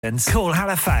Call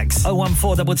Halifax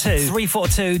 01422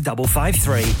 342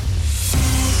 553.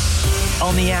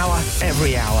 On the hour,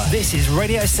 every hour. This is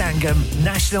Radio Sangam,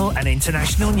 national and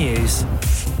international news.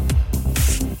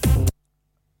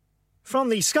 From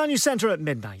the Sky News Centre at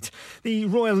midnight, the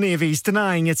Royal Navy's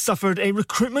denying it suffered a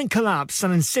recruitment collapse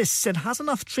and insists it has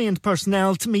enough trained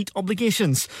personnel to meet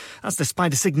obligations. That's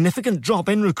despite a significant drop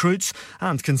in recruits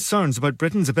and concerns about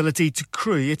Britain's ability to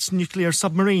crew its nuclear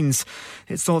submarines.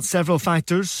 It's thought several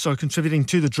factors are contributing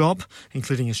to the drop,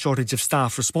 including a shortage of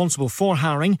staff responsible for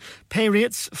hiring, pay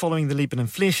rates following the leap in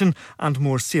inflation, and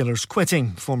more sailors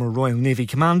quitting. Former Royal Navy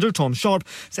Commander Tom Sharp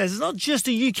says it's not just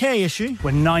a UK issue.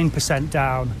 We're 9%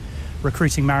 down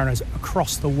recruiting mariners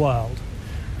across the world,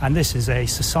 and this is a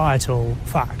societal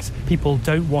fact. People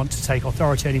don't want to take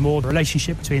authority anymore. The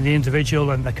relationship between the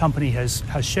individual and the company has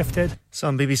shifted.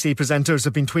 Some BBC presenters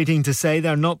have been tweeting to say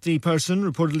they're not the person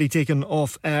reportedly taken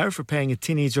off air for paying a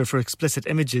teenager for explicit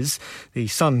images. The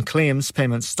Sun claims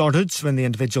payments started when the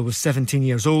individual was 17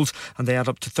 years old and they add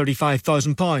up to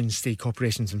 £35,000, the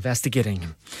corporation's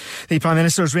investigating. The Prime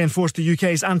Minister has reinforced the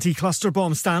UK's anti-cluster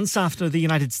bomb stance after the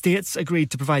United States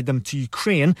agreed to provide them to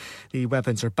Ukraine. The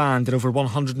weapons are banned in over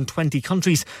 120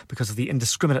 countries because of the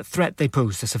indiscriminate threat they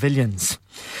pose to civilians.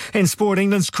 In sport,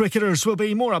 England's cricketers will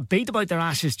be more upbeat about their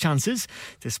Ashes chances.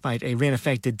 Despite a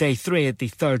rain-affected day 3 at the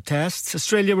third test,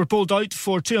 Australia were bowled out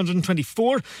for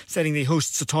 224, setting the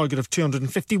hosts a target of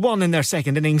 251 in their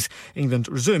second innings. England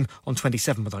resume on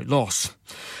 27 without loss.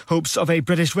 Hopes of a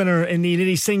British winner in the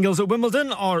ladies singles at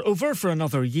Wimbledon are over for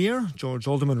another year. George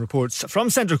Alderman reports from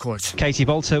Centre Court. Katie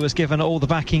Boulter was given all the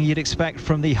backing you'd expect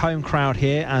from the home crowd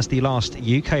here as the last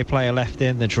UK player left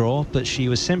in the draw, but she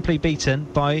was simply beaten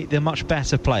by the much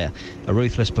better player. A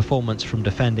ruthless performance from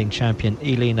defending champion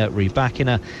Elina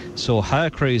Rybakina saw her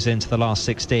cruise into the last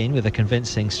 16 with a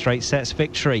convincing straight sets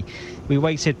victory. We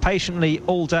waited patiently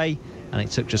all day and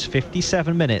it took just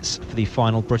 57 minutes for the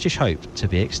final British hope to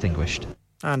be extinguished.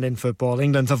 And in football,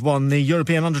 England have won the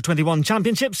European Under-21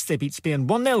 Championships. They beat Spain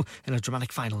 1-0 in a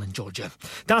dramatic final in Georgia.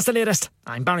 That's the latest.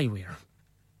 I'm Barry Weir.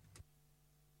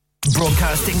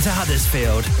 Broadcasting to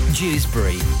Huddersfield,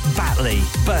 Dewsbury, Batley,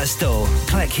 Birstall,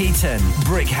 Cleckheaton,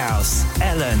 Brickhouse,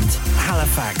 Elland,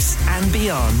 Halifax and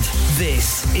beyond.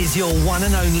 This is your one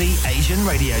and only Asian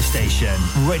radio station.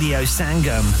 Radio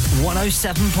Sangam,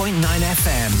 107.9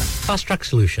 FM. Fast Track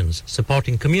Solutions,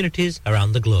 supporting communities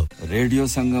around the globe. Radio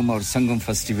Sangam और Sangam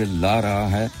Festival ला रहा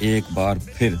है एक बार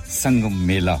फिर Sangam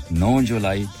मेला 9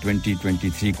 जुलाई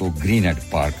 2023 को Greenhead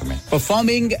park में.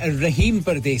 Performing Rahim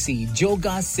Pardesi,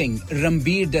 Joga Singh,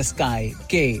 Rambir Daskai,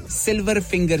 K, Silver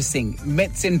Finger Singh,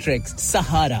 Myths and Tricks,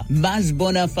 Sahara, Baz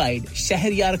Bonafide,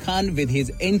 Shahryar Khan with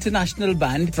his international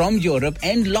band from Europe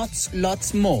and lots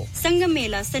more. Sangam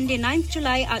Mela, Sunday 9th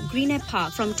July at Greenhead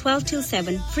Park from 12 till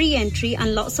 7. Free entry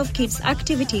and lots of kids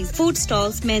activities, food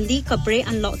stalls, mehndi, kapre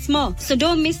and lots more. So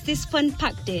don't miss this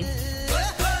fun-packed day.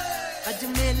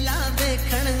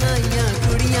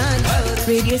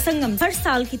 Radio Sangam हर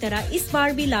साल की तरह इस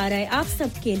बार भी ला रहा है आप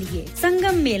सब के लिए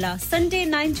संगम मेला Sunday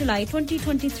 9 July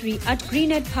 2023 at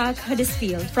Greenhead Park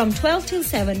Huddersfield from 12 till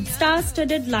 7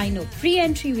 star-studded lineup free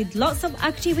entry with lots of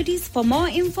activities. For more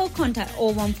info contact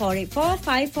 01484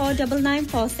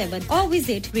 549947 or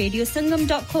visit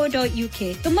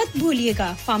radiosangam.co.uk. तो मत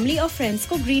भूलिएगा family और friends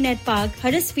को Greenhead Park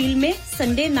Huddersfield में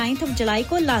Sunday 9th of July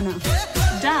को लाना.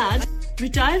 Dad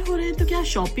retire हो रहे हैं तो क्या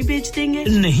शॉप भी बेच देंगे?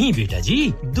 नहीं बेटा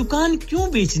जी, दुकान क्यों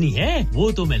बेचनी है?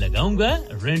 वो तो मैं लगाऊंगा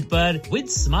रेंट पर with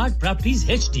smart properties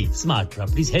HD. Smart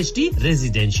properties HD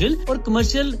residential और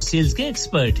कमर्शियल सेल्स के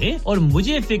एक्सपर्ट हैं और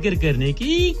मुझे फिक्र करने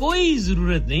की कोई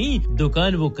जरूरत नहीं.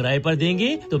 दुकान वो किराए पर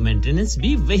देंगे तो मेंटेनेंस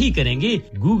भी वही करेंगे.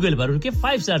 गूगल पर उनके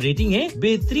 5 स्टार रेटिंग है.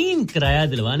 बेहतरीन किराया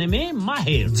दिलवाने में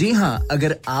माहिर. जी हां,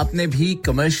 अगर आपने भी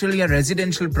कमर्शियल या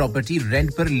रेजिडेंशियल प्रॉपर्टी रेंट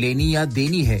पर लेनी या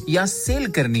देनी है या सेल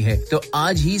करनी है तो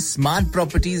आज ही स्मार्ट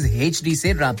प्रॉपर्टीज एचडी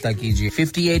से राब्ता कीजिए.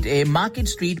 58A market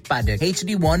street paddock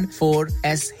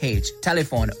HD14SH.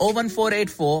 Telephone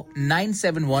 01484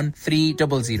 971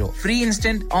 300. Free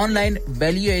instant online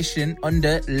valuation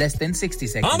under less than 60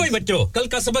 seconds. हां भाई बच्चों, कल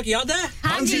का सबक याद है?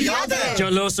 हां जी याद है.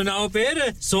 चलो सुनाओ फिर.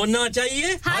 सोना चाहिए?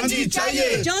 हां जी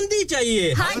चाहिए. चांदी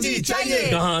चाहिए? हां जी चाहिए.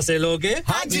 कहां से लोगे?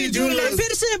 हाजी जूलर्स.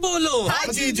 फिर से बोलो.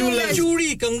 हाजी जूलर्स.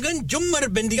 चूड़ी, कंगन, झुमर,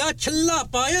 बिंदिया, छल्ला,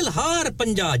 पायल, हार,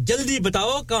 पंजा. जल्दी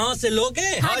बताओ कहां से लोगे?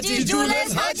 हाजी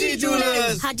जूलर्स. हाजी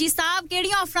जूलर्स. हाजी साहब केड़ी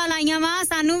ऑफर लाईया वा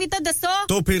सानू भी तो दसो.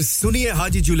 तो फिर सुनिए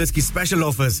हाजी जूलर्स की स्पेशल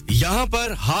ऑफर्स. यहां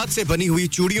पर हाथ से बनी हुई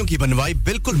चूड़ियों की बनवाई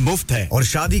बिल्कुल मुफ्त है और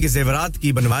शादी के जेवरात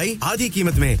की बनवाई आधी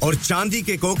कीमत में और चांदी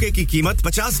के कोके की कीमत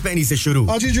 50 पैसे से शुरू.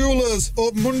 Haji Jewellers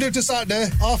open Monday to Saturday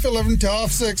half 11 to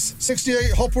half 6.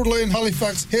 68 Hopwood Lane,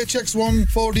 Halifax, HX1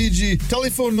 4DG.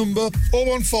 Telephone number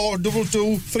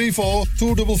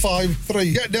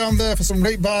 01422342553. Get down there for some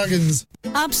great bargains.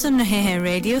 आप सुन रहे हैं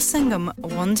रेडियो संगम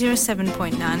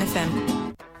 107.9 FM.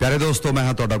 प्यारे दोस्तों मैं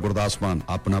हां तोड़ा गुरदास मान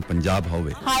अपना पंजाब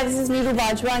होवे hi this is Neeru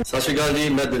Bajwa सत श्री अकाल जी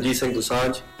मैं दलजीत सिंह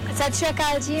दुसांझ सत श्री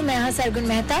अकाल जी मैं हां सरगुन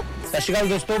मेहता सत श्री अकाल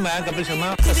दोस्तों मैं कपिल शर्मा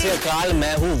सत श्री अकाल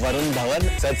मैं हूं वरुण धवन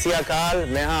सत श्री अकाल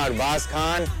मैं हां अरबाज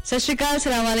खान सत श्री अकाल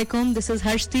अस्सलाम वालेकुम this is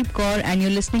Harshdeep Kaur and you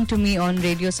are listening to me on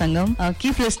radio Sangam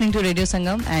keep listening to radio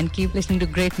Sangam and keep listening to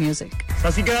great music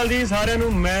सत श्री अकाल जी साਰਿਆਂ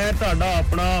ਨੂੰ मैं ਤੁਹਾਡਾ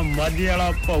ਆਪਣਾ ਮਾਝੇ ਵਾਲਾ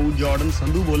ਭਾਊ ਜਾਰਡਨ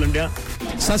ਸੰਧੂ ਬੋਲਣ ਡਿਆ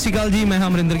सत श्री अकाल जी मैं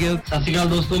अमरिंदर गिल सत श्री अकाल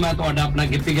दोस्तों मैं ਤੁਹਾਡਾ ਆਪਣਾ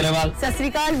ਗਿੱਪੀ ਗਰੇਵਾਲ सत श्री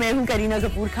अकाल मैं हूं Kareena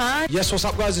Kapoor Khan Yes what's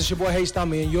up guys it's your boy Hayes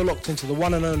Dami and you're locked into the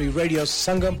one and only Radio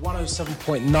Sangam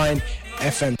 107.9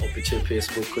 FM पीछे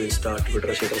Facebook को Insta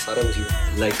Twitter शेयर सारा कुछ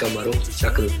लाइक का मारो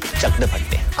चक दे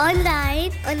फटते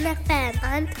online on the FM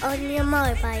and on your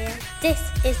mobile this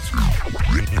is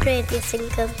Radio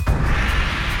Sangam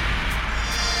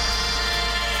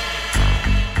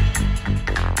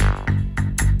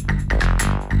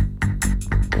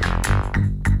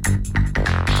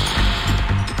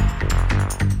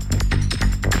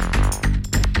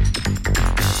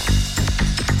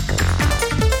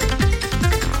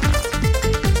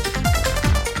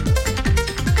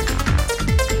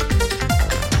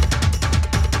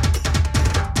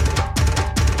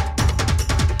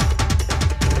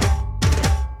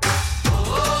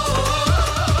oh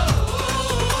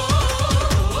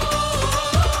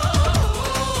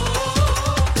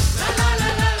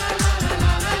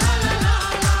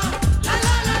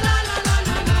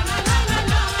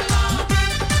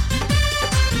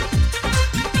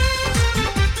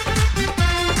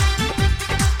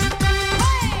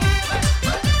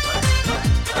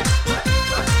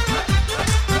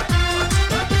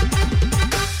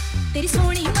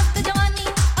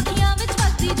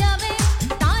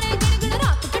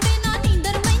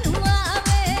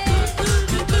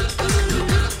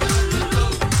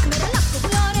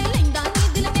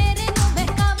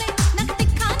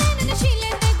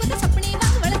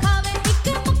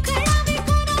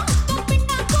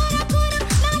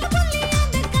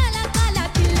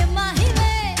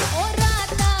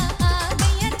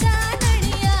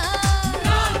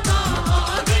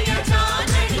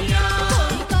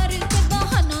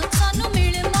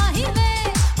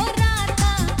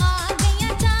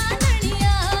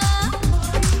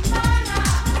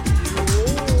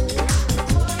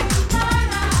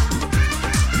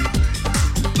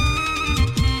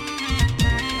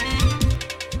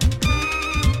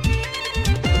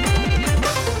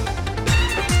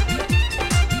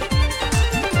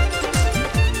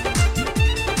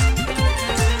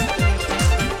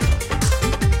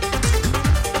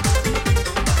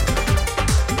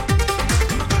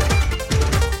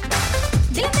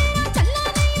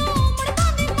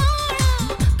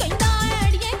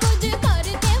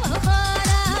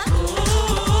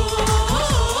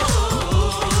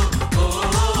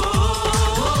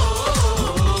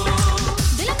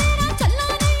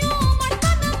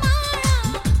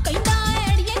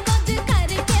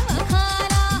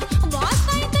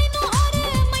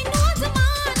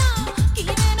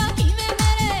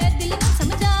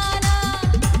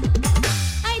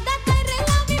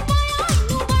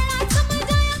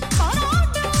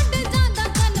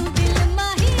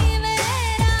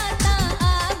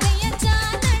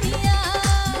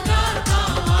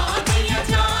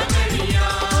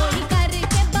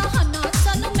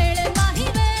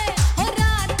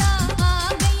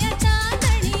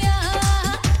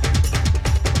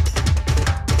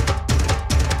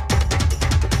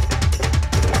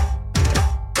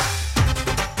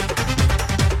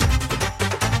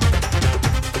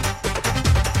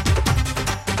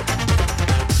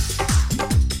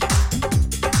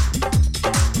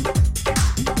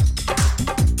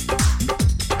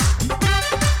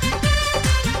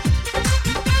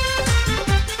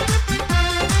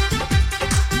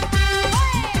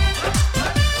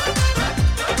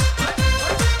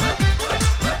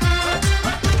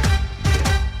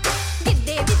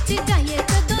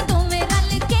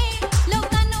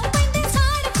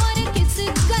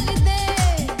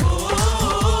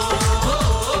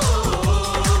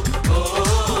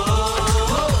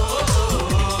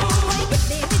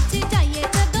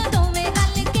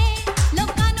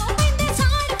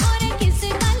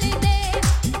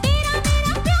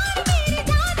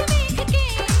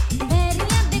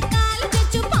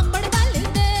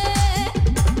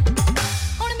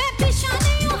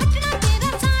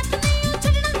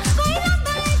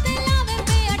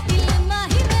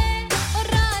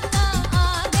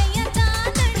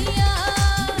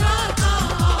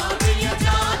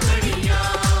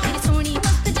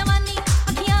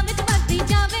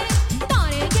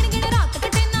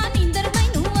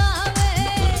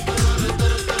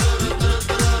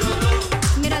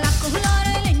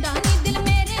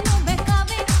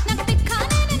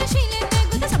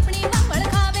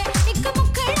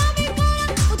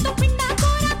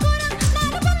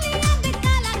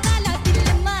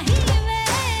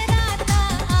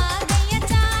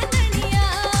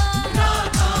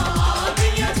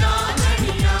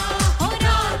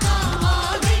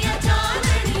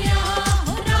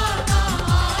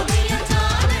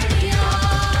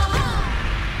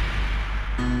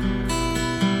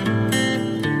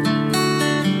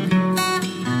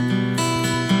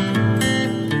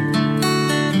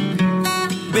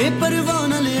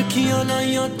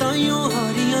लाइयां ताइयों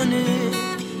हारियां ने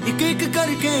एक एक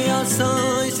करके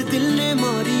आसां इस दिल ने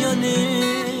मारियां ने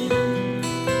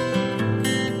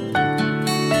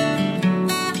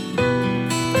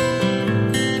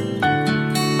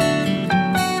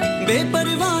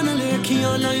बेपरवाह नाल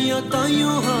अखियां लाइयां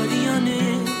ताइयों हारियां ने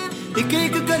एक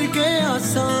एक करके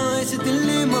आसां इस दिल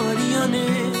ने मारियां ने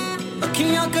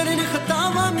अखियां करन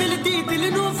खतावा मिलदी दिल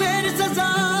नू फेर सजा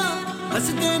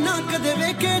हसदे ना कदे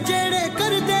वेखे जेड़े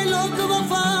करदे लोग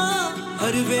वफा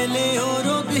हर वेले हो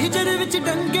रोग हिजर विच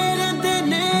डंगे रहंदे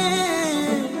ने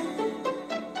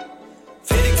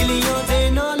फिर किलियां दे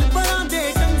नाल परां दे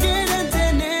टंगे रहंदे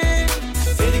ने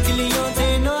फिर किलियां दे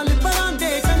नाल परां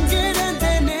दे टंगे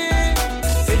रहंदे ने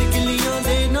फिर किलियां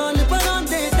दे नाल परां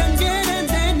दे टंगे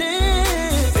रहंदे ने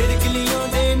फिर किलियां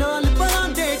दे नाल परां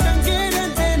दे टंगे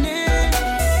रहंदे ने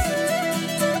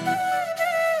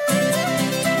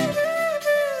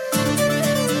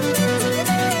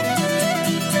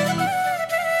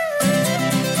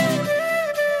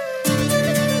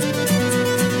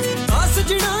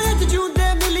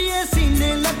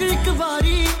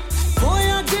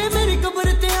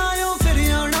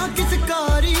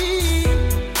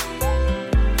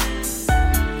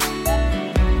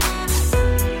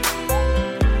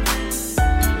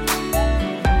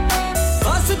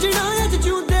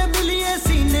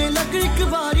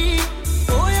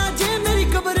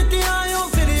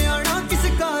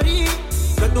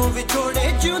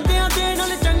ਵਿਛੋੜੇ ਜਿਉਂਦਿਆਂ ਦੇ ਨਾਲ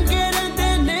ਚੰਗੇ ਰਹਿੰਦੇ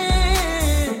ਨੇ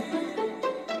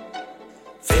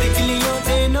ਫਿਰ ਕਿਲੀਆਂ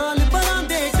ਦੇ ਨਾਲ ਪਰਾਂ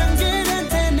ਦੇ ਟੰਗੇ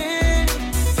ਰਹਿੰਦੇ ਨੇ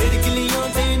ਫਿਰ ਕਿਲੀਆਂ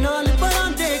ਦੇ ਨਾਲ ਪਰਾਂ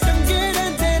ਦੇ ਟੰਗੇ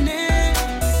ਰਹਿੰਦੇ ਨੇ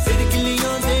ਫਿਰ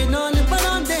ਕਿਲੀਆਂ ਦੇ ਨਾਲ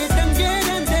ਪਰਾਂ ਦੇ ਟੰਗੇ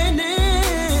ਰਹਿੰਦੇ ਨੇ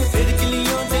ਫਿਰ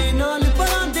ਕਿਲੀਆਂ ਦੇ ਨਾਲ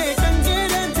ਪਰਾਂ ਦੇ ਟੰਗੇ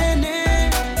ਰਹਿੰਦੇ ਨੇ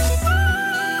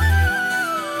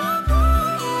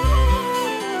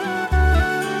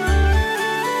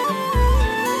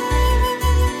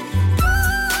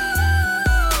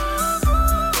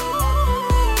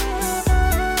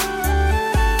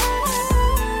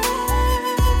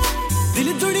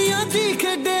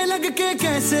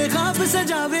कैसे ख्वाब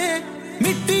सजावे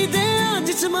मिट्टी दे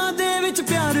जिस्मां दे विच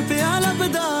प्यार पिया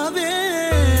लभदा वे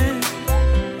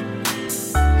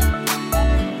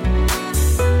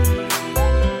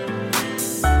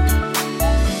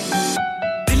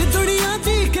दिल दुनिया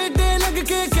दी खेडे लग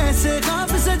के कैसे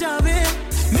ख्वाब सजावे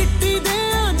मिट्टी दे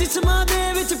जिस्मां दे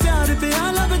विच प्यार पिया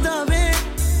लभदा वे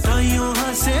ताइयों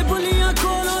हासे बुलियां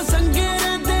कोलों संगे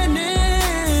रहंदे ने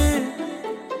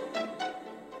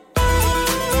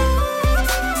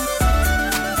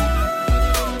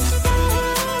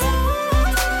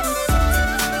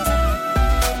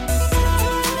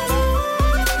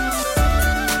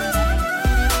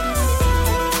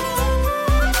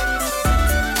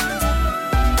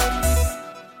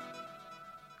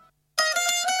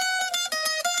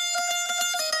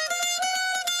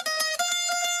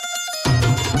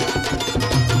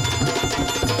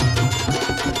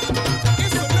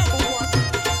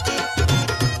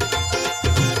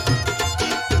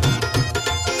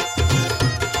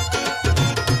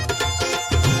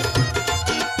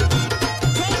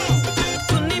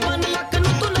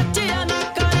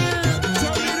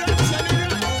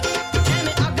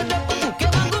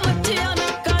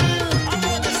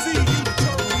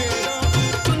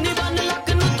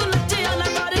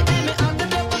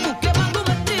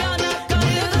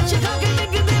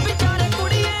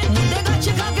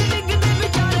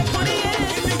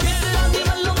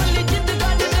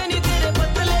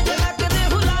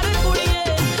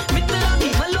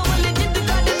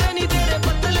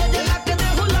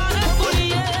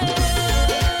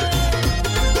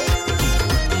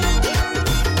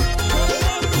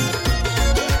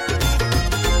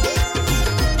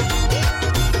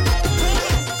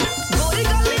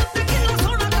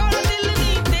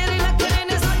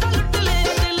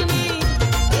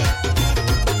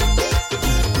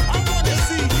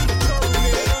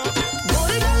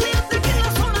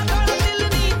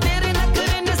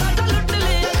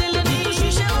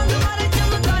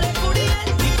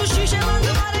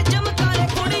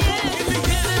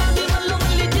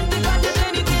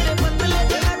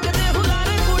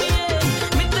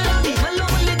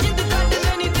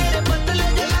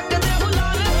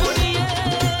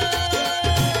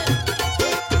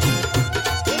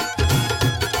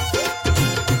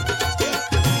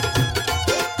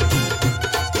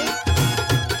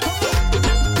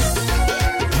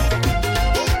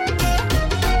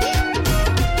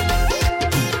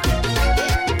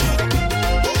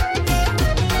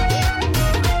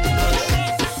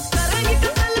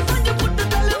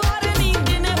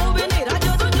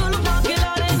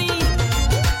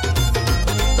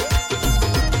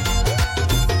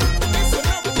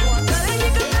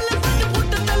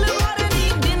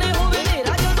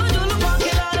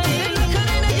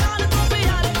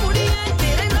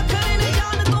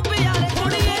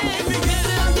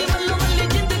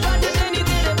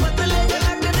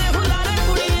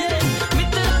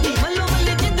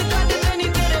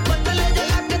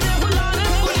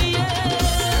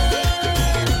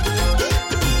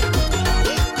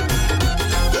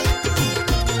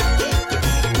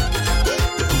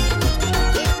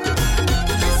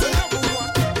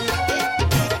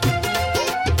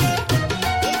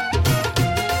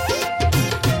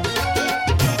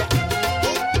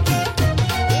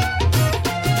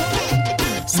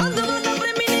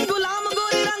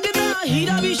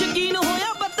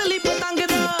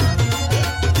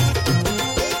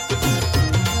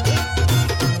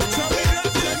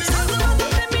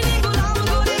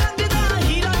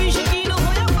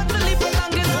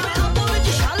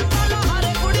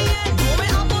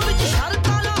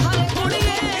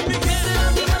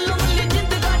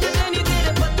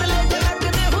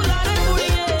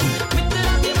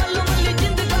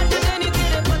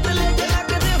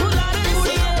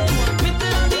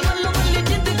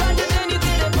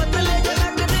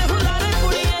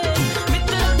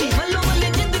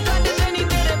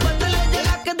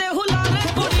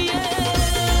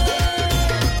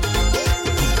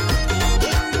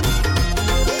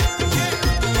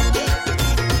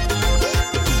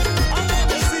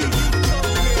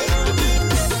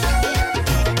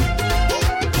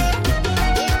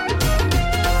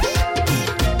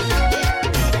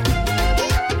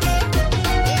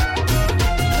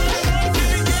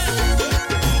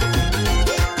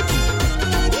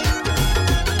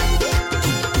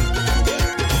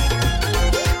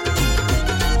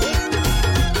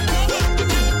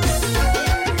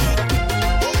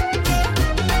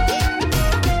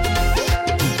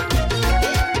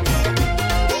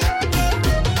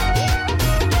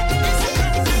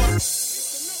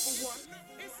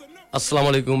अस्सलाम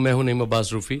वालेकुम मैं हूं नईम अब्बास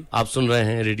रूफी आप सुन रहे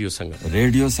हैं रेडियो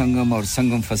संगम और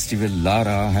संगम फेस्टिवल ला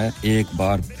रहा है एक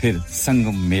बार फिर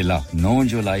संगम मेला 9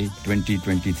 जुलाई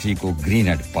 2023 को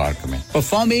ग्रीनहेड पार्क में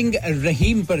परफॉर्मिंग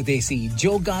रहीम परदेसी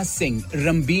जोगा सिंह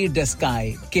रणबीर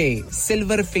डस्काई के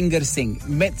silver finger Singh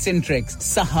myths and tricks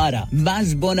Sahara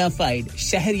maize bonafide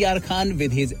Shahryar Khan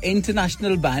with his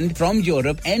international band from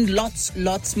Europe and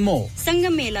lots more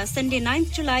Sangam Mela Sunday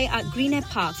 9th July at Greenhead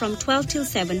Park from 12 till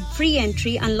 7 free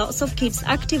entry and lots of kids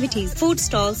activities, food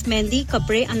stalls, mehndi,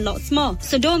 kapre and lots more.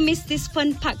 So don't miss this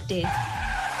fun packed day.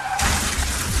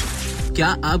 क्या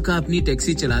आपका अपनी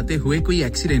taxi चलाते हुए कोई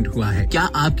accident हुआ है क्या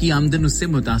आपकी आमदन उससे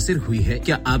मुतासिर हुई है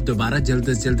क्या आप दोबारा जल्द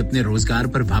से जल्द अपने रोजगार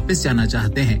पर वापस जाना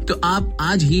चाहते हैं तो आप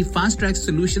आज ही फास्ट ट्रैक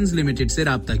सॉल्यूशंस लिमिटेड से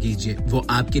राब्ता कीजिए वो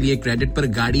आपके लिए क्रेडिट पर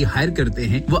गाड़ी हायर करते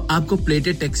हैं वो आपको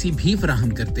प्लेटेड टैक्सी भी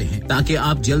फराहम करते हैं ताकि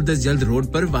आप जल्द से जल्द रोड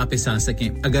पर वापस आ सकें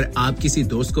अगर आप किसी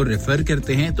दोस्त को रेफर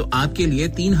करते हैं तो आपके लिए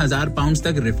 3000 पाउंड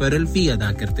तक रेफरल फी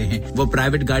अदा करते हैं वो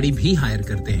प्राइवेट गाड़ी भी हायर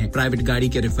करते हैं प्राइवेट गाड़ी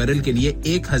के रेफरल के लिए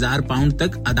 1000 पाउंड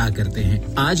तक अदा करते हैं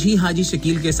आज ही हाजी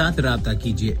शकील के साथ राब्ता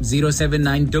कीजिए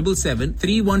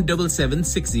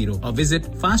 07977317760 और visit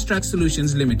fast track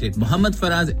solutions limited Mohammad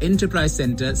Faraz enterprise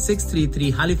centre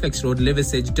 633 Halifax road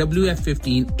Liversedge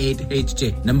WF15 8HJ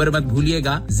number मत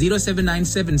भूलिएगा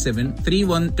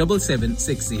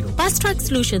 07977317760 Fast Track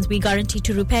Solutions we guarantee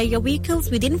to repair your vehicles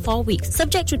within 4 weeks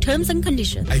subject to terms and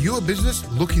conditions Are you a business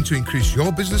looking to increase your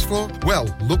business flow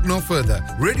well look no further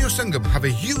Radio Sangam have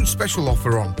a huge special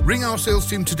offer on ring our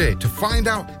sales team today to find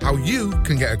out how you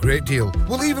can get a great deal.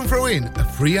 We'll even throw in a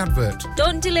free advert.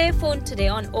 Don't delay phone today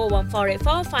on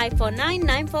 01484 549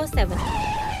 947.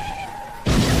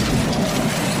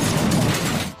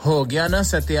 हो गया ना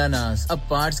सत्यानाश अब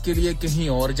parts के लिए कहीं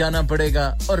और जाना पड़ेगा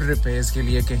और रिपेयर्स के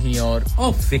लिए कहीं और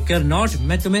ओ फिकर नॉट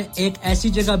मैं तुम्हें एक ऐसी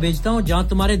जगह भेजता हूं जहां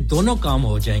तुम्हारे दोनों काम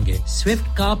हो जाएंगे स्विफ्ट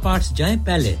कार पार्ट्स जाएं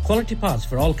पहले quality parts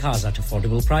for all cars at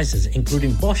affordable prices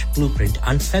including Bosch Blueprint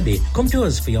and Febby come to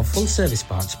us for your full service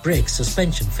parts brakes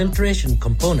suspension filtration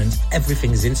components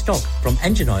everything is in stock from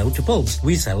engine oil to bulbs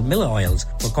we sell Miller oils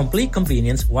for complete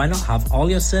convenience why not have all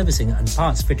your servicing and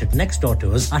parts fitted next door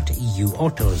to us at EU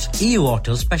Autos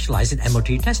specialize in MOT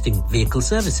testing, vehicle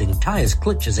servicing, tyres,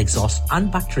 clutches, exhaust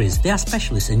and batteries. They are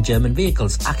specialists in German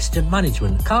vehicles, accident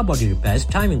management, car body repairs,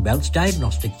 timing belts,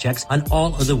 diagnostic checks and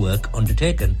all other work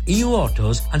undertaken. EU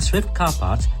Autos and Swift Car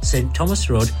Parts, St Thomas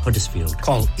Road, Huddersfield.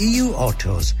 Call EU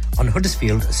Autos on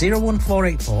Huddersfield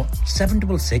 01484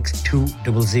 766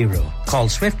 200. Call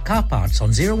Swift Car Parts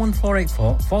on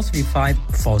 01484 435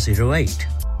 408.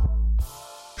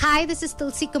 Hi, this is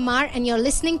Tulsi Kumar and you're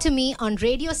listening to me on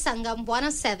Radio Sangam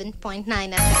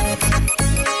 107.9 FM.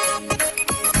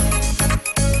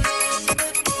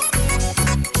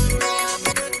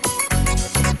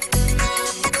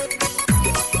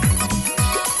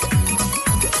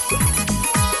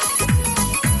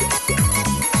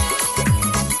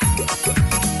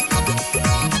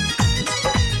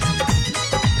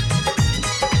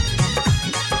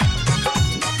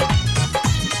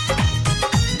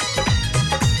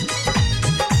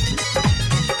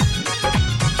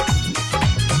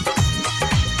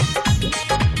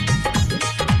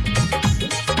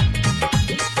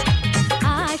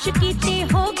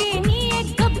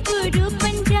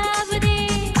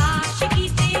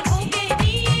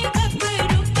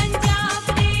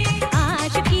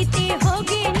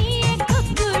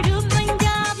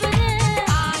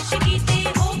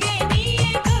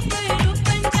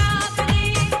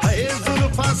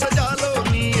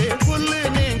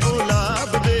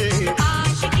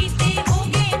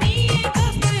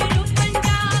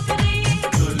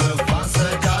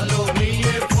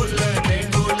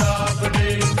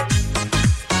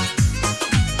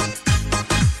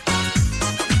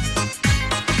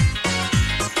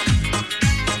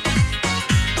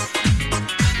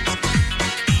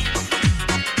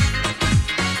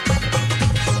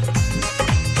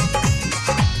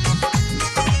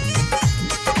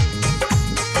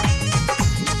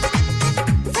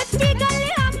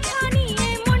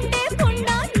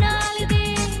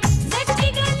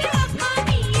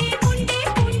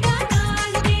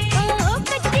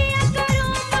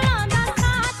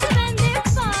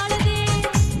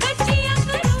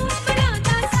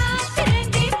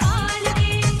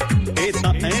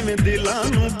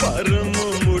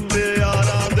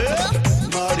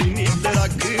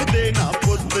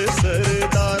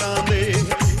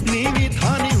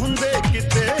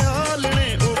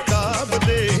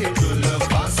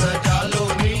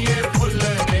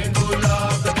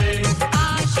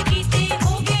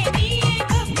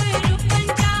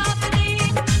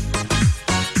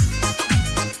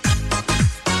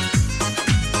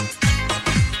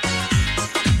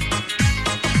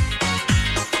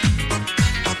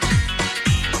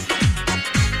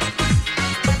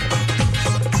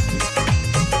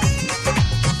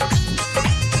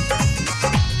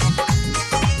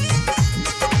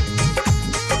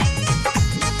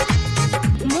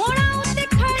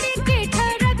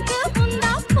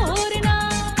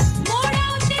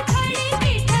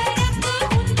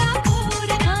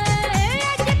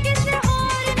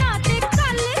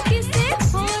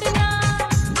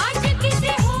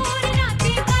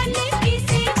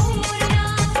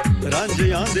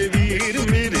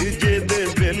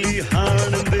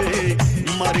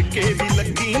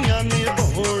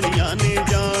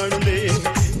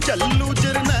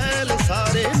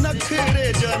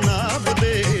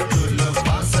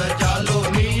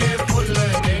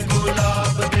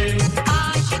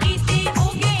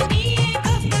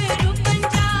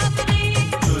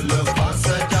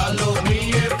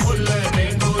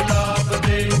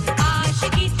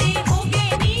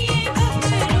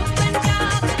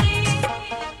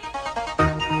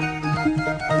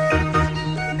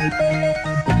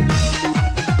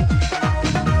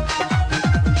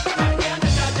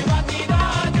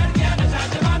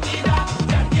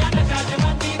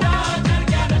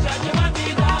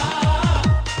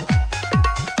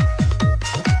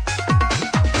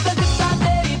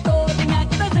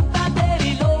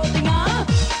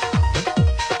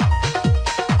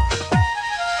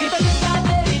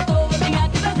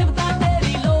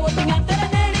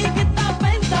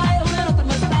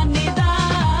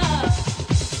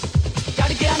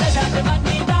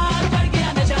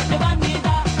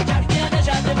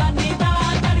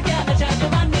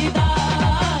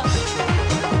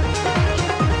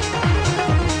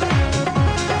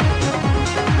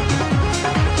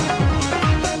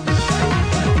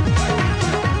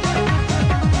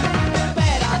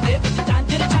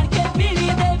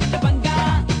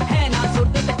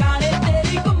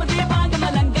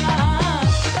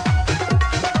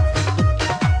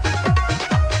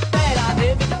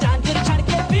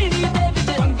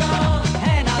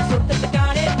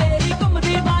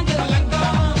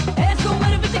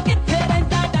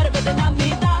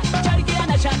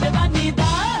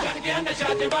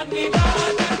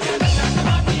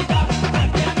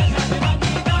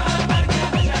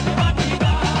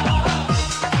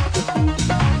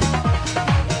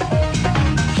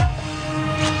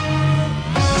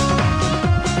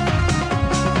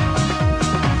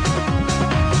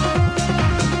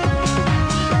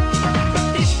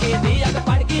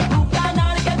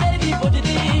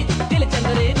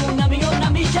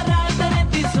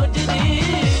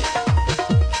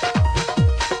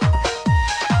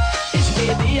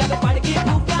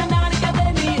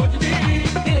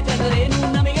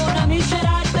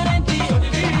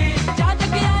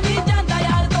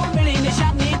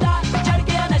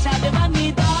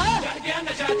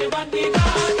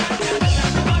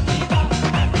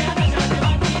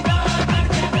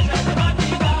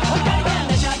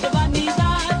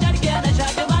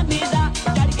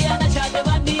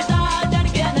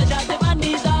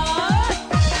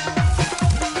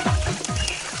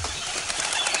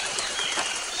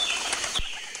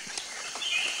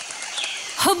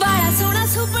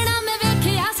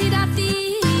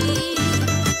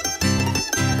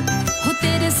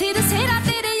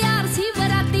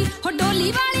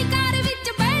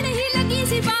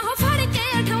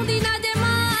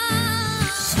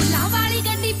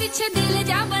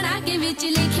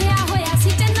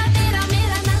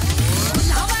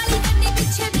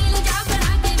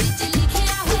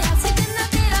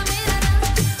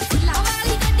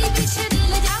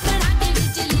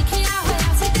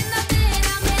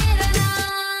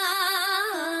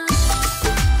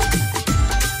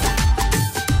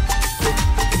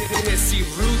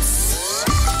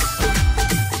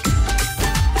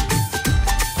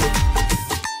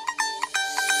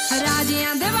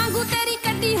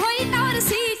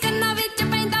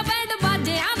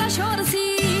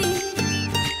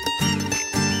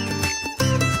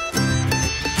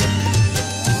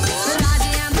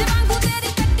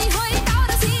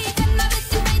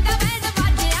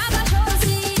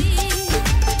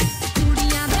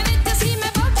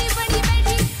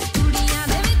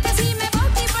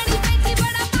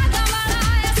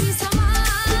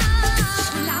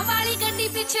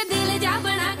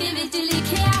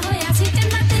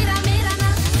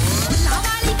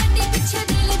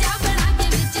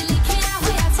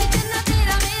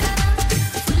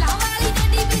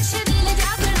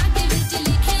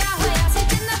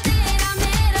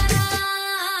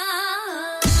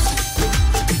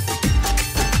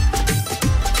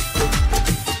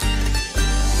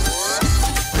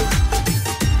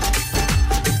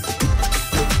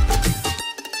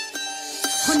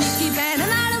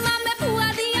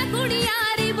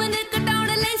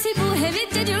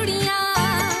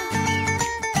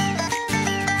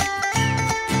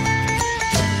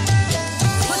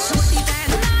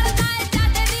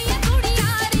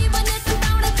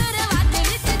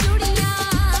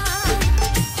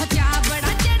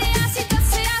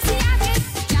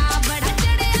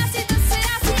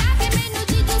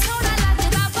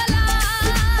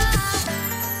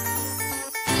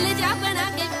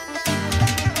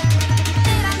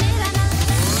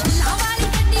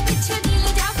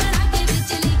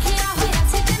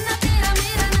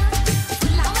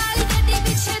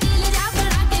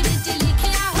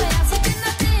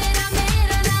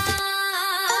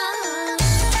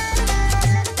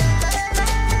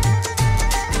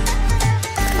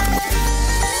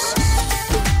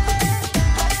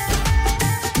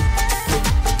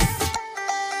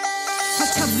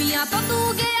 छब्बियां तो तू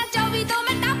गया 24 तो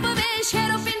मैं टप वे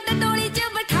शेरों पिंड डोली च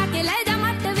बैठा के ले जा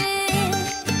मट वे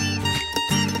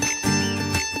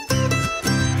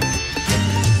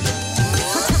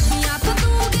छब्बियां तो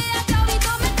तू गया 24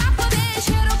 तो मैं टप वे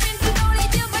शेरों पिंड डोली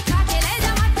च बैठा के ले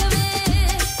जा मट वे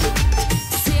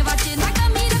सेवा च ना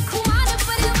कमी रखू मान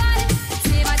परिवार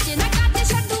सेवा च ना काटे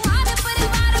छड्डू मान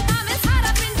परिवार भाਵੇਂ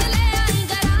सारा पिंड ले आई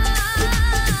गरा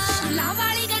ला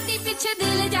वाली गड्डी पीछे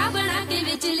दिल जा बना के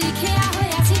विच लिखिया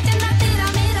होया सी चन्ना तेरा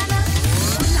मेरा नाम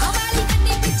ला वाली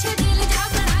गड्डी पीछे दिल जा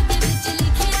बना के विच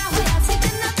लिखिया होया सी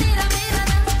चन्ना तेरा मेरा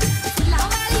नाम ला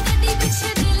वाली गड्डी पीछे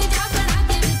दिल जा बना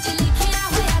के विच लिखिया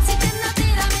होया सी चन्ना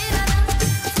तेरा मेरा नाम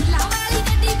ला वाली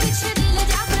गड्डी पीछे दिल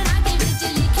जा बना के विच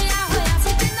लिखिया होया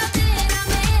सी चन्ना तेरा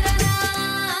मेरा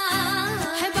नाम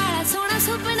है बड़ा सोहना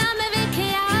सुपना मैं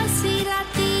वेखिया सी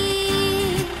राती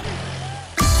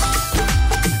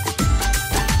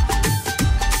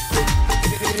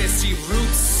Desi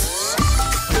Roots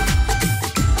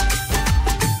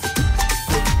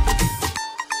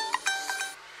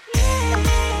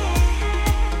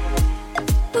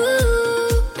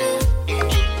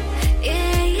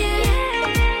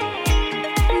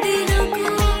दिलों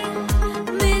को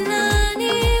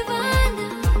मिलाने वाला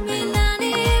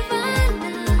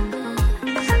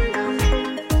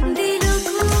दिलों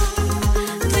को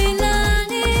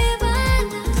मिलाने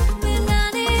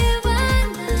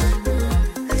वाला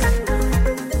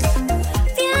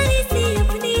प्यारी सी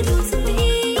अपनी दोस्ती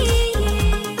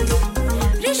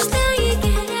रिश्ता ये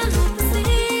गहरा हमसे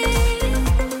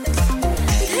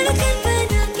धड़कन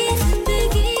बना के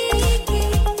जिंदगी की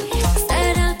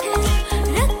सारा कर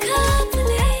रखा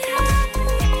अपने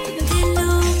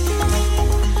दिलों को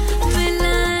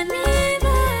मिलाने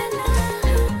वाला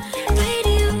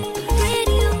रेडियो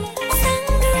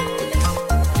संगम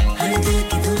हर दिल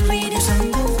की धुन रेडियो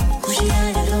संगम खुशियाँ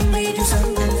गम रेडियो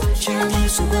संगम शाम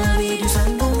सुबह रेडियो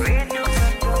संगम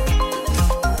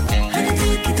हर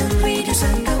दिल की धुन रेडियो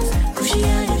संगम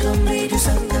खुशियाँ गम रेडियो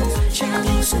संगम शाम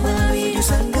सुबह रेडियो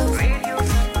संगम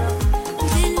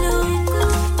दिलों को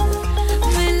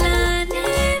मिलाने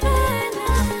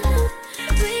वाला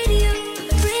रेडियो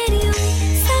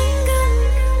संगम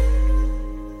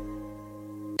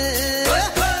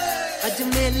अज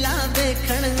मेला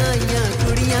देखण आईयां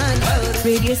कुड़ियां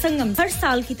रेडियो संगम हर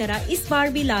साल की तरह इस बार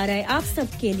भी ला रहा है आप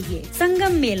सबके लिए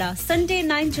संगम मेला Sunday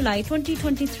 9 July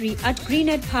 2023 at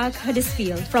Greenhead Park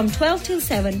Huddersfield from 12 till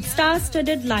 7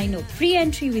 star-studded lineup free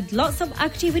entry with lots of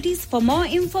activities for more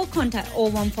info contact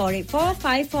 01484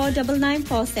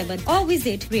 549947 or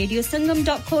visit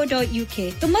radiosangam.co.uk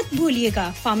तो मत भूलिएगा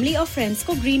family और friends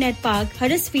को Greenhead Park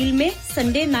Huddersfield में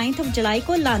Sunday 9th of July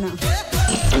को लाना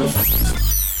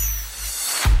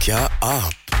क्या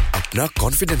आप अपना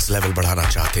कॉन्फिडेंस लेवल बढ़ाना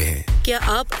चाहते हैं? क्या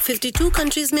आप 52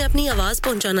 कंट्रीज में अपनी आवाज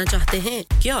पहुंचाना चाहते हैं?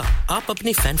 क्या आप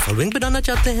अपनी फैन फॉलोइंग बनाना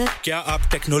चाहते हैं? क्या आप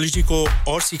टेक्नोलॉजी को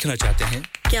और सीखना चाहते हैं?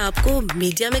 क्या आपको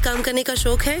मीडिया में काम करने का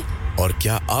शौक है? और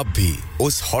क्या आप भी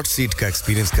उस हॉट सीट का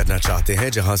एक्सपीरियंस करना चाहते हैं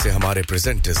जहां से हमारे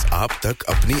प्रेजेंटर्स आप तक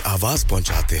अपनी आवाज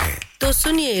पहुंचाते हैं? तो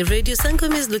सुनिए, Radio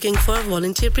Sangam is looking for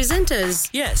volunteer presenters.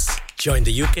 Yes, join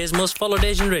the UK's most followed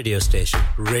Asian radio station,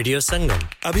 Radio Sangam.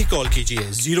 अभी कॉल कीजिए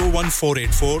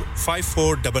 01484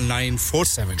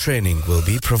 549947. Training will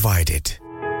be provided.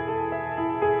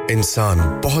 इंसान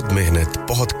बहुत मेहनत,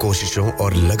 बहुत कोशिशों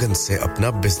और लगन से अपना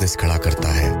बिजनेस खड़ा करता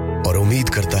है और उम्मीद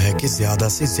करता है कि ज्यादा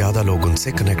से ज्यादा लोग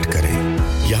उनसे कनेक्ट करें।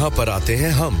 यहाँ पर आते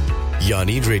हैं हम,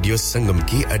 यानी रेडियो संगम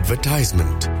की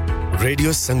एडवर्टाइजमेंट।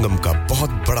 रेडियो संगम का बहुत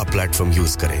बड़ा प्लेटफॉर्म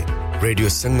यूज करें। रेडियो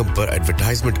संगम पर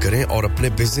एडवर्टाइजमेंट करें और अपने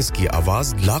बिजनेस की आवाज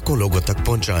लाखों लोगों तक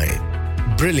पहुंचाएं।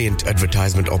 Brilliant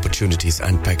advertisement opportunities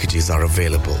and packages are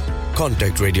available.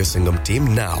 Contact Radio Sangam team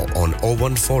now on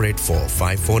 01484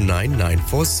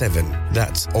 549947.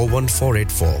 That's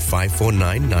 01484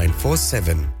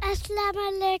 549947. Assalamu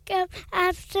alaikum.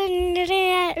 I'm singing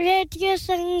at Radio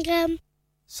Sangam.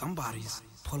 Somebody's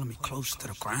pulling me close to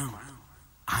the ground.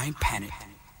 I ain't panicked.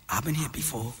 I've been here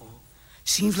before.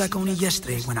 Seems like only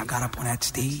yesterday when I got up on that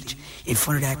stage in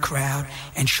front of that crowd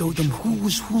and showed them who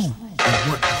was who and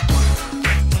what was what.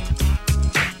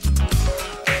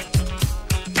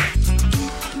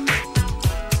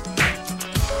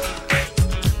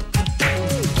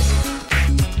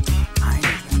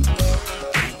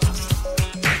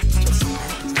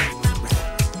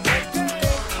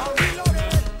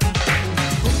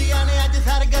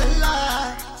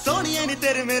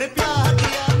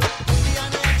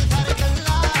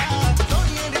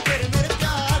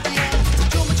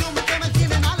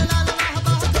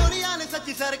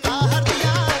 सरकार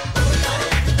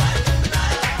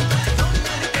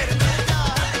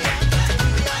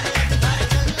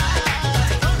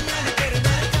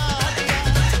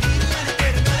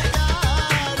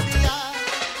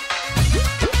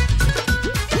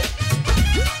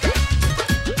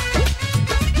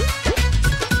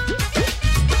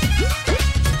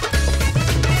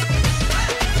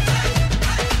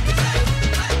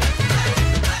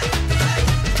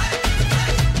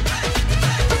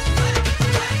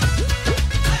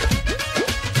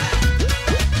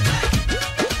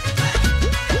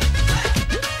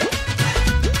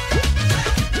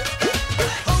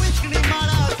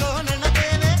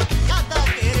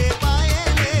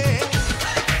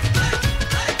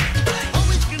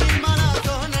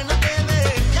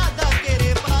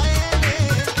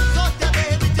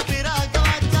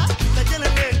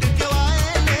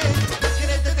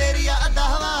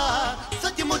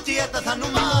ਤਾਂ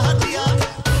ਸਾਨੂੰ ਮਾਰ ਦਿਆ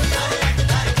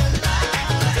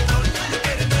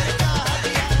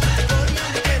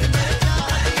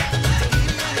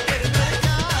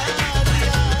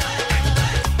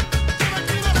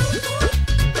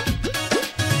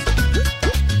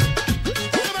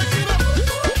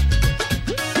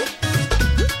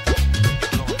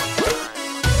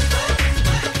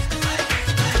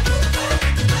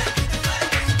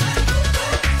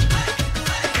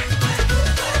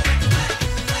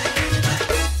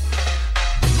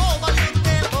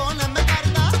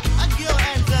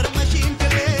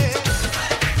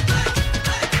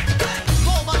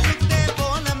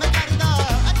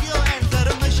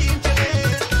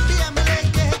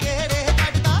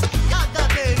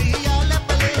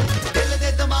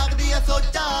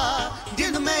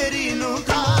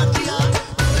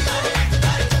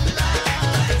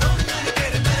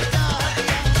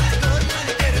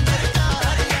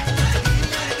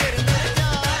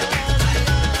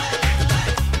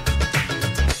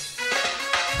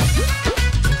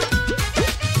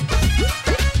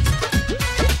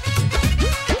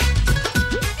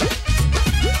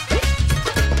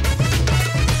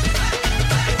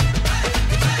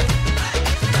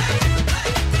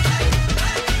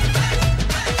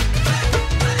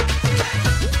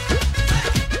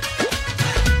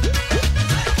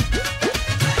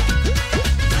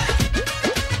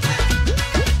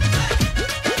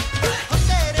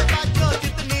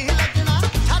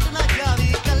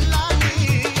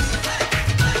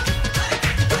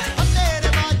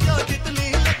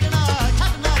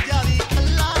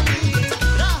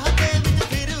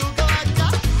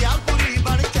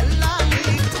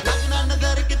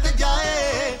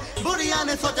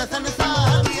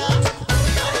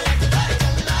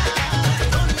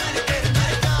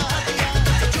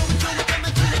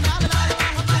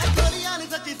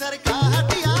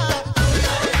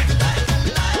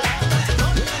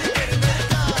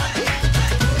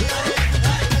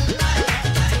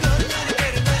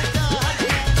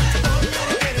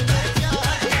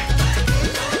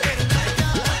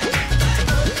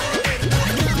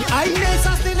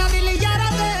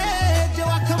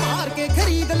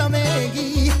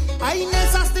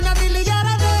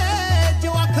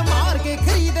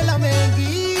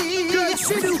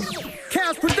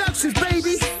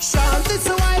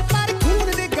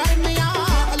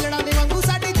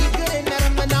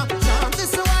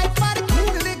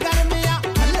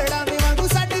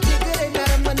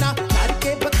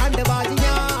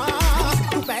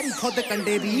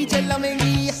ਕੰਡੇ ਵੀ ਜੇ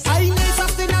ਲਵੇਂਗੀ ਆਈ ਨੇ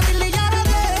ਸਸਤੇ ਨਾ ਦਿਲ ਯਾਰਾਂ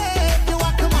ਦੇ ਜੋ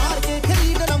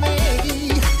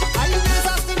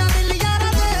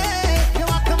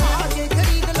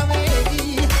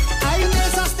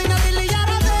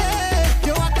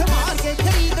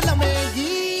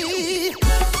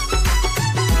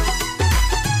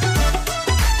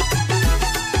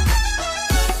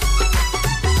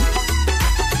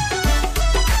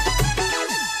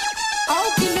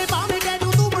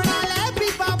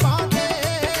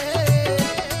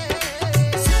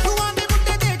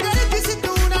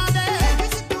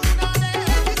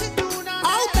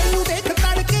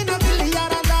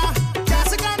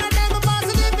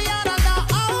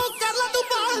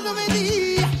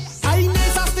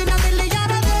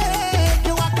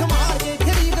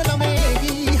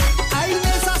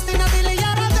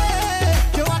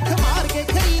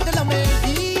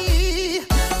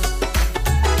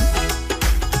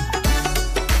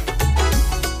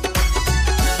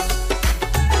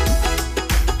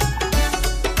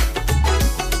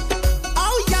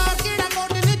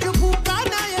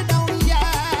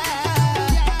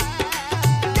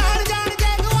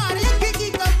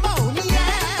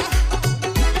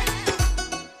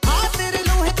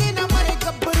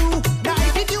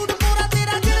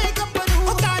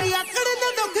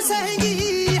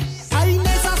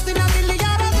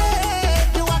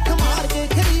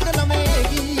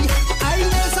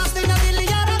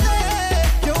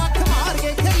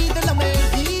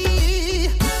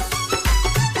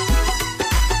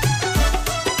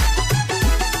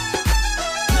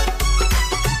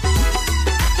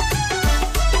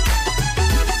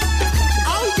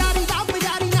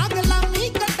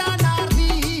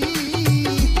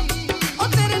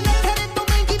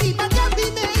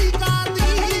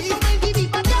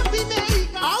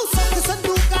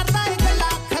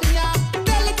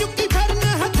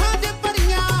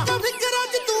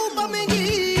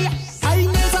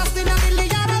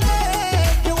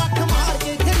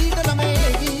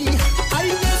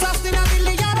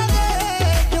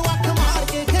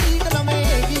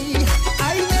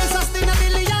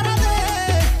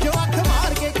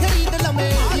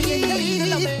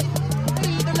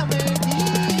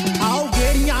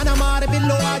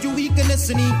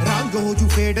ਨਹੀਂ ਰੰਗ ਹੋ ਜੂ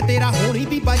ਫੇਡ ਤੇਰਾ ਹੋਣੀ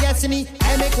ਵੀ ਬਾਇਸ ਨਹੀਂ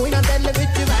ਐਵੇਂ ਕੋਈ ਨਾ ਦਿਲ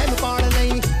ਵਿੱਚ ਵਹਿਮ ਪਾੜ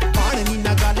ਨਹੀਂ ਪਾੜਨੀ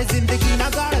ਨਾ ਗੱਲ ਜ਼ਿੰਦਗੀ ਨਾ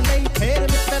ਗਾੜ ਲਈ ਫੇਰ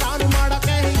ਮਿੱਤਰਾਂ ਨੂੰ ਮਾੜਾ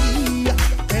ਕਹੇਗੀ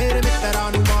ਫੇਰ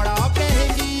ਮਿੱਤਰਾਂ ਨੂੰ ਮਾੜਾ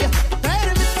ਕਹੇਗੀ ਫੇਰ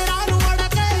ਮਿੱਤਰਾਂ ਨੂੰ ਮਾੜਾ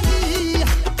ਕਹੇਗੀ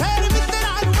ਫੇਰ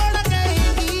ਮਿੱਤਰਾਂ ਨੂੰ ਮਾੜਾ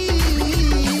ਕਹੇਗੀ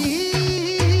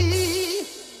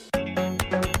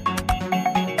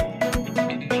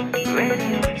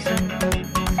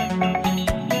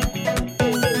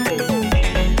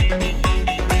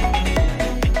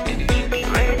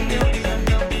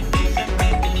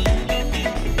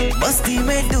मस्ती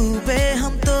में डूबे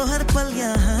हम तो हर पल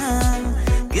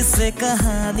यहाँ किस्से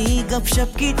कहानी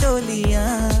गपशप की टोलियाँ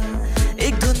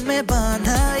एक धुन में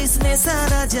बांधा इसने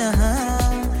सारा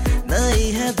जहाँ नई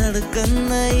है धड़कन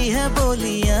नई है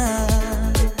बोलियाँ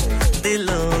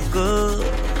दिलों को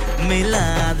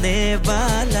मिलाने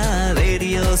वाला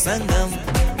रेडियो संगम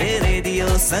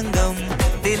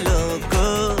दिलों को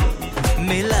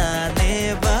मिलाने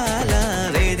वाला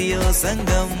रेडियो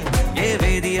संगम ये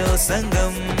रेडियो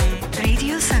संगम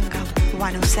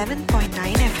 107.9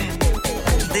 FM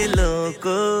दिलों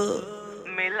को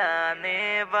मिलाने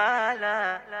वाला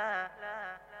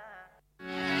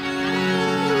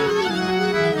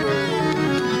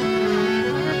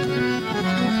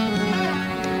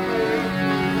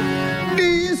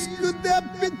इश्क दे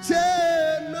पीछे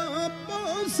ना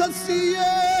पाओ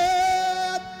ससिए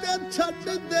ते छੱਡ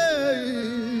दे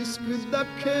इश्क दा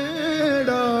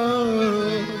खेड़ा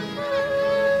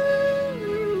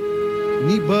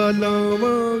निभालावा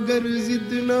गर जिद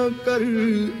ना कर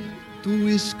तू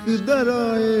इश्क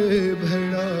दराए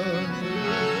भड़ा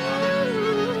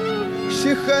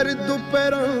शिखर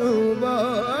दोपहरां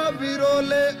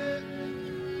विरोले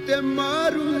ते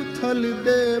मारू थल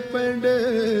दे पेंडे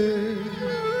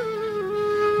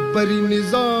बरी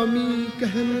निजामी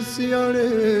कहन सियाणे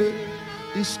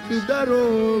इश्क दा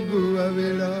रोग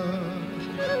अवेड़ा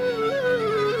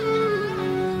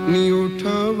नी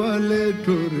उठा वाले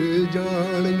टुर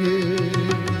जाणगे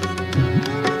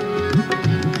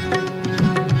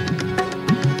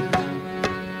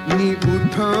नी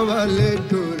उठा वाले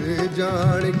टुर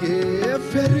जाणगे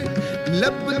फिर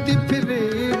लपदी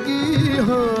फिरेगी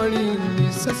हानी नी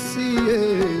ससिए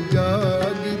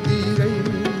जागदी रही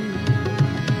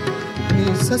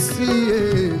नी ससिए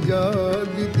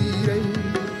जागदी रही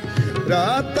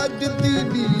रात अज दी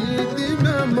नींद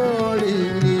न माणी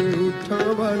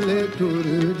वाले टुर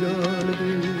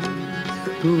जाणगे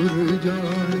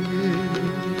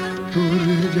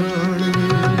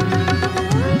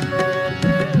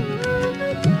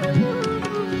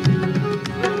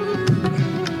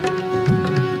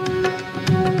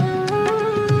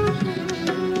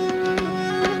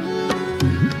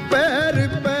पैर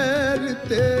पैर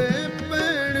ते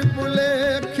पैण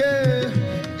बुलेखे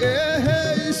एह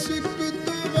इश्क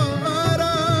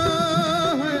तुम्हारा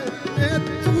है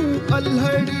तू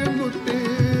अल्हड़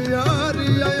मुटियार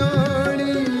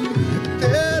आयानी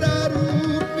तेरा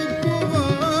रूप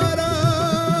कुंवारा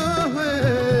है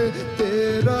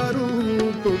तेरा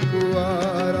रूप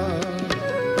कुंवारा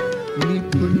नी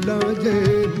फुल्ला जे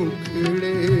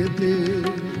मुखड़े दे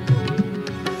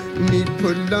नी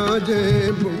फुल्ला जे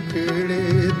मुखड़े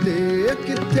दे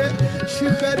किथे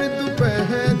शिखर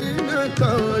दोपहर न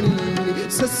ताणी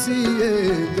ससिए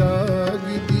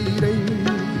जागदी रही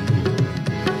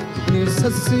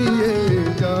ससिए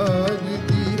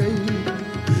जागदी रही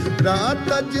रात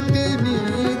अज दी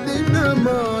नींद न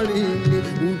माणी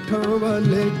उठा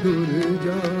वाले टुर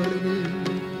जाणगे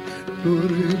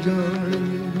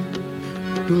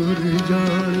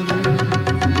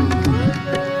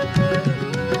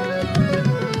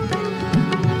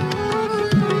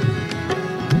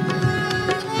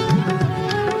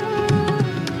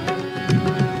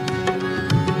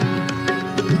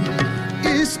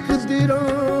इश्क दी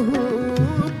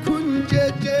खुंजे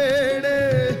जेड़े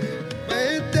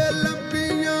पैदे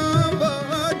लंबियां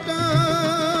वाटां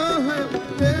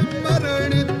ते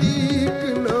मरण तीक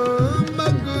ना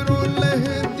मगरों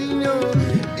लहदियां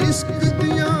इश्क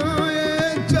दियां ए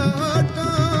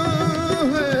चाटां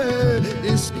है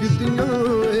इश्क दियां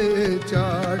ए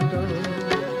चाटां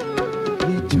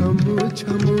छम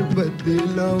छम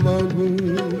बदला वागू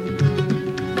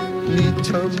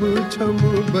छम छम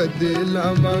बदला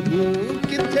वागू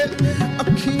किथे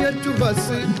अखियां च बस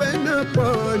पैना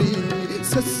पानी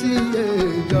ससिए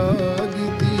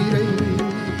जागदी रही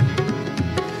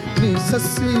नी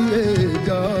ससिए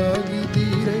जागदी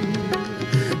रही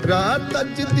रात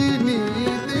अज दी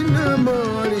नींद न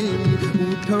माणी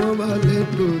उठा वाले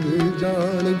टुर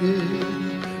जाणगे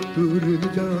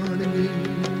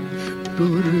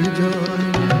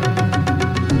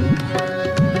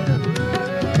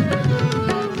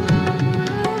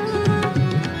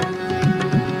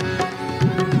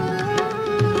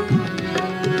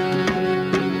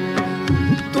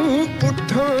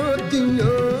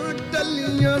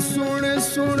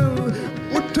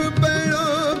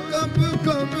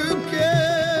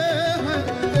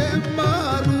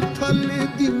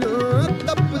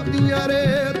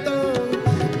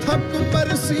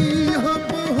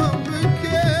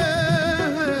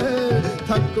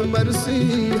मरसी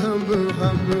हम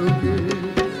के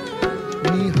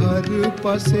नी हर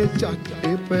पासे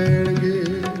चाके पैणगे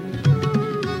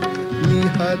नी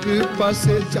हर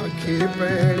पासे चाके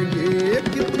पैणगे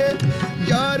किथे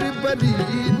यार बली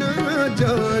ना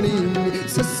जानी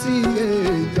ससीए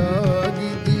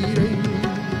जागदी रही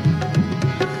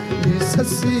नी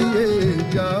ससीए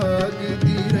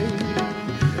जागदी रही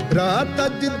रात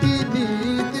अज दी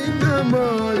नींद न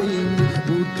माणी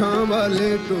उठां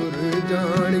वाले टुर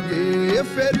जाणगे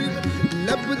फिर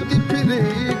लभदी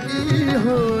फिरेगी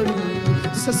हानी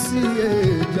ससीए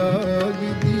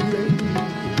जागदी रही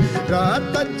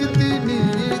रात अज दी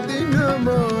नींद न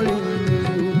माणी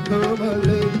उठां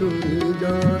वाले टुर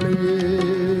जाणगे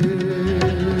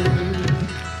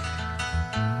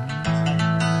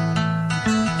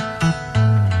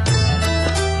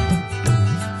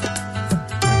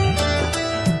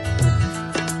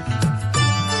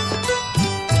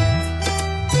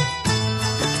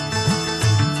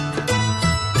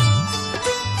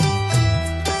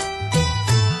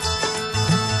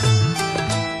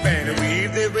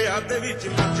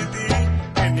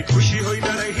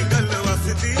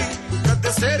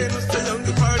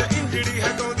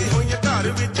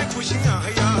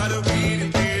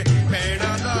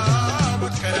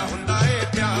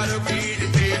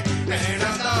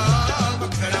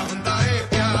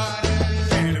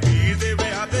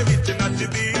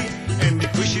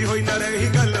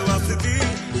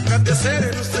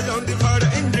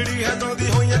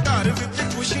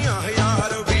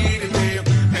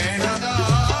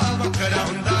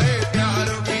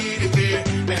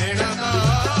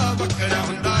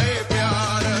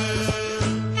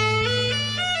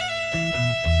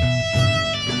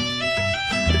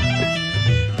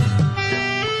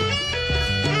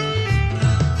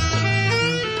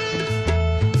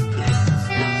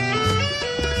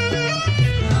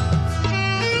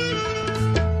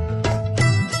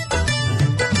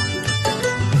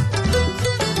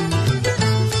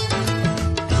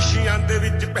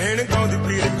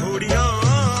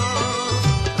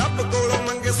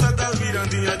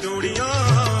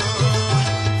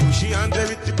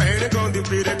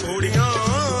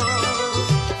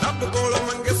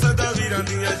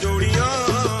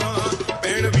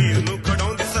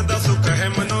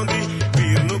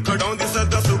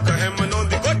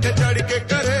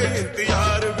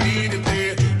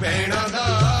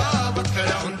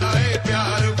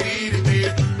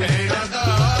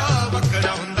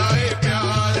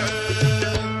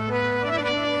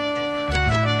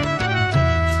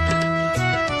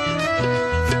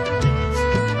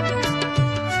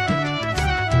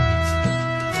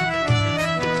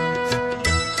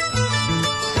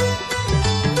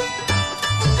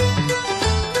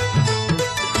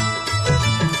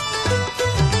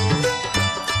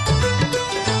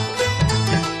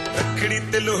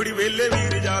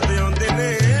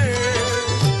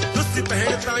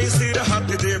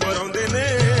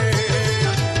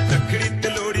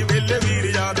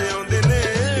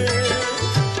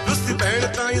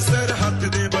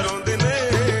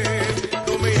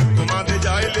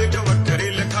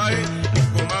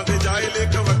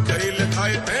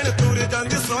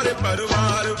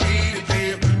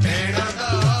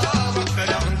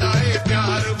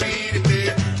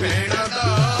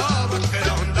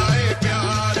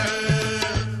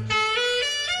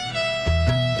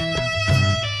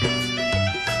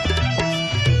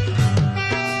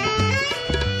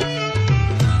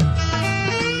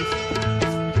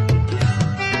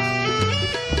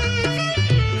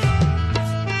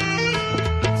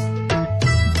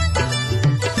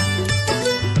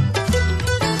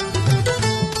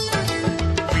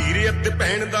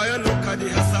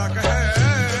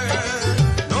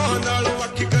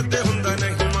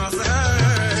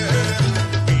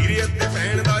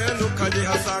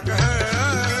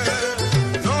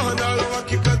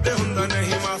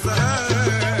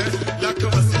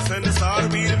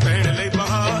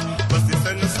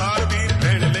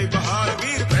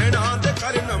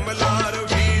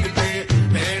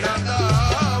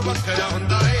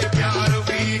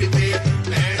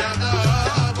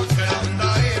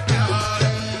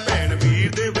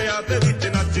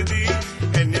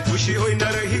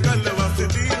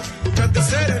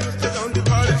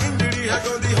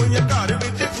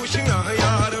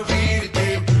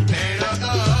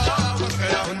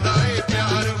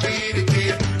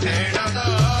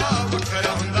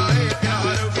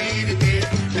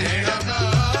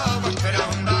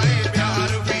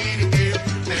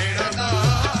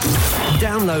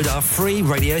Download our free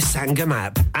Radio Sangam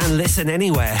app and listen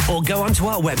anywhere or go onto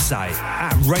our website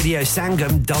at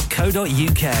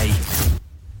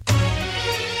radiosangam.co.uk.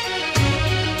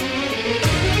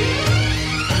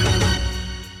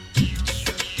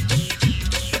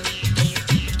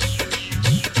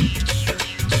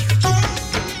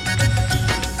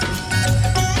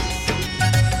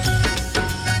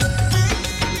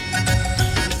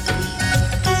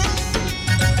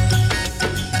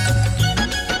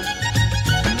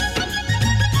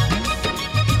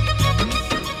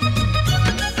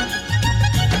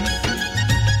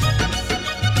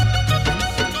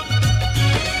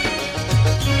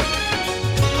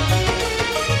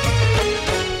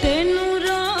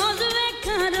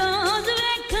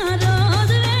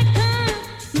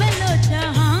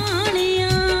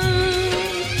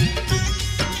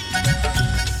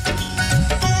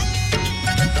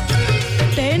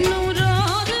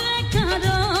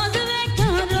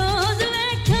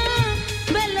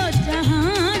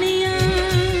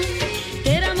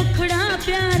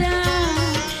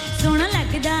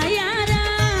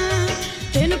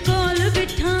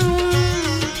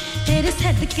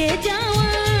 सदके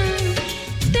जावां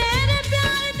तेरे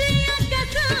प्यार दिया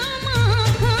कसमां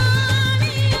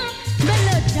खानियां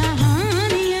बलो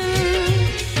जहानियां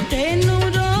तेनू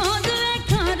रोज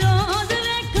वेखां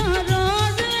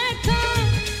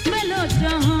बलो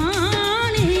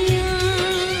जहानियां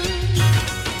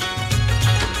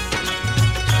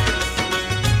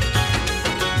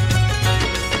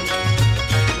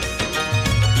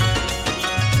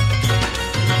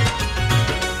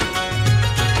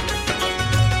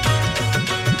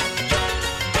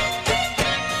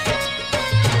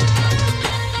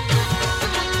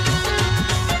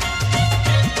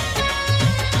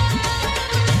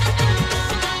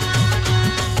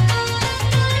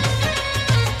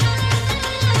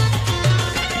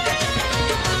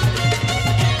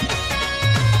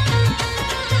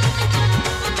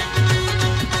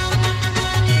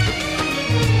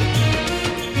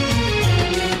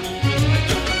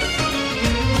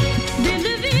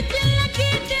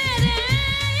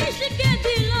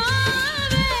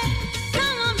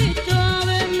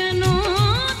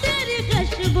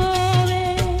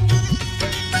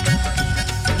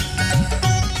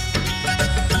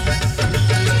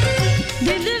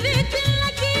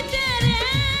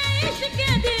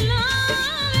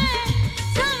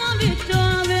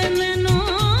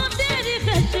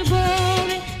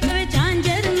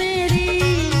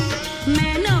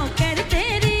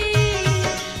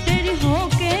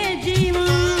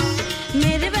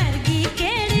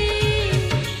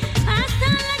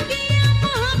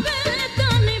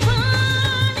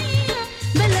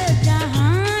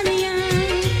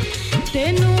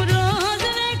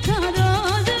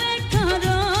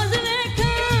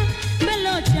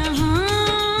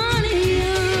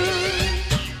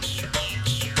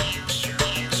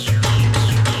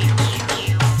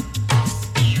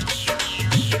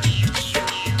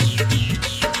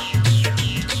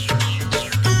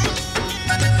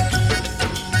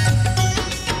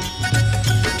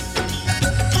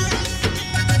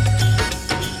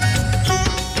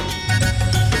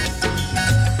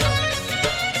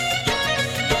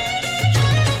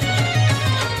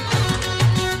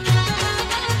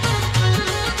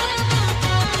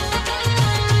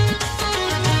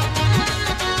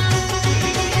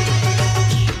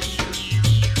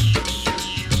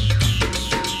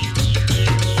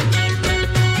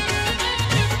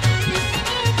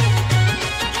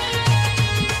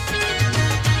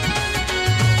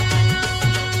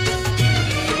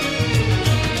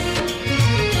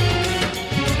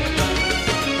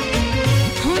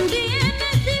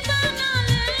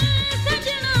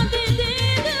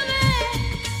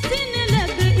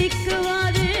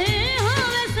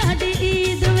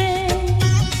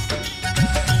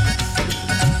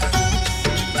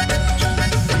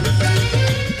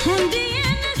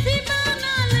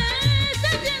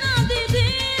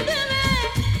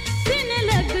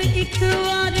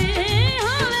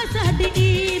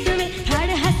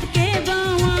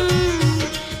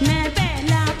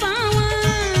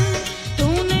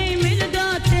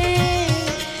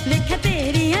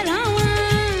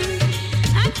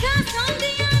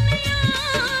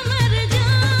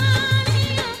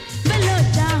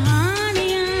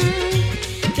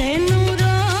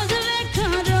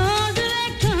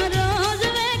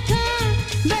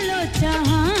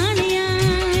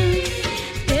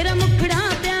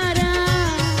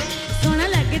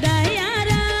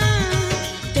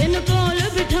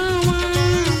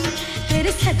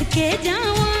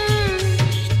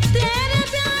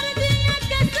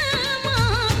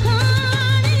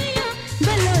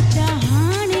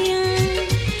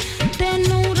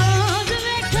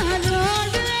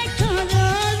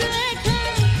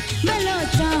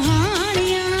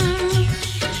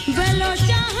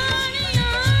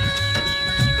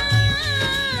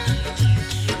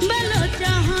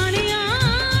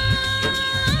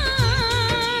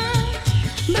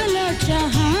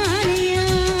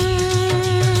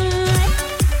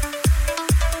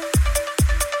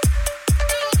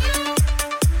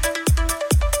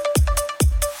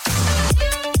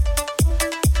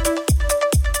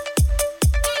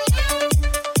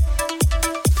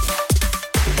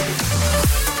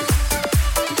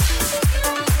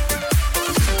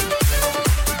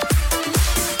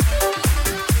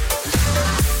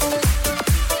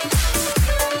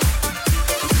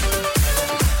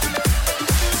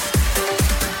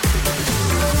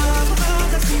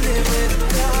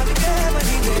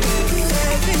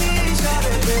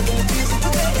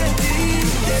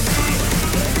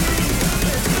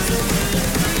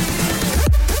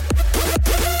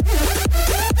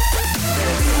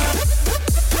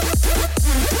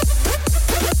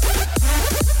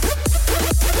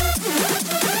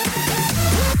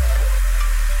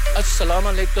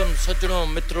अलैकुम सज्जनों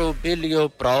मित्रों बेलियो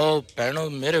भराओ भैणों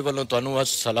मेरे ਵੱਲੋਂ ਤੁਹਾਨੂੰ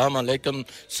अस्सलाम अलैकुम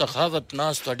सखावत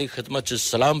नास ਤੁਹਾਡੀ ਖidmat ਚ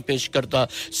ਸਲਾਮ ਪੇਸ਼ ਕਰਦਾ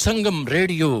ਸੰਗਮ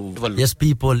radio Yes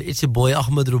people it's your boy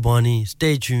Ahmed Rubani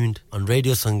stay tuned on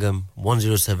Radio Sangam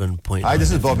 107.9 Hi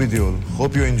this is Bobby Deol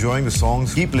hope you're enjoying the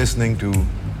songs keep listening to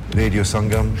Radio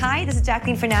Sangam. Hi, this is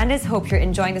Jacqueline Fernandez. Hope you're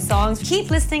enjoying the songs. Keep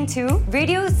listening to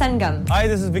Radio Sangam. Hi,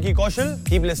 this is Vicky Kaushal.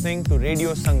 Keep listening to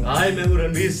Radio Sangam. Hi, मैं हूँ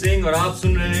रणवीर सिंह और आप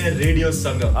सुन रहे हैं Radio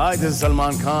Sangam. Hi, this is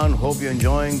Salman Khan. Hope you're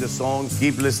enjoying the songs.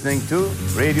 Keep listening to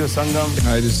Radio Sangam.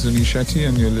 Hi, this is Anish Shetty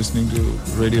and you're listening to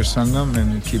Radio Sangam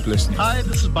and keep listening. Hi,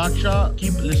 this is Baksha.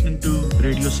 Keep listening to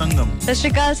Radio Sangam. Sat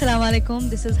Shri Akal, Assalamu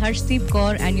Alaikum. This is Harshdeep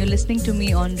Kaur and you're listening to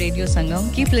me on Radio Sangam.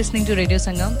 Keep listening to Radio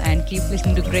Sangam and keep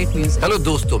listening to great music. Hello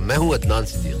दोस्तों, मैं हूँ अदनान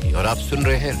और आप सुन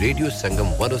रहे हैं radio संगम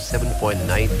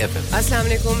 107.9 FM. अस्सलाम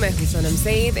वालेकुम मैं हूं सनम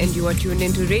Saeed and you are tuned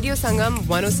into Radio Sangam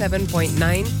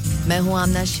 107.9. मैं हूं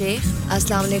आमना शेख.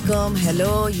 अस्सलाम वालेकुम. Hello,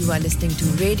 you are listening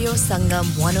to Radio Sangam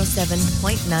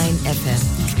 107.9 FM.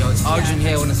 Yo, it's Arjun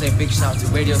here. I want to say a big shout out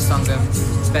to Radio Sangam,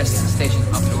 best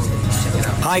station up north. Check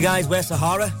it out. Hi guys, we're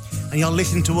Sahara and you're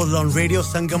listening to us on Radio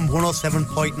Sangam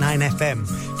 107.9 FM.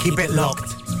 Keep it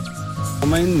locked.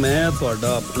 मैं ਤੁਹਾਡਾ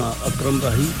ਆਪਣਾ ਅਕਰਮ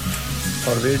ਰਾਹੀ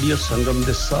और radio संगम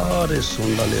दे सारे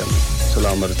सुन वाले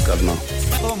सलाम अर्ज करना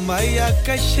ओ मैया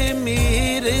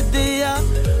कश्मीर दिया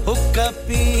हुक्का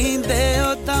पींदे ओ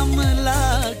दम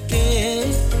लाके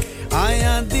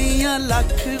आया दियां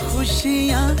लख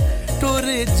खुशियां टुर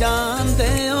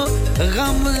जांदे ओ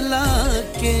गम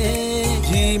लाके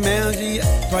जी मैं जी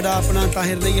ਤੁਹਾਡਾ ਆਪਣਾ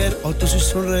ਤਾਹਿਰ ਨਈਰ और ਤੁਸੀਂ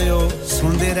सुन रहे हो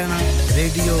सुनते रहना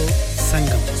radio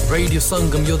Sangam. Radio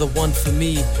Sangam, you're the one for me.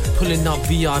 Pulling up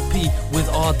VIP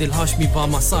with Adil Hashmi by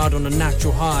my side on a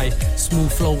natural high. Smooth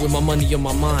flow with my money on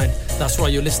my mind. That's why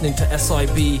you're listening to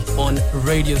SIB on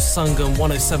Radio Sangam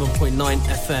 107.9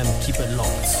 FM. Keep it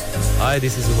locked. Hi,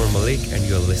 this is Umar Malik and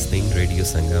you're listening to Radio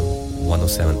Sangam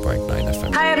 107.9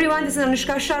 FM. Hi everyone, this is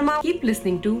Anushka Sharma. Keep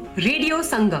listening to Radio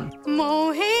Sangam.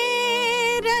 Mohe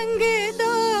rang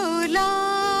do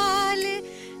laal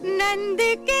nand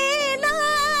ke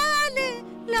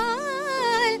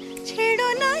लाल छेड़ो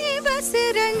नहीं बस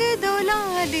रंग दो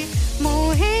लाल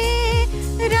मोहे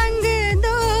रंग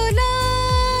दो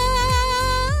लाल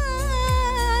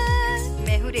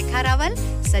मैं हूँ रेखा रावल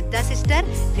सज्जा सिस्टर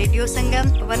रेडियो संगम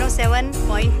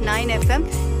 107.9 FM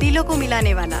दिलों को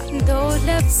मिलाने वाला दो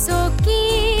लफ्जों की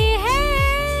है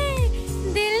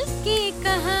दिल की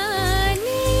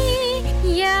कहानी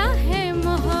या है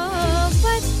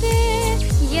मोहब्बत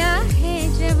या है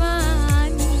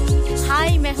जवानी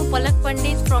हाय मैं हूं पलक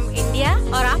पंडित फ्रॉम इंडिया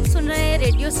और आप सुन रहे हैं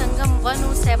रेडियो संगम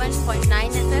 107.9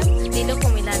 FM दिलों को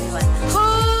मिलाने वाला हो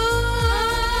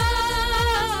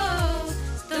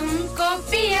तुमको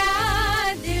पिया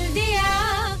दिल दिया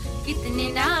कितने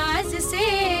नाज से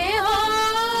हो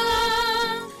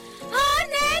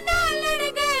नैना लड़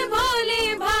गए भोले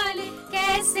भाले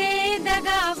कैसे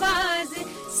दगाबाज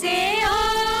से हो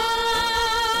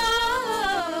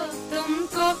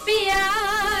तुमको पिया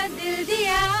दिल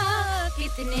दिया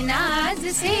कितने नाज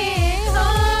से हो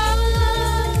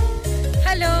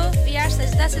hello we are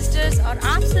Sajda sisters और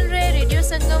आप सुन रहे हैं रेडियो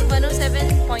संगम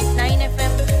 107.9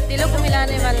 FM दिलों को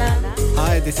मिलाने वाला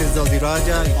Hi this is Zoldi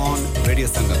Raja on Radio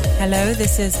Sangam Hello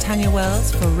this is Tanya Wells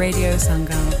for Radio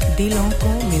Sangam Dilon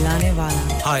ko milane wala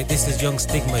Hi this is Young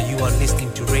Stigma you are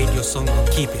listening to Radio Sangam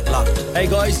keep it locked Hey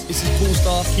guys this is Cool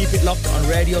Star keep it locked on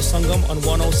Radio Sangam on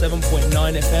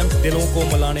 107.9 FM Dilon ko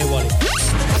milane wala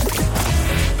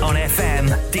On FM,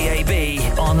 DAB,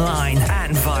 online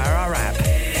and via our app.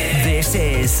 This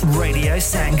is Radio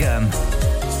Sangam.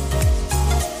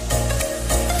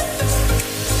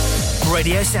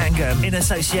 Radio Sangam in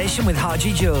association with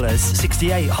Haji Jewellers,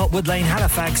 68 Hotwood Lane,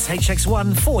 Halifax,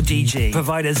 HX1 4DG.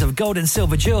 Providers of gold and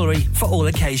silver jewellery for all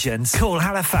occasions. Call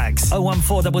Halifax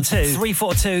 01422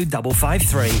 342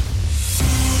 553.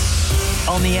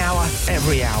 On the hour,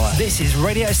 every hour. This is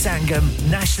Radio Sangam,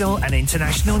 national and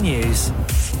international news.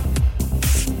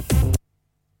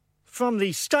 From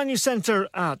the Stanley Centre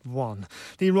at 1.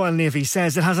 The Royal Navy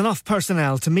says it has enough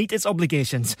personnel to meet its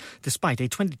obligations, despite a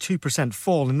 22%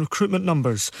 fall in recruitment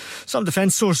numbers. Some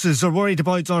defence sources are worried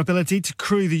about our ability to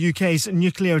crew the UK's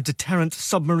nuclear deterrent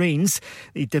submarines.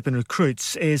 The dip in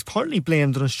recruits is partly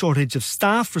blamed on a shortage of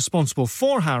staff responsible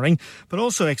for hiring, but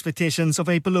also expectations of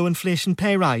a below-inflation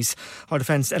pay rise. Our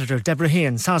defence editor Deborah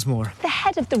Haynes has more. The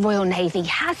head of the Royal Navy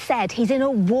has said he's in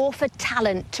a war for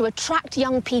talent to attract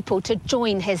young people to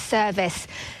join his service.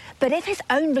 But if his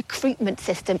own recruitment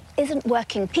system isn't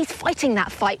working, he's fighting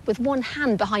that fight with one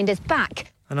hand behind his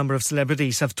back. A number of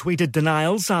celebrities have tweeted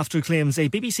denials after claims a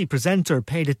BBC presenter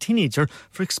paid a teenager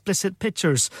for explicit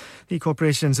pictures. The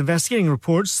corporation's investigating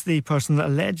reports the person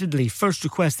allegedly first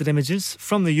requested images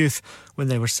from the youth when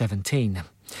they were 17.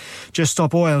 Just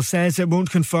Stop Oil says it won't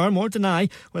confirm or deny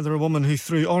whether a woman who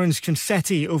threw orange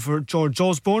confetti over George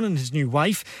Osborne and his new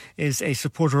wife is a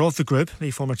supporter of the group.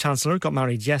 The former Chancellor got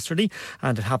married yesterday,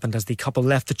 and it happened as the couple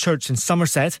left the church in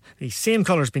Somerset. The same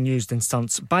colours been used in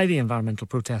stunts by the environmental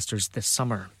protesters this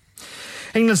summer.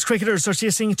 England's cricketers are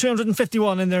chasing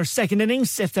 251 in their second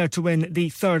innings. If they're to win the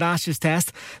third Ashes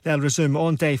test, they'll resume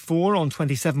on day 4 on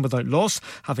 27 without loss,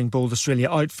 having bowled Australia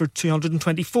out for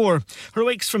 224.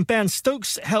 Heroics from Ben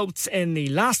Stokes helped in the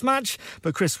last match,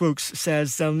 but Chris Woakes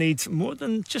says they'll need more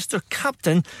than just their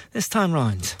captain this time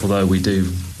round. Although we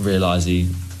do realise he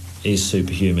is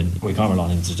superhuman, we can't rely on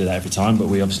him to do that every time, but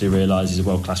we obviously realise he's a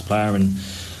world-class player and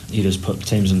he does put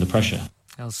teams under pressure.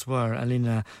 Elsewhere,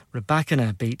 Alina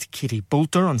Rybakina beat Katie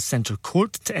Boulter on centre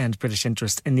court to end British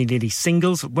interest in the ladies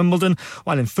singles at Wimbledon,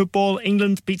 while in football,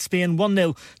 England beat Spain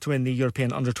 1-0 to win the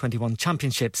European Under-21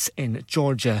 Championships in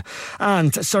Georgia.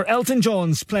 And Sir Elton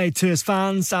John's played to his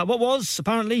fans at what was,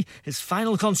 apparently, his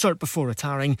final concert before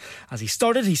retiring. As he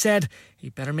started, he said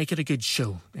he'd better make it a good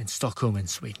show in Stockholm in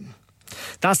Sweden.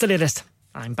 That's the latest.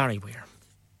 I'm Barry Weir.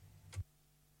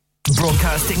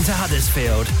 Broadcasting to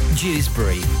Huddersfield,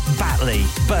 Dewsbury, Batley,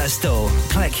 Birstall,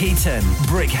 Cleckheaton,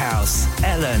 Brickhouse,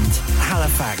 Elland,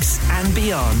 Halifax and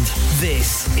beyond.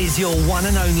 This is your one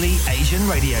and only Asian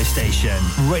radio station.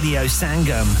 Radio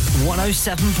Sangam,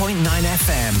 107.9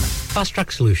 FM. Fast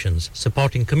Track Solutions,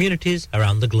 supporting communities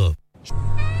around the globe.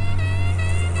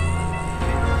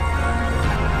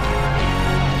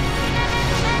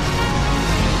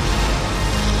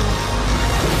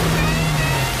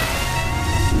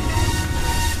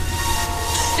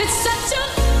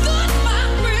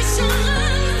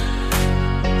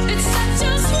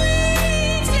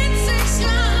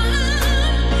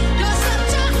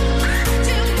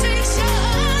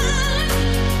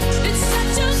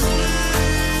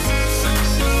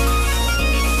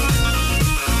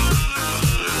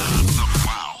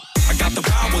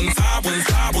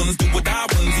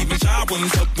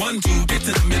 Up 1, 2, get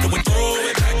to the middle and throw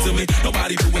it back to me.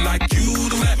 Nobody do it like you,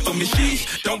 do that for me.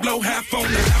 Sheesh, don't blow half on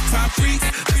the halftime freaks.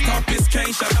 Let's talk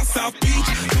Biscayne, shout out South Beach.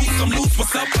 Loose, I'm loose,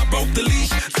 what's up? I broke the leash.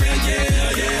 Say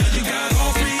yeah, you got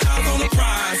all 3 eyes on the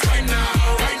prize. Right now,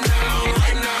 right now,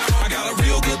 right now. I got a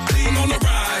real good thing on the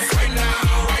rise. Right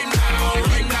now, right now,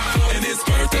 right now. And it's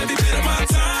worth every bit of my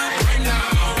time. Right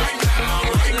now, right now,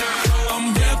 right now.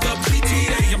 I'm revved up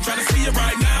GTA. I'm trying to see it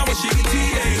right now with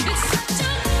GTA.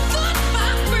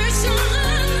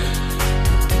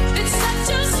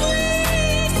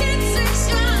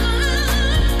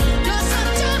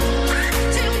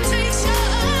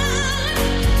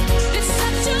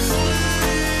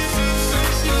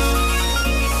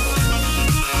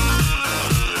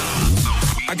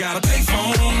 I got a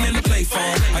payphone and a play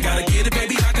phone. I gotta get it,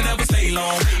 baby, I can never stay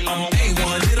long. I'm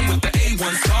A1, hit 'em with the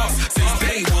A1 sauce. Since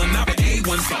day one, I've been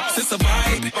A1 sauce. It's a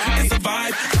vibe, it's a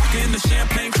vibe. Rockin' the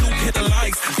champagne coupe, hit the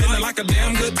lights. Feeling like a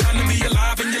damn good time to be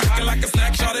alive. And you're looking like a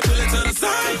snack, shot it, pull it to the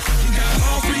side. You got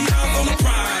all 3 eyes on the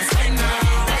prize. Right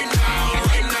now, right now,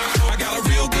 right now. I got a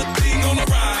real good thing on the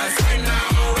rise. Right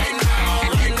now, right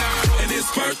now, right now. And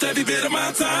it's worth every bit of my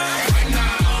time. Right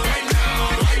now, right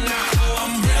now, right now.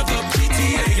 I'm revved up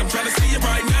GTA. I'm trying to see it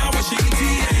right now with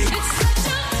GTA. It's such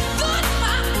a good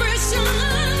vibration.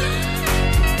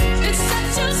 It's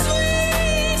such a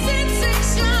sweet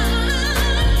sensation.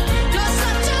 You're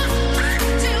such a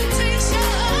temptation.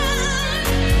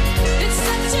 It's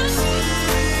such a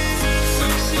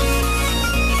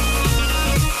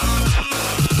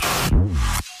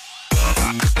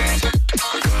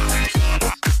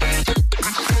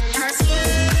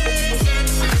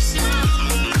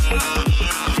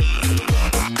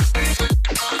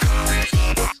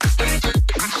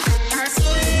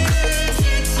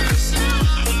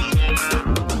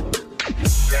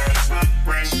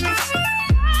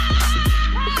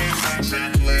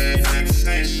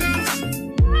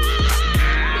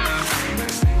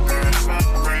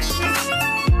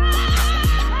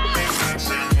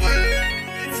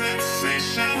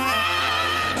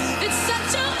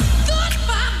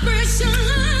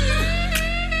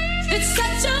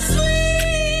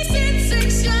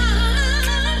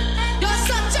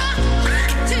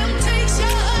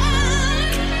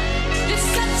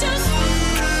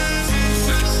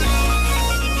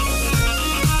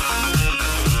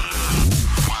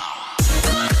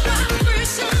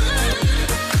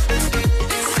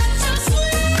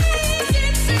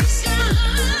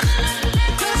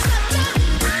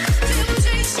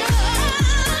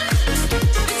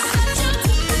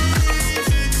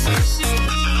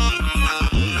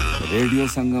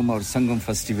radio Sangam और Sangam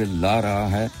festival ला रहा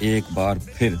है एक बार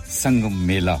फिर संगम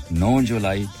मेला 9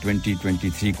 जुलाई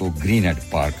 2023 को Greenhead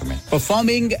park में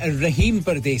performing Rahim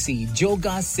Pardesi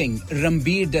Joga Singh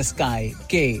Ranbir डस्काई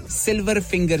के silver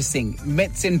finger Singh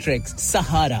myths and tricks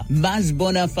Sahara maize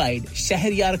bonafide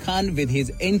Shahryar Khan with his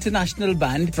international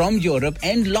band from Europe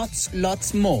and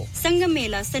lots more Sangam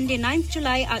Mela Sunday 9th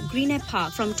July at Greenhead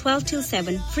Park from 12 till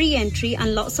 7 free entry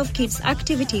and lots of kids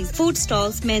activities food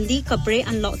stalls mehndi kapde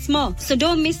and lots more so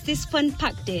don't miss this fun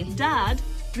packed day Dad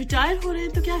retire हो रहे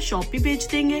हैं तो क्या shop भी बेच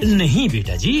देंगे नहीं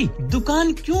बेटा जी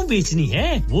दुकान क्यों बेचनी है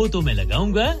वो तो मैं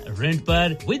लगाऊंगा रेंट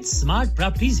पर with smart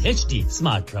properties HD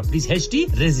smart properties HD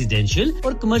residential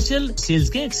और कमर्शियल सेल्स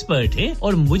के एक्सपर्ट हैं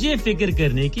और मुझे फिक्र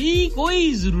करने की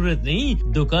कोई जरूरत नहीं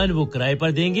दुकान वो किराए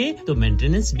पर देंगे तो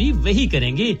मेंटेनेंस भी वही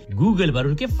करेंगे गूगल पर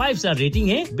उनके 5 स्टार रेटिंग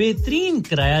है बेहतरीन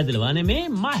किराया दिलवाने में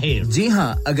माहिर जी हां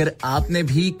अगर आपने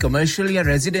भी कमर्शियल या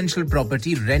रेजिडेंशियल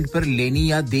प्रॉपर्टी रेंट पर लेनी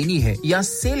या देनी है या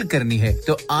सेल करनी है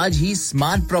तो आज ही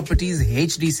स्मार्ट प्रॉपर्टीज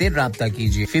एचडी से राब्ता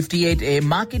कीजिए 58A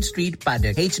market street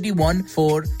paddock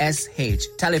HD14SH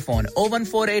telephone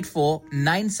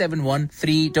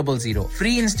 01484971300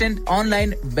 free instant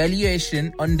online valuation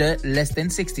under less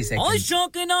than 60 seconds ओ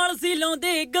शौक नाल सी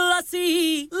लाਉਂਦੇ ਗਲਾਸੀ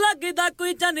ਲੱਗਦਾ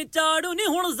ਕੋਈ ਜਨ ਝਾੜੂ ਨਹੀਂ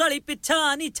ਹੁਣ ਜ਼ਲੀ ਪਿੱਛਾ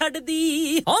ਨਹੀਂ ਛੱਡਦੀ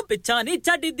ਓ ਪਿੱਛਾ ਨਹੀਂ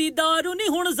ਛੱਡਦੀ दारू ਨਹੀਂ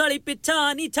ਹੁਣ ਜ਼ਲੀ ਪਿੱਛਾ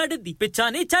ਨਹੀਂ ਛੱਡਦੀ ਪਿੱਛਾ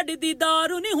ਨਹੀਂ ਛੱਡਦੀ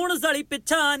दारू ਨਹੀਂ ਹੁਣ ਜ਼ਲੀ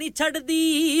ਪਿੱਛਾ ਨਹੀਂ ਛੱਡਦੀ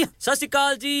ਸਤਿ ਸ਼੍ਰੀ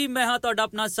ਅਕਾਲ ਜੀ ਮੈਂ ਹਾਂ ਤੁਹਾਡਾ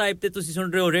ਆਪਣਾ ਸਾਹਿਬ ਤੇ ਤੁਸੀਂ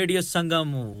ਸੁਣ ਰਹੇ ਹੋ radio Sangam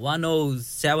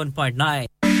 107.9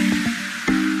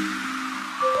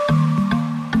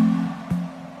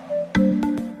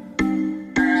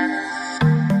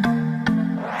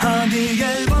 Hadi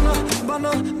gel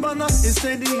bana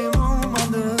istediğim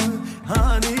olmadı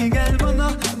Hadi gel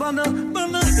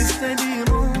bana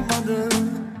istediğim olmadı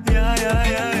Ya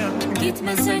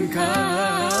Gitme sen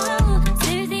kal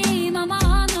sevdiğim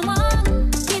aman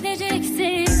gidecek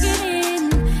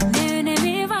sevgilin ne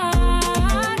önemi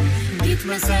var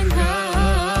Gitme sen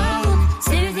kal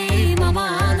sevdiğim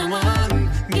aman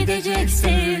gidecek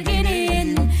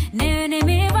sevgilin ne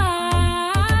önemi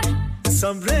var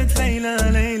Sabret Leyla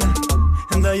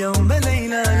dayan be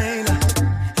Leyla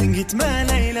Gitme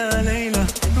Leyla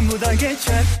bu da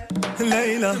geçer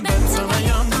Leyla ben sana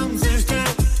yandım zühtü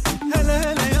hele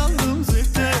yandım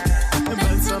zühtü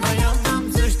ben sana yandım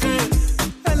zühtü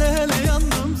hele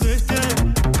yandım zühtü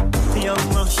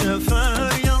Yallah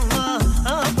şoför yallah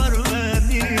apar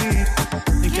beni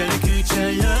Kerkük'e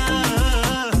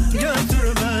götür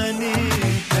beni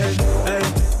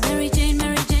Mary Jane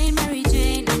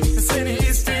Seni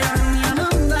istiyorum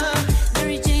yanımda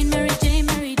Mary Jane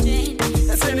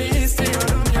Seni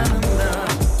istiyorum yanımda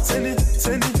Seni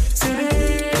istiyorum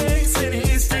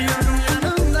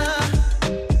yanımda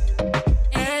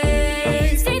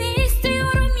Seni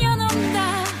istiyorum yanımda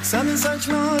Senin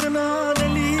saçlarına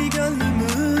deli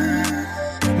gönlümü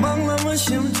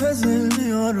Bağlamışım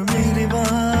çözülmüyor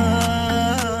mihriban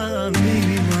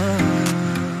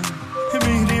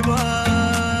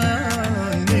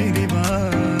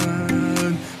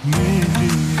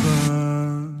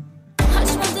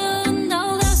Açmadığın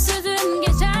dalda sözüm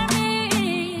geçer mi?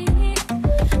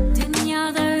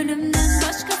 Dünyada ölümden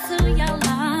başkası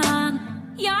yalan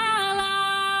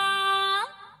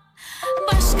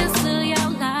Başkası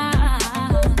yalan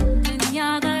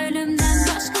Dünyada ölümden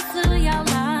başkası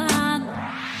yalan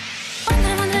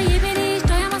Bandıra ye beni hiç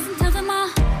doyamazsın tadıma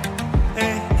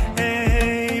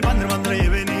Hey bandıra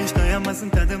ye beni hiç doyamazsın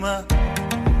tadıma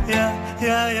Ya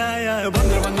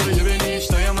bandıra ye beni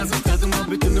hiç doyamazsın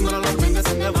tadıma Bütün numaralar bende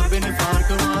sende var benim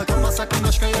farkıma Kalma sakın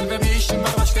başka yerde bir işim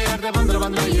var başka yerde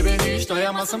Bandıra ye beni hiç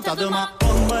doyamazsın tadıma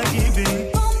Bomba gibi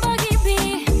Bomba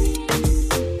gibi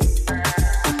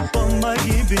Bomba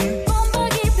gibi Bomba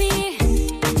gibi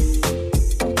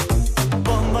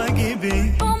Bomba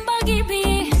gibi Bomba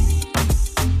gibi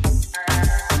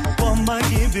Bomba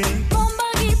gibi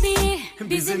Bomba gibi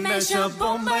Bizim meşhur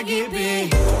bomba gibi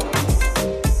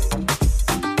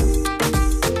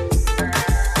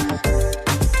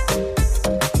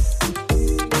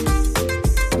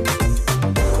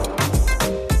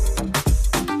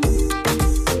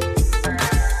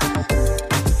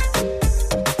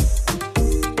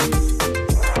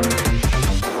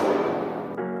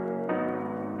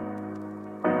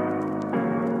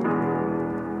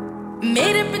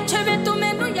ਮੇਰੇ ਪਿੱਛੇ ਵੇ ਤੂੰ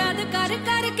ਮੈਨੂੰ ਯਾਦ ਕਰ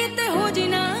ਕਿਤੇ ਹੋ ਜੀ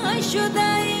ਨਾ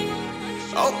ਸ਼ੁਦਾਈ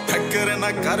ਓ ਫਿਕਰ ਨਾ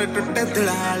ਕਰ ਟੁੱਟੇ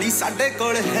ਦਿਲਾਂ ਵਾਲੀ ਸਾਡੇ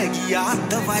ਕੋਲ ਹੈਗੀ ਆ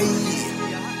ਦਵਾਈ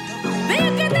ਵੇ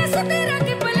ਕਿਤੇ ਸੁਤੇਰਾ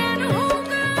ਕੀ ਪਲਾਨ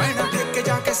ਹੋਊਗਾ ਪੈਣਾ ਠੇਕ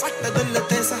ਜਾ ਕੇ ਸੱਟ ਦਿਲ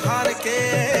ਤੇ ਸਹਾਰ ਕੇ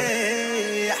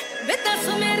ਵੇ ਦੱਸ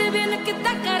ਮੇਰੇ ਬਿਨ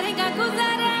ਕਿੱਦਾਂ ਕਰੇਗਾ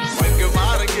ਗੁਜ਼ਾਰਾ ਵੰਗ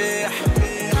ਮਾਰ ਕੇ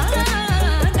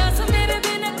ਦੱਸ ਮੇਰੇ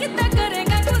ਬਿਨ ਕਿੱਦਾਂ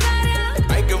ਕਰੇਗਾ ਗੁਜ਼ਾਰਾ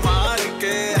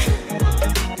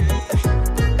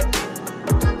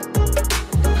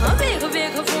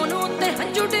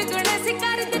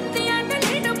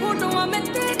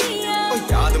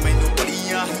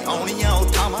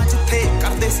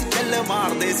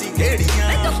केड़ियां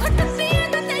मैं तो खटती है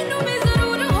तो तैनू भी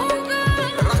जरूर होगा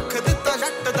रख दिता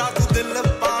जट दा तू दिल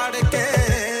पाड़ के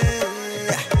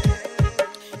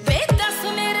वे दस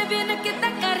मेरे बिन कितना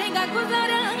करेगा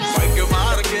गुजारा पैग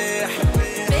मार के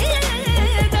वे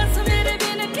दस मेरे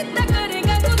बिन कितना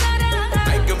करेगा गुजारा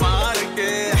पैग मार के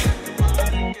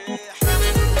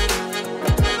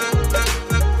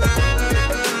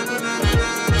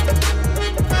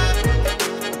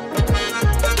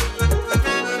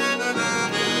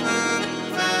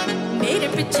मेरे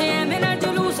पीछे है मेरा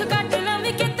जुलूस काट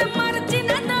लवी किते मर्जी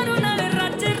ना दारू नाल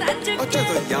रज रज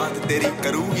ਜਦੋਂ याद तेरी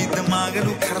करूगी दिमाग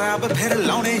नु खराब फिर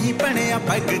लाउने ही पने आ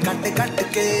पैग कट कट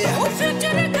के ओ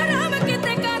फ्यूचर खराब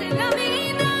किते कर लवी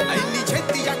ना ऐनी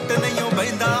छेती जट नहीं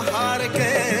बैंदा हार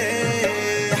के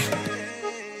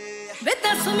वे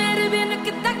दस मेरे बिन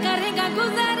कितना करेगा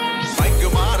गुजारा पैग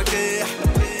मार के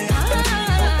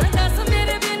दस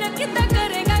मेरे बिन कितना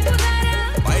करेगा गुजारा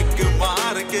पैग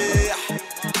मार के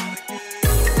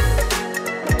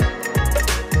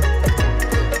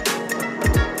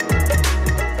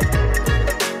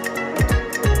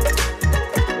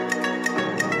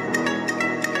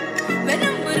मैं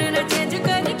नंबर न चेंज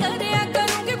करया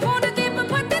करूंगी फोन ते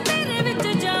पपट तेरे विच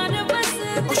जान बस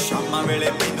ओ शामा वेले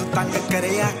मैनू तंग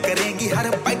करया करेंगी हर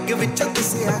पैग विच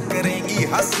दिसया करेंगी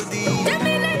हसदी जे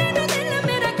मिलने नु दिल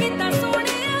मेरा कितना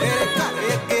सोहणिया तेरे घर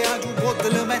अगे आजू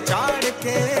बोतल मैं चाड़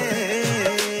के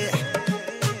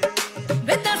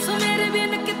वे दस मेरे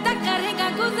बिन कितना करेगा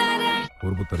गुजारा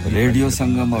रेडियो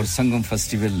संगम और संगम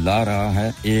फेस्टिवल ला रहा है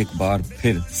एक बार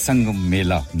फिर संगम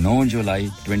मेला 9 जुलाई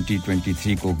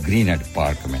 2023 को ग्रीनहेड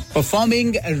पार्क में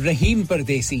परफॉर्मिंग रहीम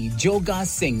परदेसी जोगा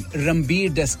सिंह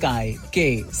रणबीर डस्काई के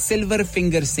silver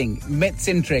finger Singh mates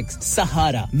and tricks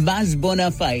Sahara maize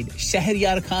bonafide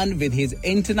Shahryar Khan with his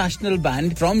international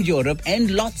band from Europe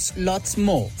and lots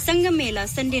more Sangam Mela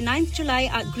Sunday 9th July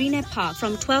at Greenhead Park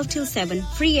from 12 till 7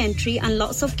 free entry and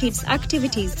lots of kids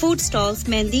activities food stalls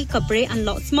mehndi kapde and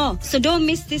lots more so don't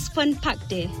miss this fun packed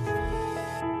day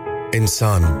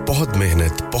इंसान बहुत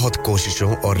मेहनत बहुत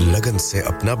कोशिशों और लगन से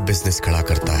अपना business खड़ा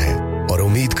करता है और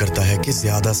उम्मीद करता है कि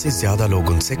ज्यादा से ज्यादा लोग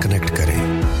उनसे कनेक्ट करें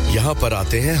यहाँ पर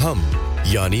आते हैं हम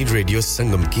यानी रेडियो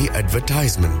संगम की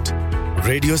एडवर्टाइजमेंट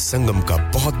रेडियो संगम का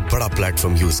बहुत बड़ा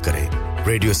प्लेटफॉर्म यूज करें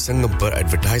रेडियो संगम पर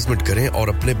एडवर्टाइजमेंट करें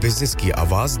और अपने बिजनेस की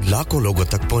आवाज लाखों लोगों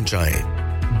तक पहुंचाएं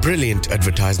Brilliant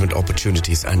advertisement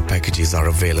opportunities and packages are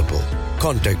available.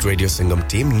 Contact Radio Sangam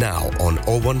team now on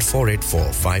 01484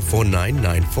 549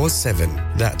 947.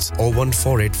 That's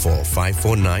 01484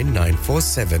 549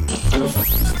 947.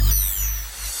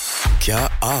 क्या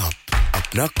आप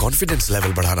अपना कॉन्फिडेंस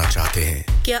लेवल बढ़ाना चाहते हैं?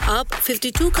 क्या आप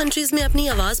 52 कंट्रीज में अपनी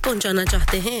आवाज पहुंचाना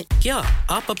चाहते हैं? क्या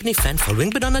आप अपनी फैन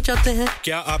फॉलोइंग बनाना चाहते हैं?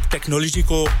 क्या आप टेक्नोलॉजी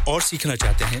को और सीखना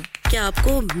चाहते हैं? क्या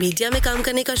आपको मीडिया में काम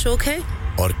करने का शौक है?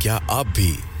 और क्या आप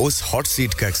भी उस हॉट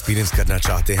सीट का एक्सपीरियंस करना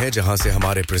चाहते हैं जहां से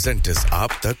हमारे प्रेजेंटर्स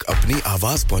आप तक अपनी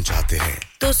आवाज पहुंचाते हैं?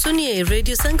 तो सुनिए,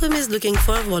 Radio Sangam is looking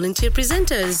for volunteer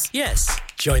presenters. Yes.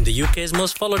 Join the UK's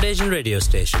most followed Asian radio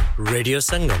station, Radio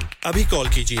Sangam. Abhi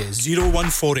call kijiye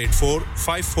 01484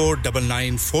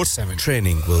 549947.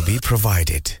 Training will be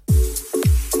provided.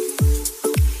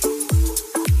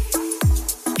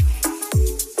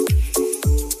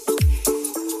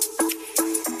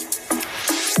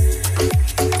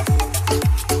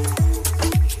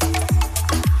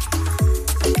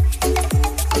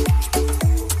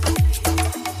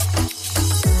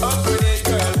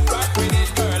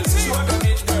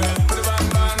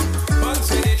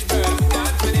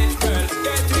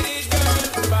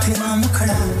 तेरा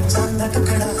मुखड़ा चांदा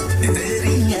टुकड़ा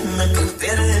तेरी अनक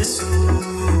तेरे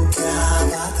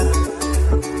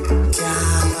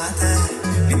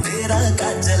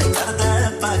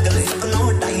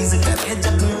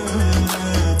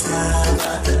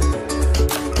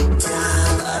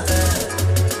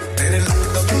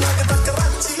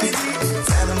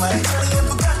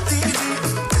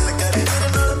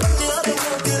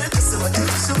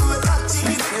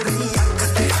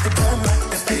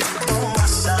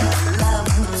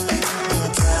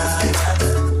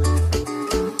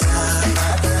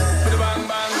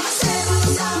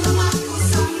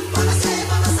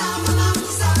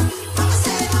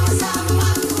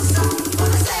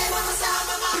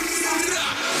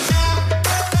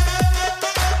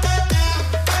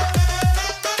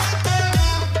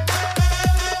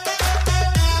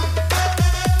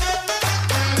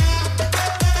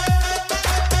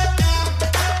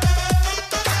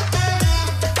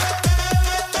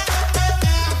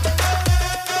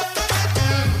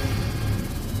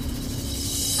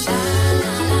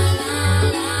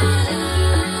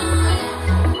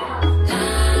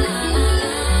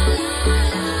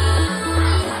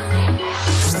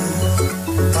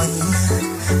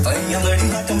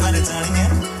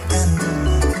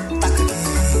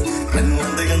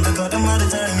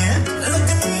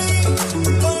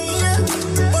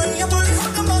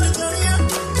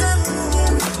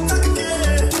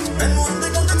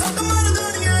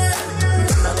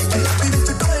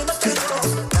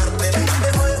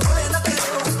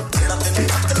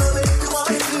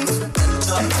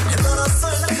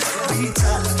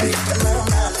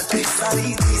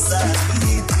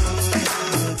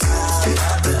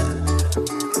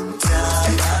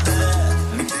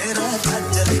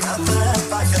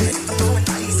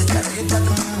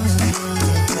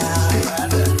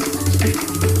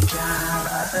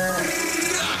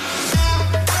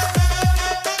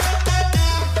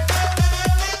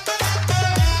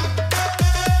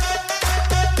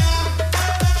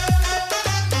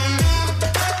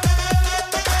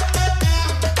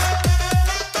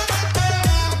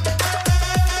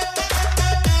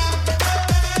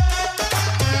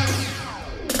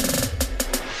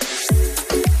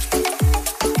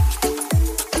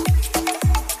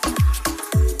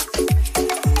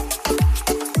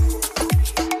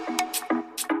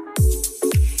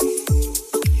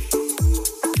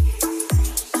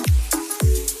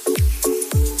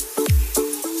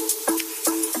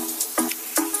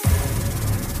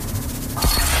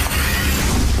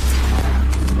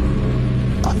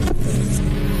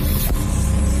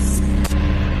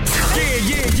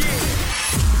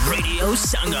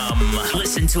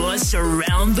To us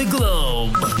around the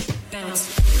globe.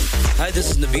 Hi,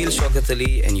 this is Nabeel Shaukat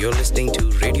Ali and you're listening to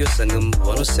Radio Sangam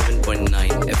 107.9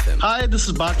 FM. Hi, this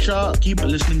is Baksha. Keep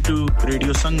listening to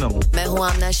Radio Sangam. मैं हूँ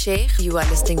आमना Sheikh. You are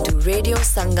listening to Radio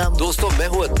Sangam. दोस्तों मैं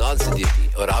हूँ अदनान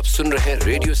सिद्दीकी और आप सुन रहे हैं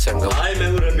radio संगम. Hi, मैं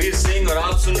हूँ रणवीर सिंह और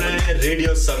आप सुन रहे हैं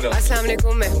रेडियो संगम. अस्सलाम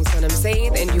वालेकुम, मैं हूँ Sanam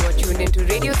Saeed and you are tuned into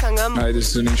Radio Sangam. Hi,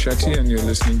 this is Sunil Shetty and you're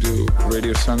listening to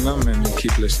Radio Sangam and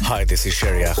keep listening. Hi, this is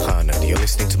Sharia Khan and you're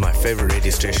listening to my favorite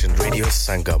radio station Radio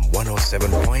Sangam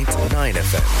 107.9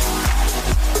 FM.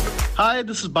 Hi,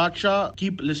 this is Baksha.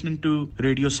 Keep listening to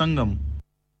Radio Sangam.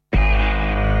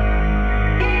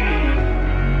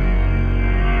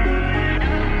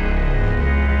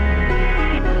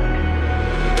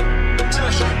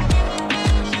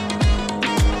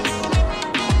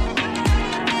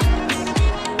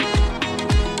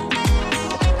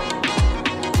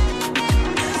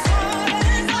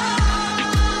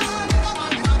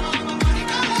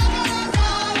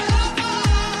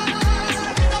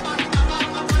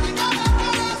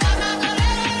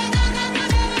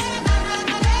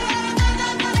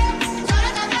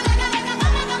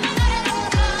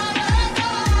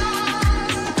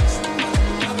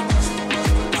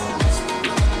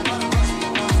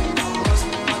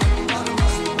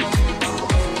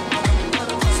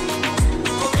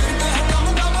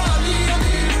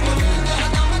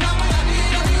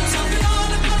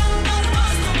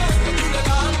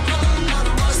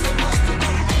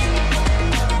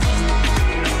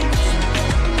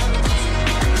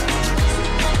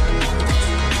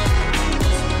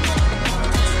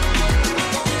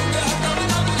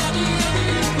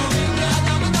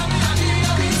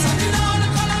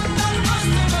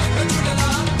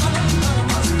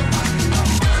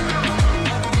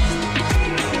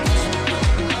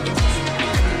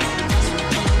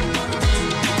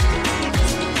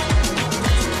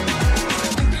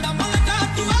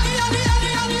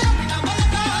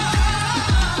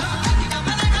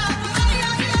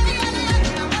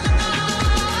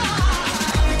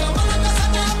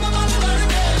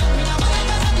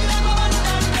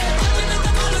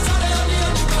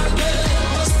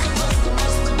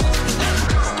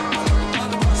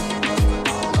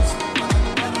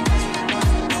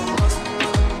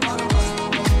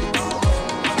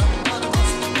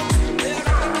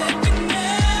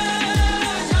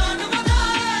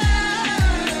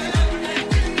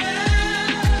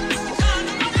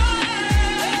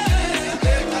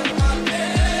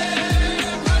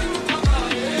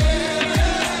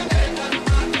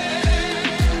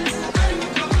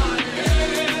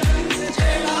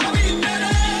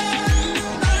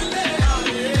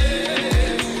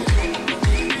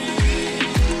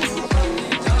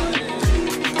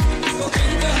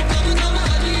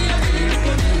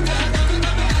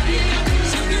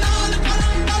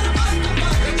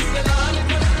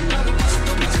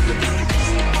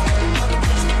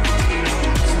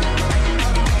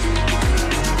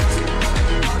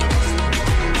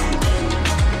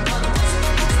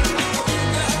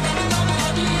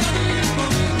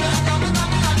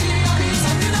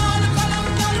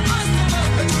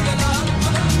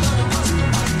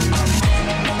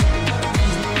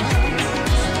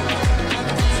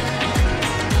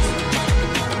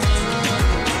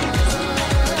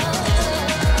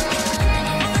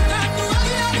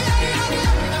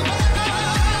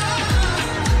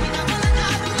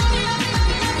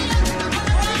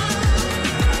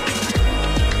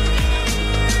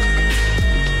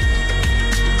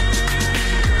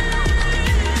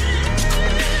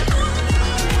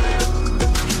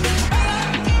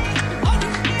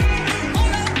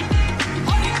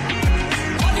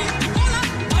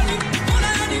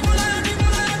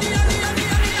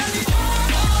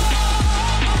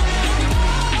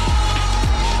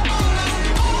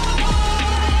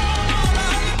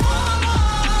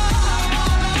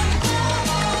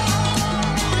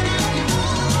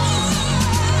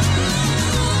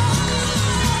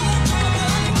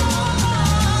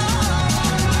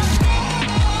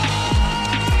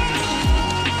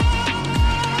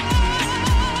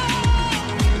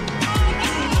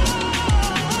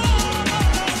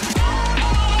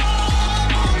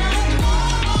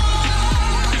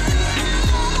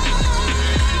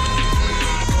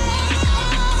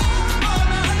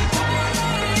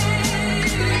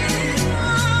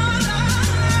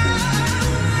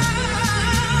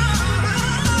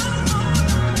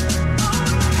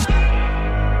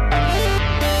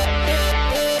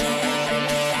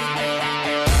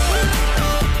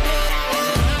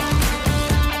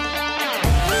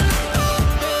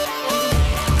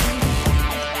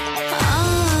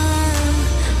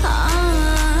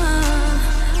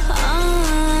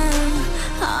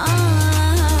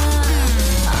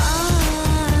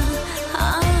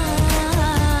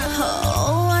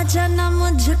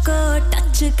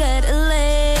 कर ले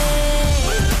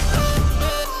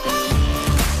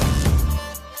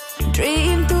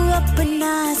dream तू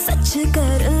अपना सच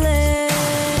कर ले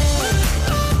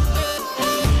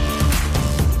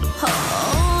हो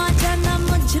आजा ना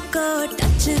मुझको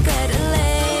टच कर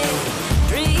ले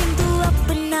ड्रीम तू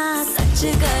अपना सच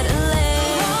कर ले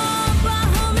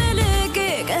बाहों में लेके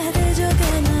कह दे जो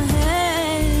कहना है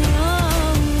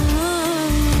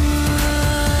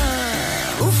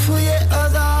उफ ये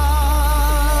अदा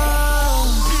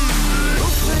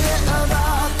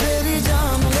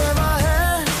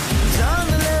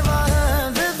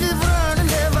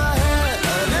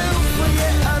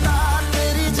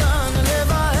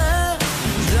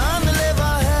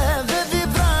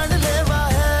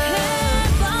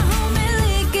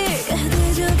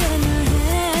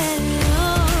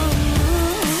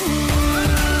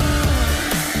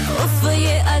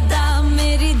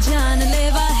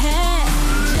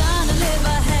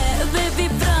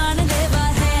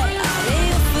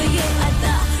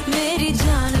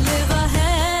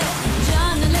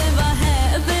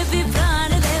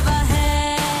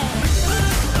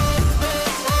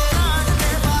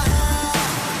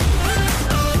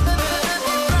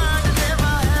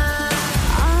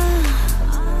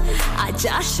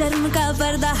शर्म का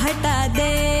पर्दा हटा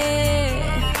दे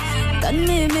तन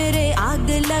में मेरे आग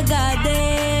लगा दे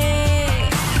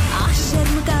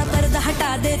शर्म का पर्दा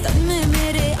हटा दे तन में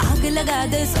मेरे आग लगा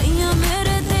दे सैया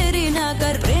मेरे तेरी ना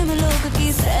कर प्रेम लोक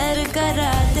की सैर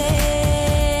करा दे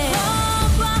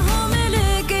बाहों में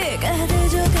लेके कह दे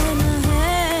जो कहना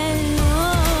है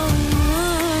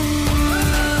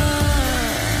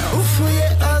उफ ये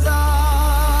अदा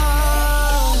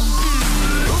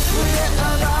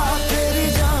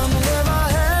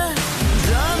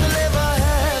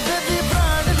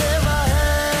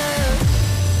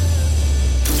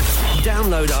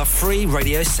Download our free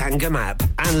Radio Sangam app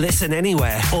and listen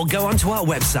anywhere or go onto our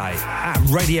website at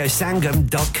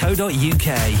radiosangam.co.uk.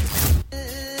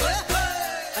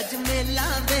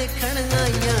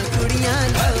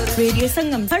 Radio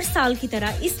Sangam हर साल की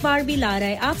तरह इस बार भी ला रहा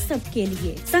है आप सबके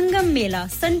लिए संगम मेला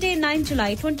Sunday 9 July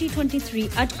 2023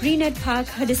 at Greenhead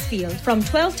Park Huddersfield from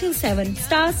 12 till 7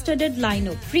 star-studded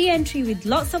lineup free entry with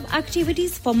lots of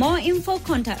activities for more info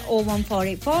contact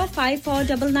 01484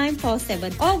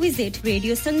 549947 or visit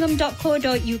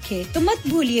radiosangam.co.uk तो मत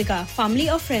भूलिएगा family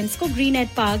और friends को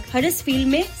Greenhead Park Huddersfield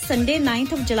में Sunday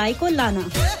 9th of July को लाना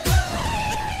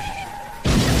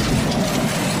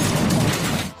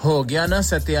हो गया ना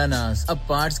सत्यानाश अब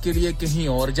पार्ट्स के लिए कहीं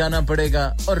और जाना पड़ेगा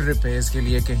और रिपेयर्स के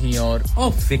लिए कहीं और ओ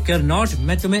फिकर नॉट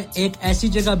मैं तुम्हें एक ऐसी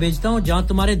जगह भेजता हूं जहां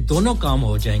तुम्हारे दोनों काम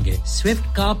हो जाएंगे स्विफ्ट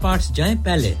कार पार्ट्स जाएं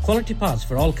पहले quality parts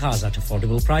for all cars at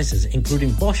affordable prices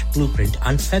including Bosch Blueprint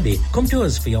and Febby come to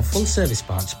us for your full service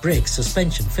parts brakes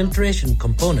suspension filtration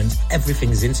components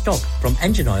everything is in stock from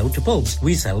engine oil to bulbs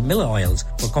we sell Miller oils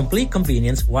for complete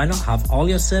convenience why not have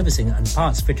all your servicing and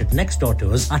parts fitted next door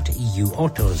to us at EU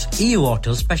Autos EU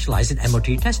Autos specialize in MOT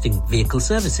testing, vehicle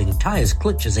servicing, tyres,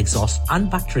 clutches, exhausts and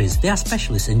batteries. They are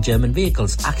specialists in German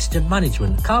vehicles, accident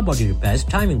management, car body repairs,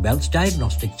 timing belts,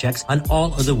 diagnostic checks and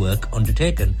all other work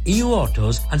undertaken. EU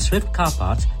Autos and Swift Car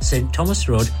Parts, St Thomas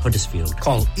Road, Huddersfield.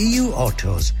 Call EU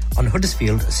Autos on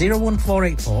Huddersfield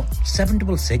 01484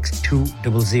 766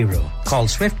 200. Call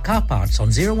Swift Car Parts on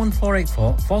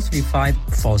 01484 435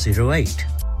 408.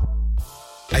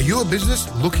 Are you a business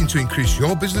looking to increase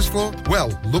your business flow? Well,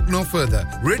 look no further.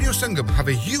 Radio Sangam have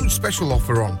a huge special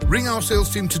offer on. Ring our sales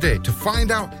team today to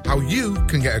find out how you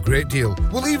can get a great deal.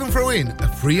 We'll even throw in a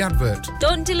free advert.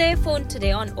 Don't delay, phone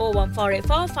today on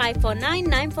 01484 549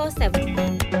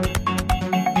 947.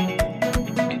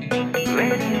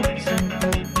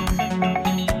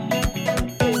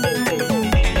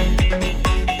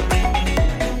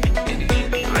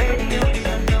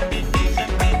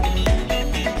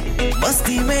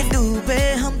 मस्ती में डूबे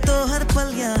हम तो हर पल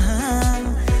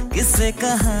यहाँ किस्से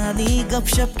कहानी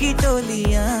गपशप की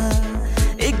टोलियाँ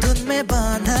एक धुन में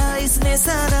बांधा इसने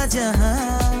सारा जहां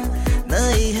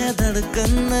नई है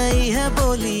धड़कन नई है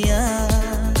बोलियाँ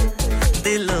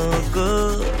दिलों को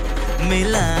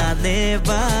मिलाने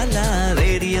वाला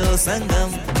रेडियो संगम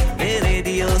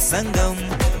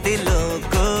दिलों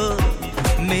को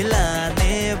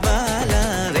मिलाने वाला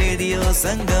रेडियो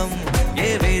संगम ये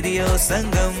रेडियो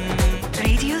संगम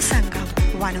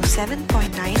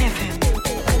 107.9 FM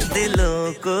दिलों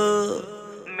को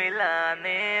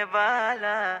मिलाने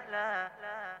वाला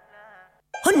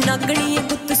हो नागणी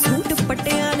गुत्त सूट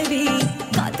पटियाले वी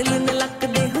कातिल न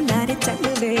लकदे हुनारे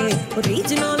चलवे हो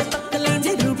रीजनल तक ले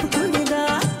जे रूप कुंदा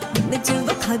निच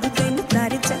वखद तैन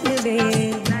तारे चलवे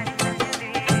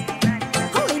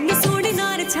हो इन्नी सोहनी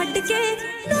नार छड्ड के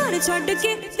नार ਛੱਡ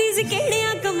ਕੇ ਤੀਜ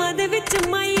ਕਿਹੜਿਆਂ ਕਮਾਂ ਦੇ ਵਿੱਚ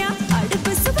ਮਾਇਆ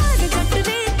ਅੜਬ ਸਵਾਦ ਜੱਟ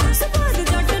ਨੇ ਸਵਾਦ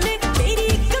ਜੱਟ ਨੇ ਤੇਰੀ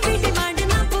ਇੱਕ ਵੀ ਡਿਮਾਂਡ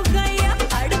ਨਾ ਪੁਗਾਇਆ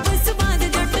ਅੜਬ ਸਵਾਦ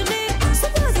ਜੱਟ ਨੇ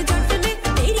ਸਵਾਦ ਜੱਟ ਨੇ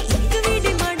ਤੇਰੀ ਇੱਕ ਵੀ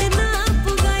ਡਿਮਾਂਡ ਨਾ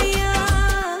ਪੁਗਾਇਆ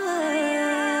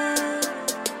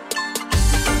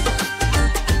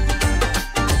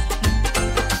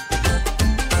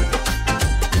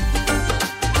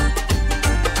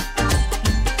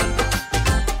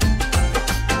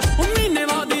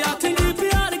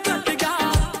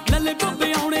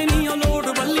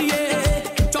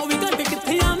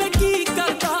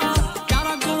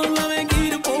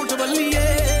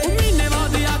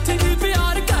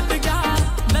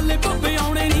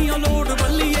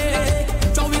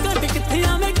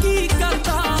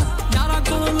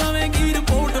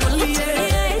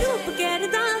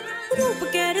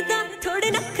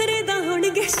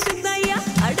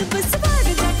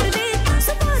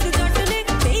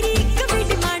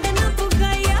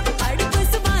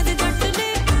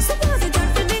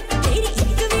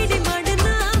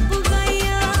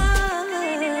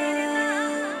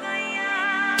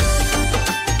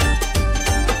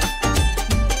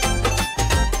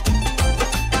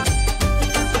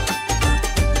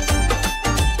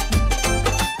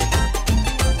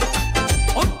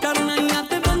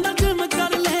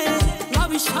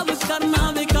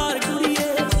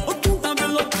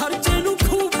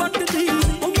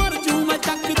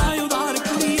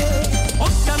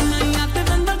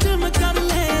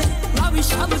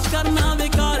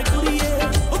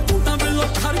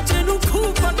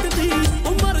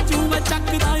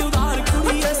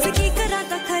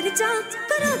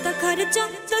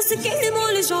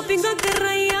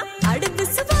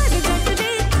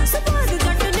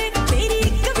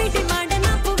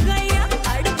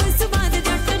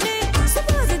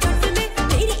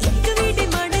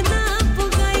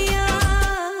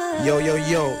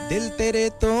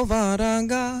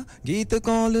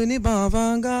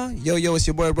Yo, it's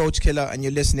your boy Roach Killer, and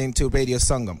you're listening to Radio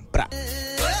Sangam. Bra.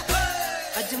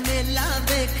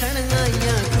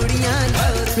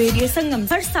 Radio Sangam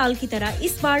हर साल की तरह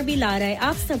इस बार भी ला रहा है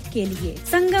आप सब के लिए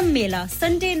संगम मेला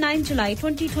Sunday 9 July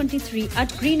 2023 at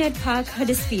Greenhead Park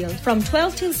Huddersfield from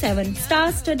 12 till 7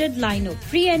 star-studded lineup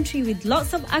free entry with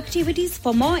lots of activities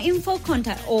for more info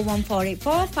contact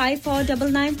 01484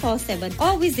 549947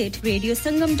 or visit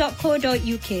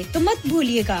radiosangam.co.uk तो मत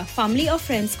भूलिएगा family और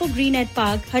friends को Greenhead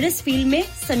Park Huddersfield में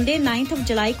Sunday 9th of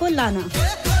July को लाना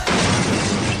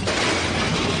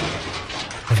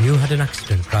Have you had an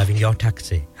accident driving your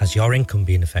taxi? Has your income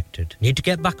been affected? Need to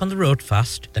get back on the road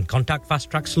fast? Then contact Fast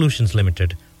Track Solutions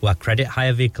Limited, who are credit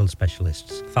hire vehicle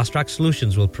specialists. Fast Track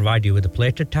Solutions will provide you with a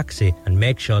plated taxi and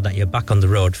make sure that you're back on the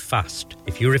road fast.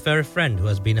 If you refer a friend who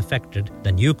has been affected,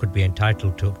 then you could be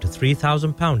entitled to up to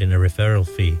 £3,000 in a referral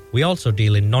fee. We also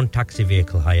deal in non-taxi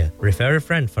vehicle hire. Refer a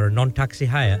friend for a non-taxi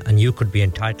hire and you could be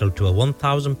entitled to a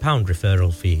 £1,000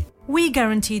 referral fee. We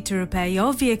guarantee to repair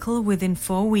your vehicle within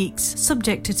 4 weeks,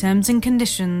 subject to terms and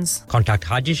conditions. Contact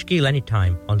Haji Shkil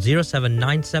anytime on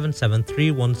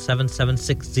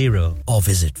 07977317760 or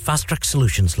visit Fast Track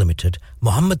Solutions Limited,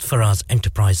 Mohammed Faraz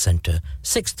Enterprise Centre,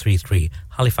 633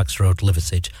 Halifax Road,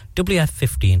 Liversedge,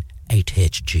 WF15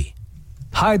 8HG.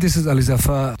 Hi, this is Ali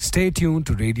Zafar. Stay tuned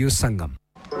to Radio Sangam.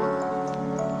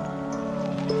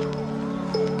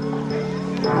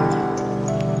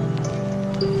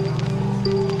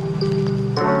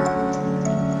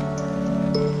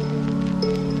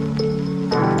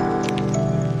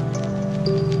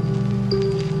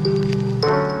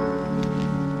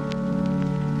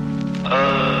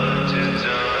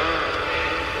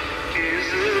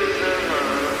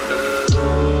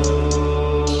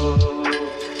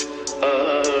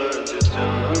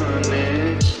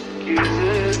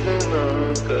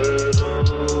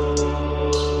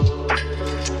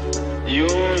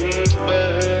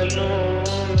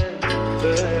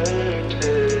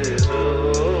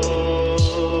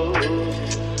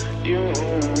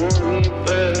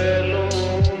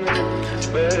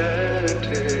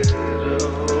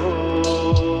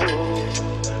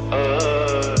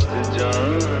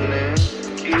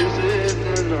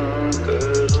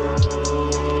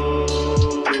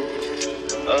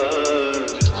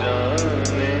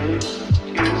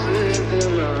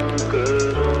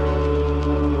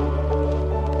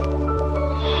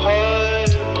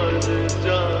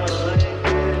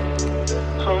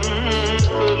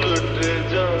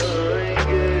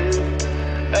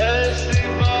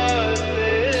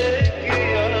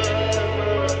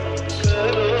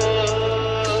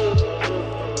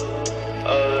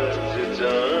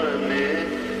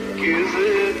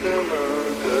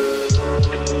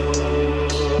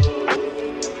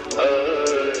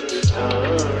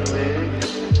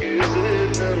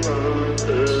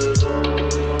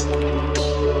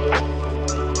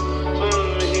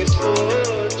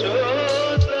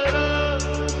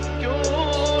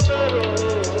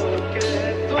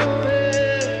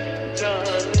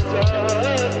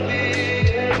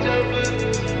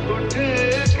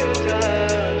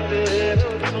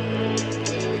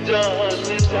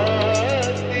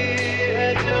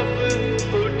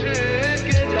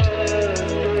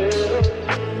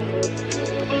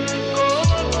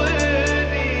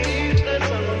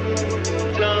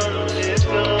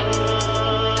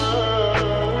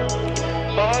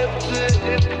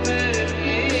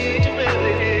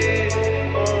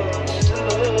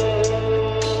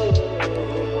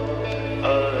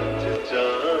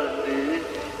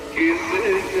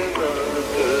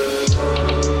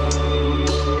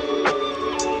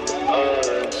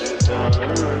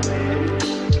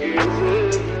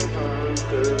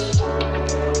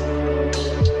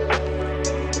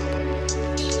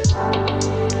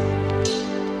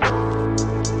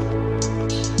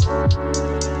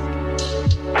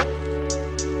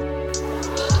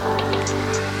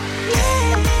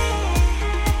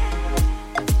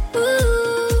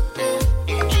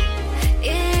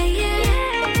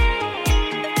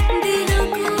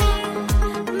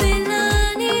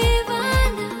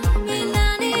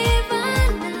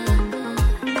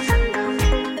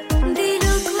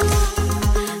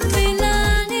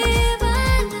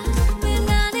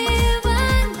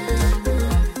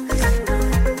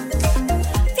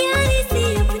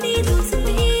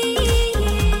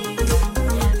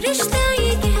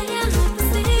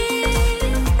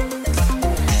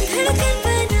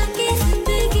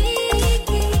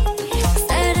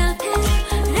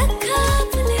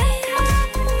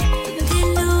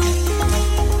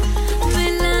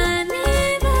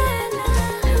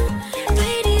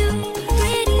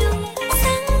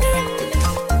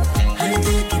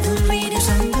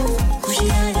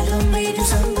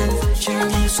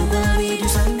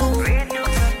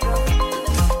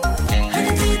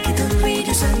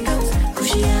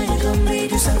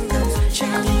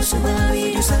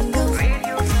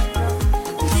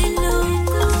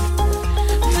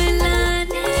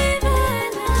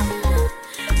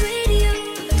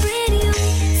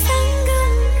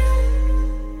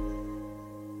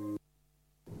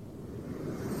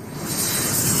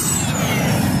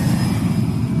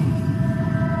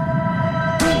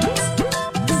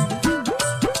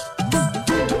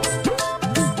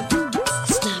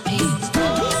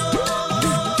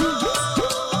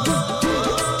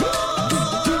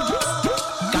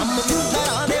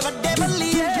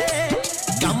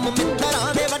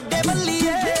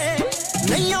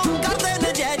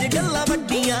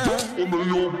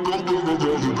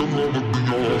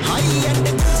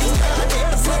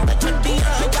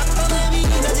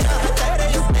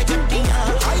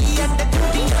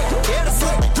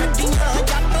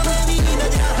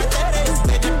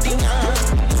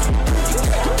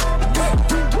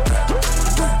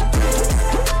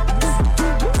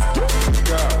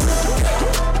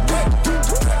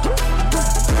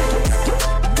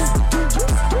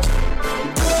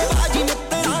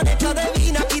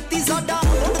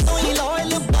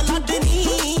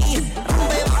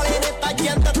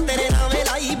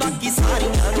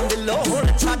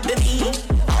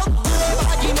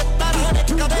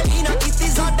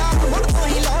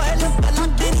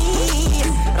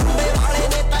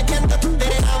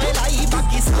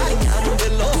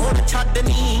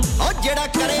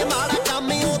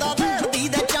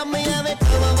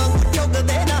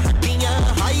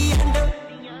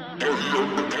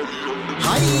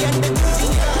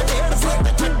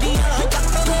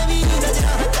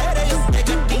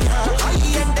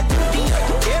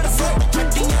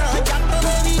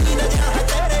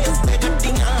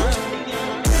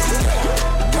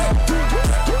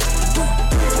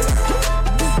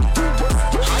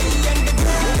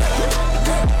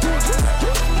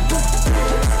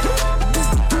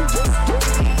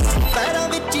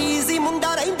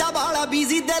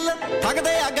 ਚੱਲ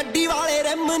ਠਗਦੇ ਆ ਗੱਡੀ ਵਾਲੇ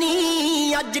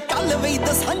ਰਮਨੀ ਅੱਜ ਕੱਲ ਵੀ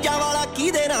ਦਸਾਂਜਾ ਵਾਲਾ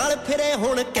ਕਿਹਦੇ ਨਾਲ ਫਿਰੇ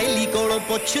ਹੁਣ ਕੈਲੀ ਕੋਲੋਂ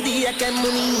ਪੁੱਛਦੀ ਐ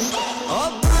ਕੈਮਨੀ ਓ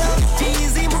ਬੜਾ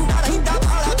ਚੀਜ਼ੀ ਮੁੰਡਾ ਰਹਿੰਦਾ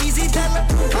ਬਾਲਾ ਬੀਜ਼ੀ ਚੱਲ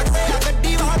ਠਗਦੇ ਆ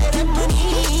ਗੱਡੀ ਵਾਲੇ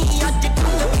ਰਮਨੀ ਅੱਜ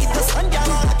ਕੱਲ ਵੀ ਦਸਾਂਜਾ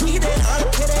ਵਾਲਾ ਕਿਹਦੇ ਨਾਲ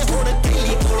ਫਿਰੇ ਹੁਣ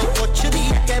ਕੈਲੀ ਕੋਲੋਂ ਪੁੱਛਦੀ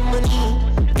ਐ ਕੈਮਨੀ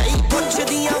ਕਈ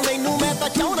ਪੁੱਛਦੀਆਂ ਮੈਨੂੰ ਮੈਂ ਤਾਂ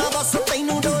ਚਾਹਣਾ ਬਸ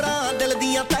ਤੈਨੂੰ ਡੋਰਾਂ ਦਿਲ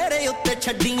ਦੀਆਂ ਪੈਰੇ ਉੱਤੇ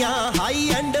ਛੱਡੀਆਂ ਹਾਈ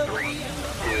ਐਂਡ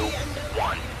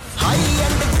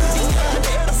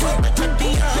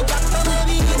ਛੱਡੀਆਂ ਜੱਟ ਦੇ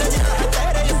ਵੀ ਨਜ਼ਰਾਂ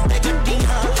ਤੇਰੇ ਉੱਤੇ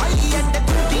ਗੱਡੀਆਂ ਹਾਈ ਐਂਡ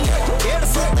ਗੁੱਡੀਆਂ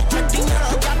 150 ਛੱਡੀਆਂ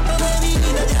ਜੱਟ ਦੇ ਵੀ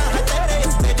ਨਜ਼ਰਾਂ ਤੇਰੇ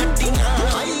ਉੱਤੇ ਗੱਡੀਆਂ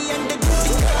ਹਾਈ ਐਂਡ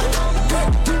ਗੁੱਡੀਆਂ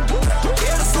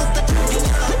 150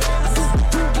 ਛੱਡੀਆਂ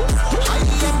ਹਾਈ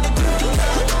ਐਂਡ ਗੁੱਡੀਆਂ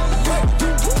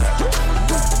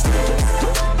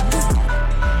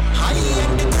ਹਾਈ ਐਂਡ ਗੁੱਡੀਆਂ 150 ਛੱਡੀਆਂ high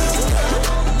and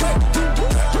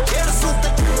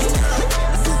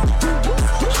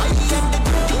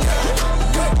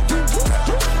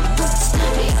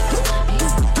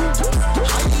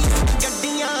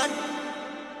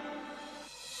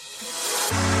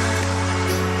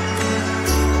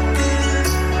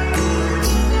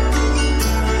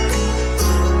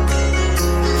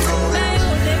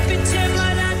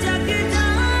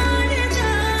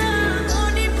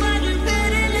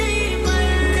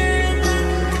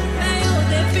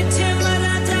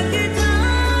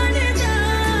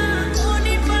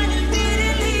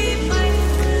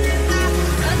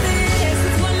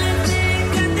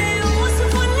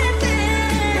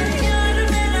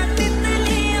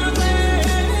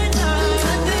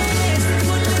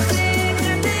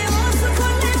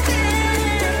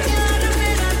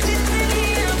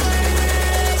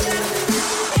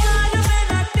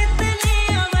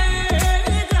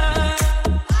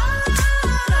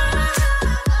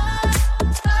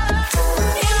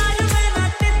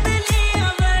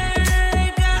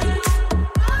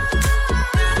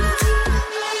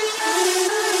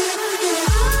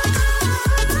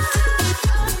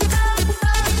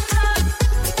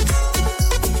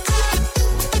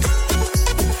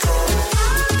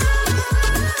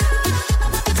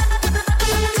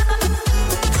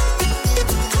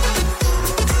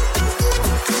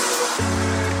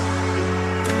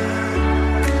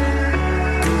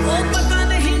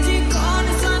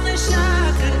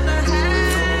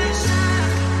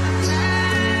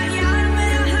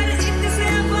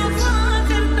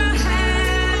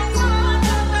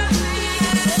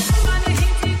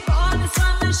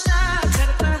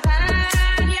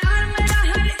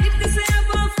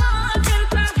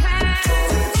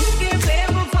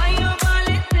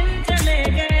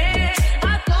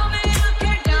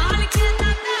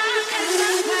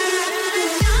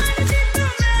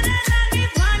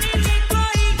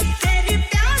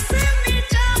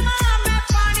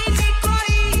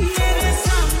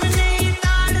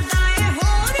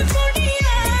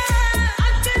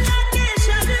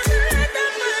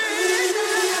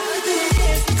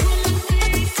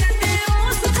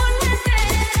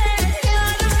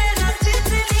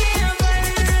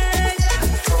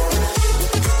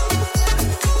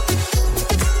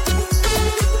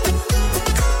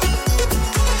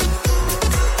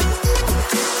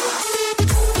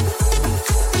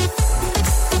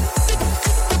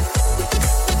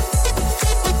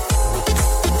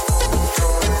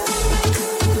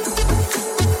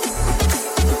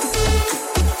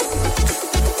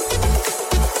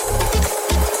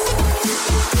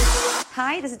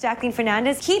Jacqueline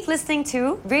Fernandez. Keep listening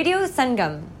to Radio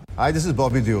Sangam. Hi, this is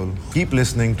Bobby Deol. Keep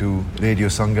listening to Radio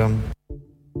Sangam.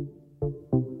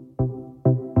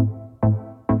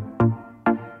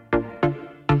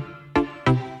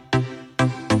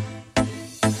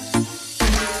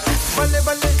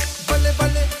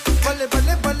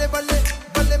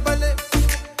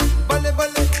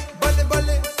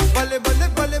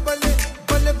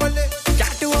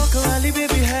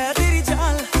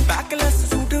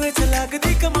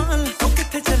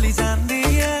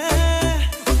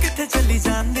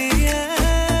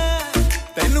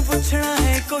 ਪੁੱਛ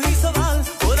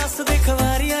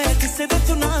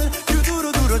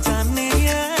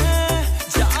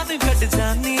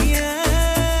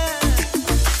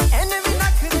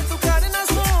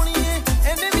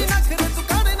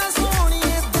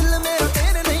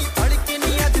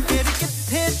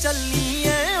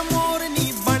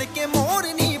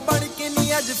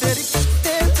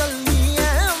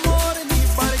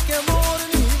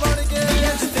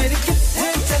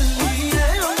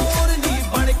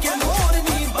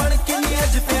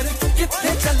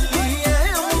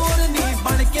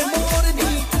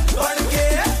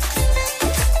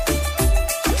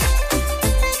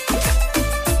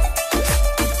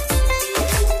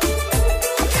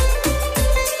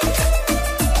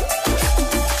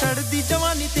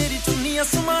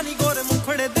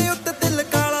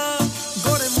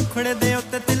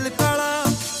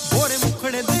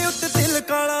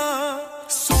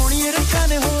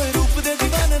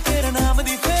तेरे नाम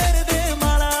दी फेर दे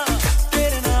माला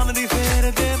तेरे नाम दी फेर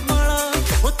दे माला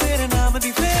ओ तेरे नाम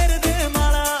दी फेर दे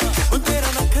माला ओ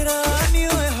तेरा नखरा नी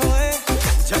होए होए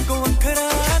जगो अखरा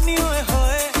नी होए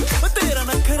होए ओ तेरा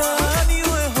नखरा नी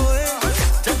होए होए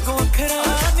जगो अखरा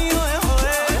नी होए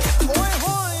होए ओए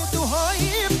होए तू हाई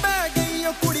पै गई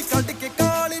ओ कुड़ी कट के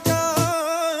काल जा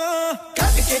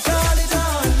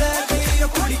ले गई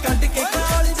ओ कुड़ी कट के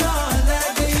काल जा ले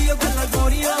गई ओ गल्ला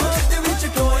गोरियां दे विच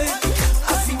टोए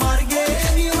ਅਸੀਂ ਮਾਰ ਗਏ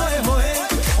ਨੀ ਹੋਏ ਹੋਏ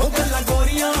ਉਹ ਗੱਲਾਂ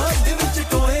ਗੋਰੀਆਂ ਦੇ ਵਿੱਚ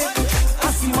ਟੋਏ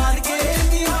ਅਸੀਂ ਮਾਰ ਗਏ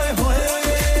ਨੀ ਹੋਏ ਹੋਏ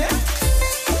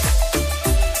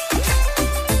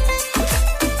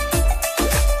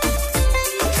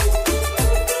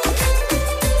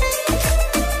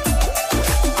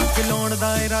ਅੱਗ ਲਾਉਣ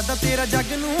ਦਾ ਇਰਾਦਾ ਤੇਰਾ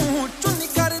ਜੱਗ ਨੂੰ ਚੁੰਨੀ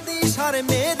ਕਰਦੀ ਇਸ਼ਾਰੇ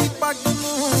ਮੇਰੀ ਪੱਗ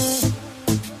ਨੂੰ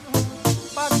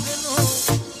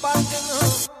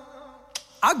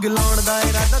ਅੱਗ ਲਾਉਣ ਦਾ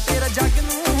ਇਰਾਦਾ ਤੇਰਾ ਜੱਗ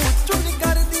ਨੂੰ ਚੁੰਨੀ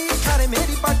ਕਰਦੀ ਇਸ਼ਾਰੇ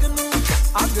ਮੇਰੀ ਪੱਗ ਨੂੰ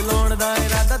ਅੱਗ ਲਾਉਣ ਦਾ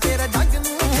ਇਰਾਦਾ ਤੇਰਾ ਜੱਗ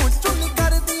ਨੂੰ ਚੁੰਨੀ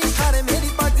ਕਰਦੀ ਇਸ਼ਾਰੇ ਮੇਰੀ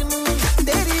ਪੱਗ ਨੂੰ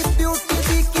ਤੇਰੀ ਬਿਊਟੀ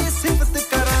ਦੀ ਕੀ ਸਿਫਤ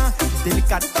ਕਰਾਂ ਦਿਲ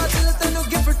ਕਰਦਾ ਦਿਲ ਤੈਨੂੰ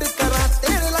ਗਿਫਟ ਕਰਾਂ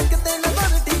ਤੇਰੇ ਲੱਗ ਤੇ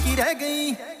ਨਜ਼ਰ ਟਿਕੀ ਰਹਿ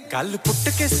ਗਈ ਗੱਲ ਪੁੱਟ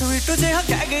ਕੇ ਸਵੀਟ ਜਿਹਾ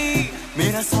ਕਹਿ ਗਈ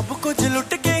ਮੇਰਾ ਸਭ ਕੁਝ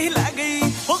ਲੁੱਟ ਕੇ ਹੀ ਲੈ ਗਈ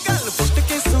ਉਹ ਗੱਲ ਪੁੱਟ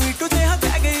ਕੇ ਸਵੀਟ ਜਿਹਾ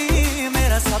ਕਹਿ ਗਈ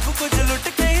ਮੇਰਾ ਸਭ ਕੁਝ ਲੁੱਟ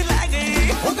ਕੇ ਹੀ ਲੈ ਗਈ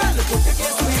ਉਹ ਗੱਲ ਪੁੱਟ ਕੇ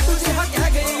ਸਵੀਟ ਜਿਹਾ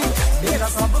ਕਹਿ ਗਈ ਮੇਰਾ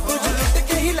ਸਭ ਕੁਝ ਲੁੱਟ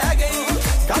ਕੇ ਹੀ ਲੈ ਗਈ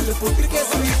ਗੱਲ ਪੁੱਟ ਕੇ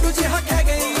ਸਵੀਟ ਜਿਹਾ ਕਹਿ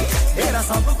ਗਈ ਮੇਰਾ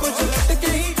ਸਭ ਕੁਝ ਲੁੱਟ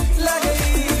ਕੇ ਹੀ ਲੈ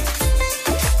ਗਈ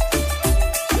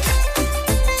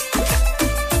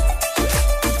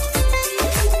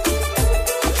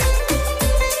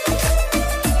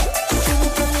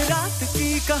सुन रात की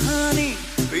कहानी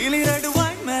पीली रेड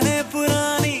वाइन मैंने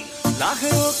पुरानी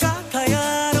लाखों का था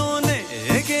यारों ने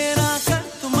घेरा कर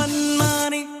तुम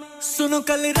मनमानी सुनो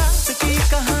कल रात की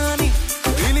कहानी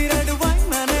पीली रेड वाइन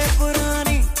मैंने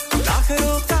पुरानी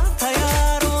लाखों का था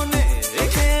यारों ने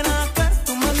घेरा कर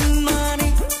तुम मनमानी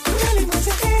गली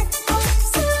मुझे एक और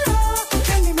सारा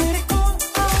गली मेरे को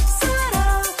और सारा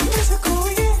मुझको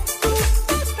ये तू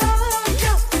पता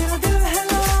क्या तेरा दिल है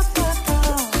लापता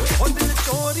ओ दिल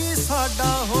चोरी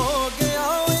साडा हो गया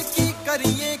ओए की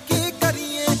करिए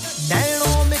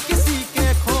नैनों में किसी के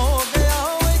खो गया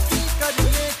ओए की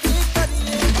करिए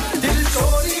दिल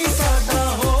चोरी साडा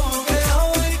हो गया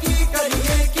ओए की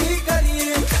करिए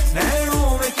नैनों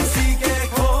में किसी के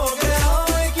खो गया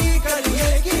ओए की करिए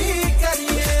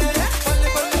बल्ले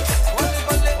बल्ले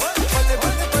बल्ले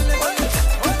बल्ले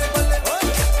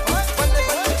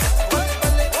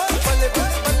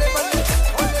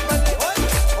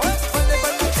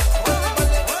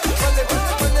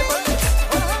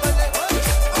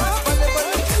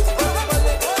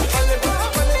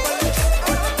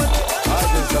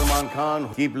Salman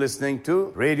Khan. Keep listening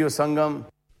to Radio Sangam.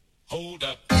 Hold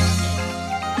up.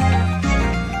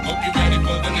 Hope you're ready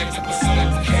for the next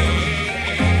episode.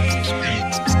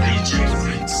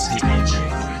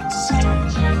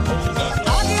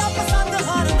 आ गया पसंद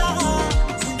हारदा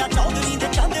मुंडा चौधरी दे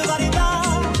चंद वरदा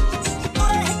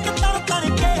तोरे एक तड़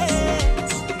करके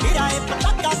मेरा ए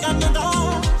पटका गन्दा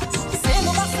सेम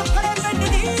बस खड़े पिंड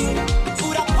दी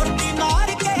पूरा फुर्ती मार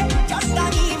के चढ़दा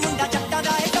नी मुंडा जट्टा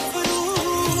दा ए टपरू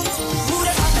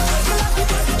पूरे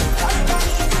चढ़दा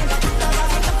नी मुंडा जट्टा दा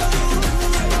ए टपरू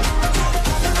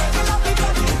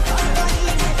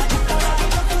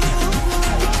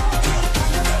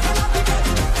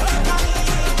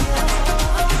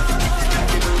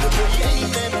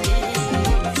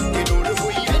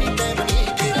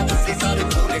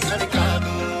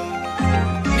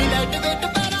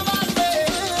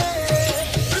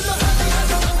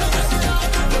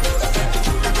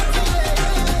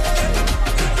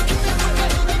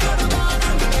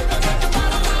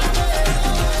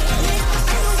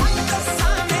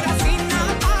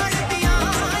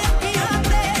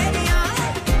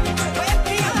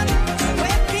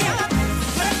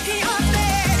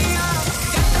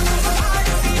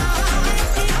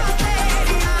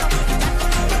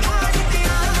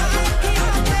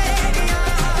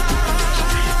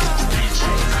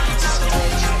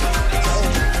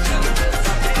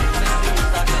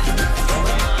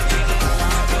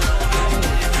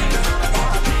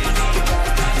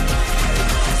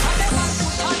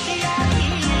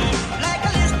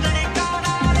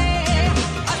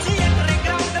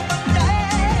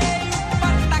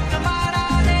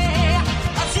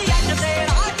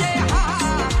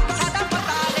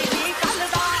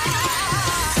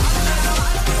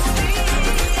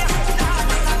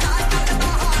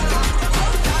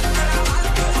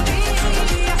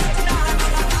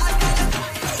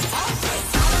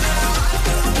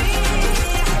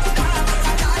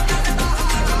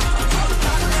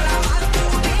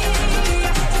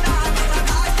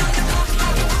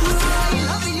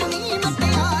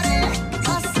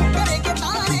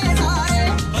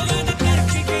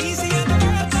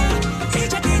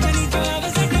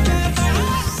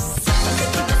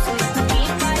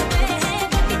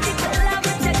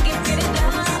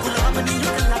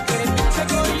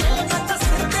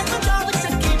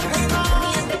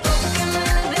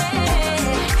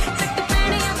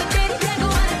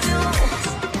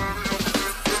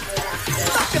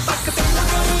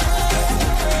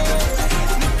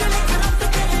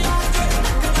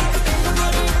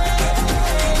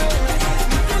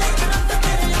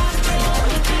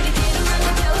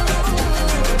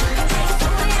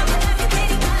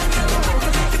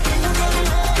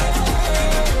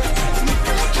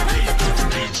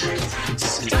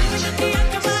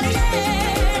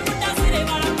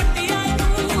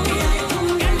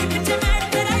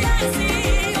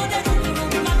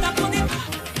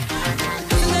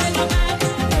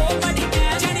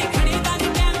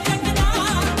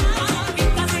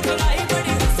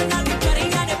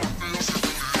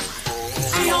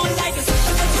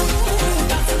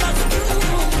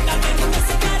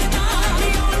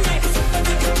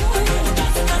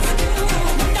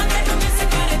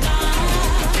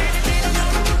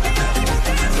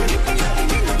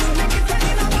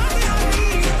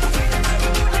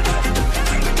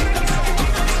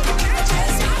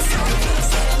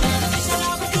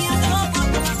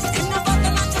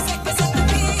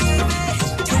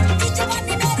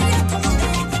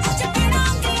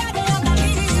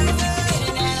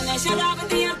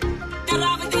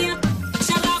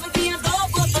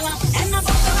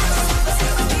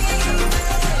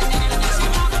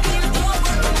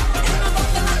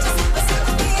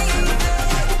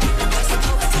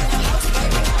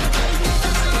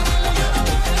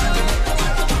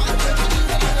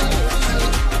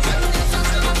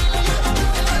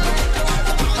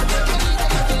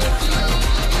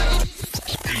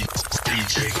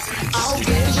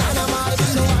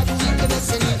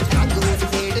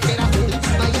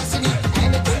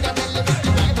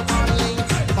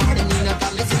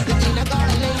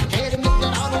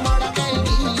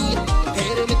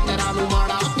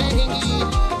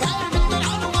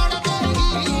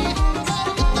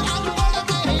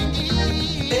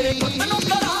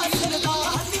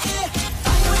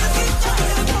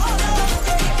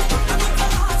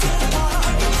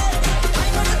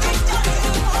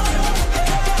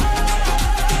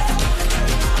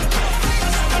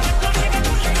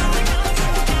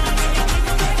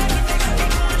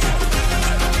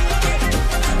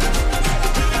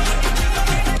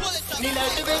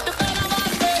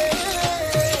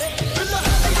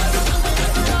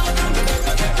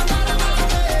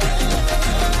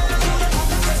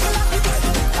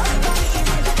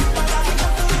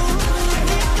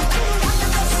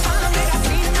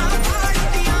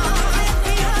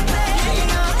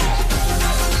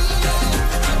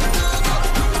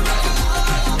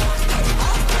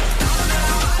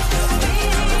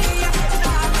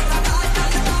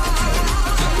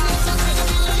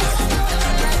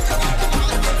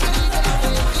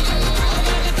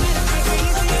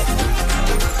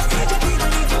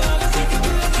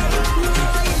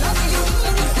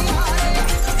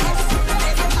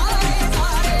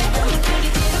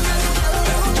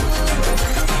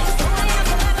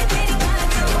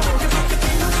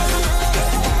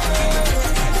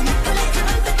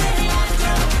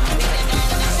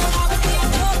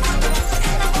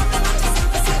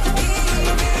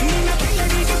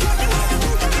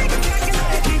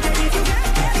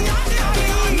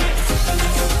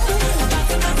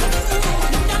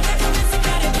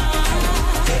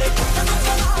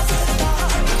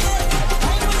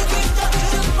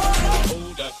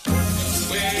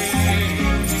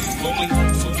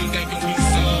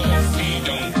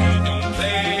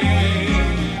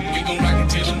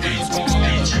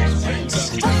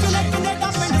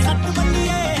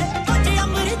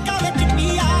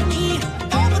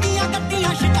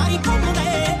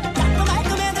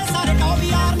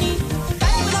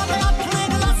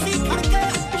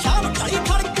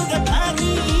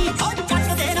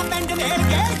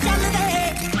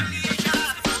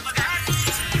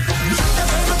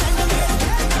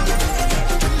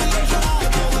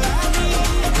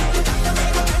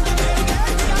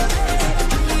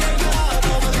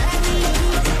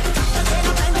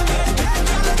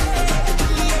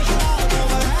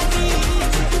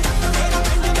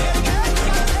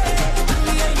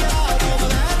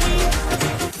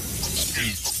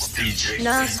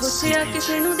ना सोचिया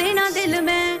किसे नु देना दिल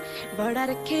में बड़ा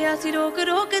रखिया सी रोक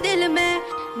रोक दिल में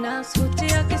ना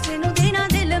सोचिया किसे नु देना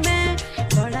दिल में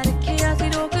बड़ा रखिया सी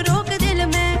रोक रोक दिल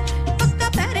में पक्का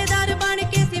पहरेदार बन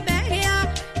के सी बह गया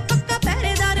पक्का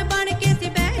पहरेदार बन के सी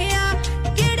बह गया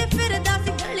केड़े फिरदा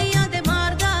सी गलियां दे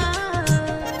मारदा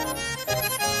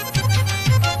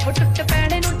वो टुट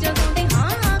पैणे नु जदों दी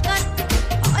हां कर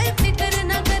आए फिकर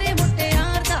ना करे मुट्टे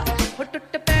यार दा वो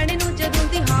टुट पैणे नु जदों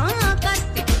दी हां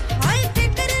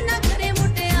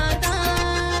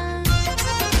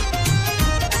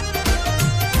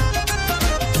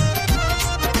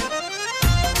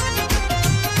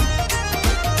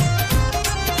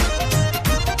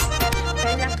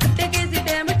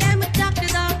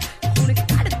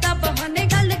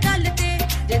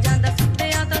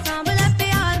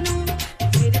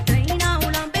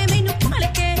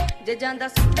ਜਾਂਦਾ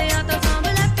ਸੁੱਤਿਆ ਤਾਂ ਸਾਂਭ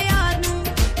ਲੈ ਪਿਆਰ ਨੂੰ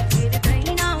ਫਿਰ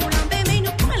ਤਈ ਨਾ ਉਲਾਂਬੇ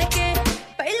ਮੈਨੂੰ ਭੁੱਲ ਕੇ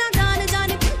ਪਹਿਲਾਂ ਜਾਣ ਜਾਣ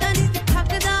ਕਿੰਦਾ ਨਹੀਂ ਸੀ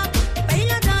ਥੱਕਦਾ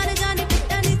ਪਹਿਲਾਂ ਜਾਣ ਜਾਣ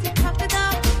ਕਿੰਦਾ ਨਹੀਂ ਸੀ ਥੱਕਦਾ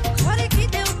ਖੋਰੇ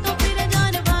ਕਿਤੇ ਉੱਤੋਂ ਫਿਰ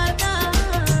ਜਾਨ ਵਾਰਦਾ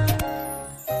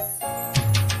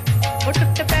ਉਹ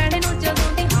ਟੁੱਟ ਪੈਣੇ ਨੂੰ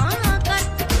ਜਦੋਂ ਦੀ ਹਾਂ ਕਰ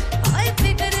ਆਏ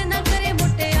ਫਿਕਰ ਨਾ ਕਰੇ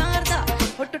ਮੁਟਿਆਰ ਦਾ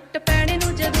ਉਹ ਟੁੱਟ ਪੈਣੇ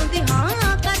ਨੂੰ ਜਦੋਂ ਦੀ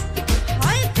ਹਾਂ ਕਰ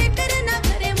ਆਏ ਫਿਕਰ ਨਾ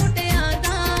ਕਰੇ ਮੁਟਿਆਰ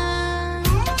ਦਾ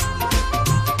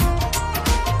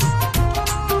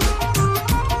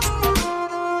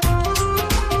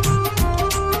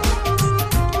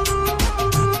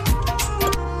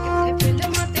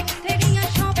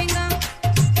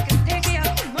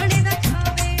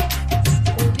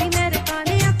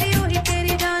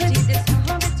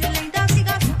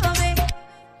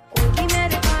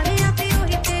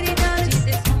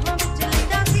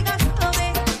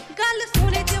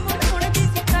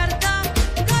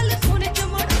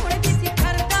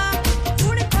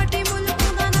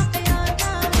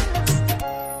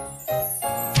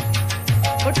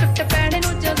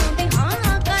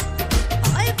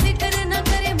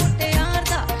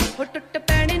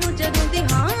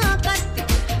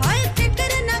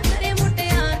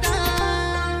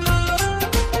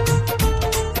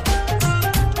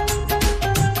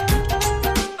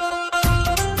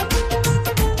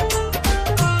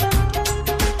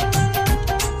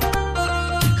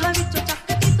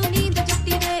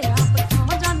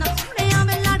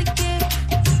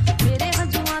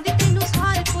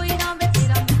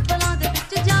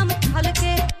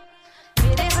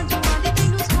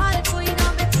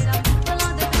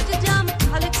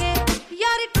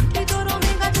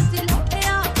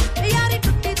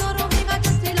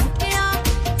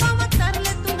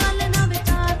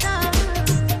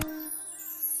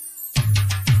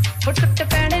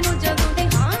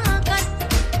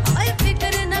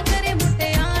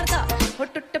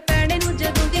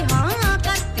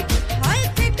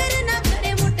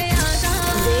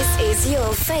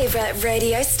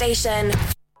Radio station.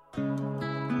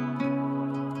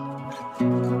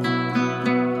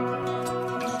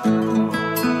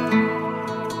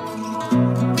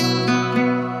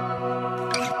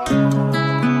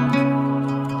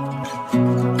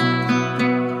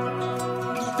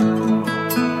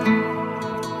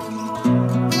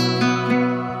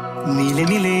 नीले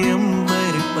नीले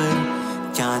अंबर पर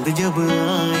चांद जब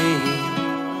आए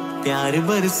प्यार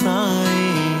बरसाए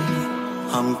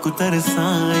हमको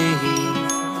तरसाए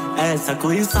ऐसा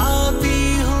कोई साथी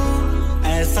हो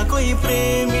ऐसा कोई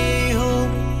प्रेमी हो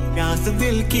प्यास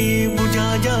दिल की बुझा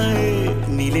जाए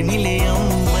नीले नीले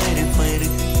अंबर पर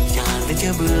चांद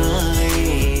जब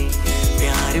आए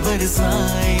प्यार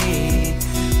बरसाए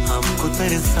हमको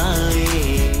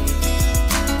तरसाए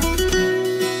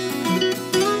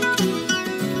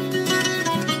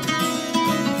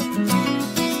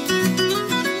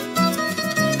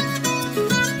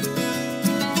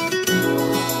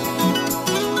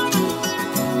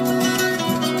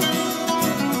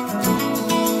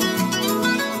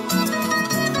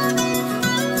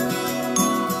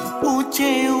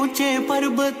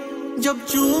पर्वत जब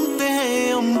चूमते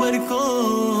हैं अंबर को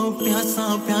प्यासा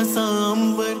प्यासा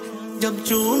अंबर जब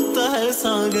चूमता है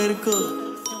सागर को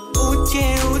ऊंचे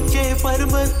ऊंचे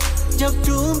पर्वत जब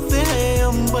चूमते हैं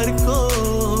अंबर को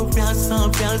प्यासा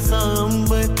प्यासा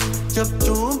अंबर जब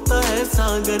चूमता है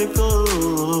सागर को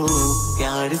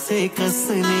प्यार से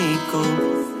कसने को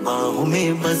बाहों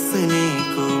में बसने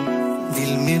को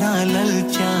दिल मेरा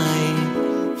ललचाए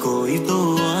कोई तो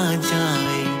आ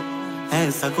जाए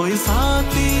ऐसा कोई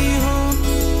साथी हो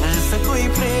ऐसा कोई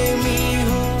प्रेमी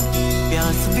हो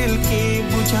प्यास दिल की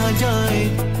बुझा जाए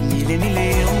नीले नीले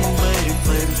अंबर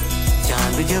पर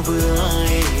चांद जब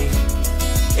आए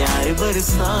प्यार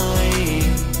बरसाए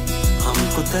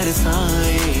हमको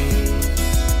तरसाए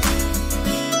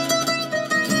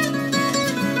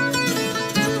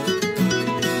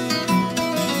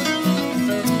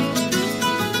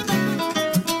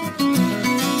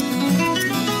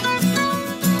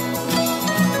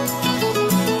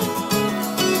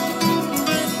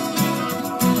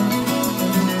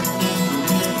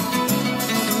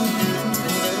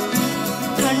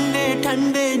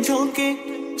ठंडे झोंके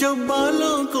जब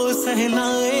बालों को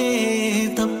सहलाए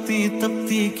तपती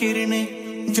तपती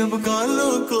किरणें जब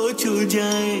गालों को छू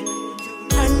जाए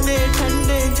ठंडे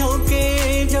ठंडे झोंके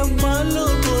जब बालों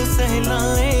को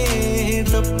सहलाए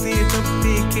तपती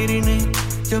तपती किरणें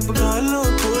जब गालों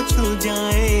को छू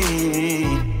जाए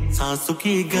सांसों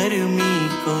की गर्मी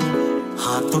को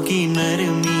हाथों की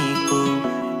नरमी को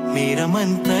मेरा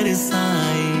मन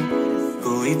तरसाए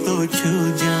कोई तो छू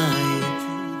जाए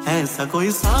ऐसा कोई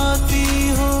साथी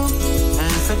हो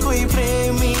ऐसा कोई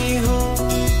प्रेमी हो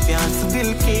प्यास दिल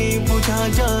की बुझा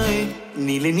जाए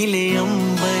नीले नीले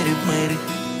अंबर पर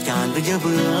चांद जब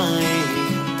आए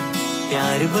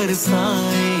प्यार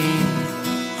बरसाए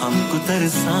हमको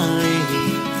तरसाए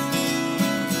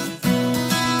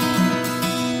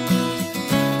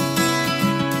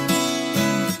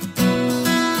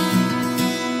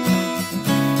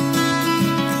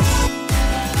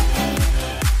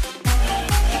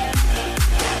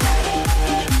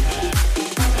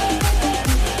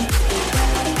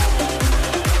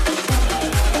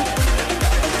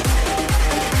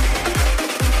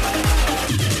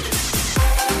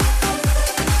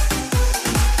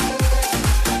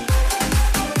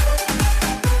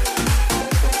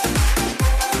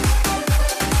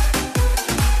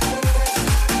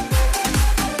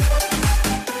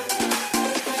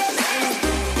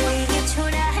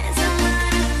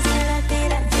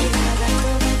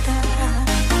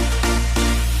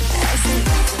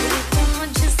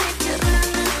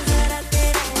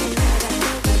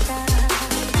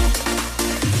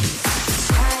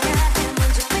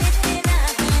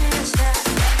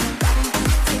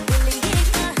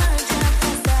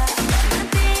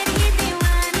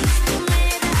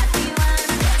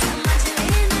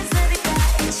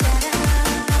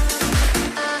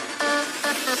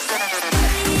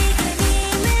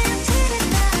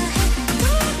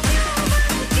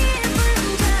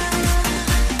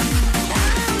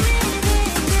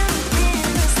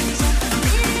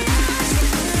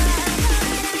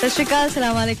Shikal,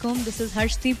 Assalamu alaikum. This is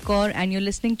Harshdeep Kaur and you're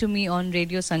listening to me on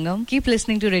Radio Sangam. Keep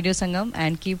listening to Radio Sangam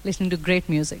and keep listening to great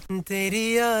music.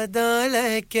 तेरी यादां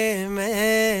लेके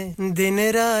मैं दिन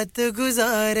रात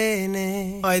गुजारे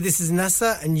ने. Hi, this is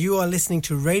Nasa and you are listening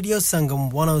to Radio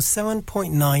Sangam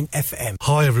 107.9 FM.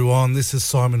 Hi everyone, this is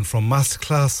Simon from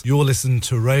Masterclass. You're listening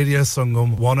to Radio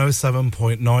Sangam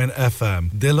 107.9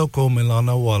 FM. Dilo ko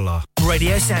milana wala.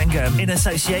 Radio Sangam in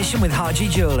association with Haji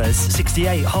Jewellers,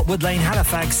 68 Hotwood Lane,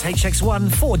 Halifax, HX1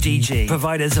 4DG.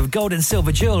 Providers of gold and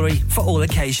silver jewellery for all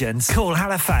occasions. Call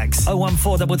Halifax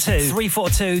 01422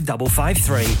 342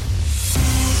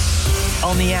 553.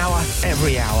 On the hour,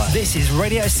 every hour. This is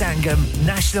Radio Sangam,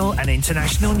 national and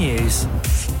international news.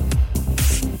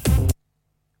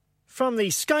 From the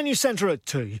Sky News Centre at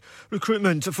 2,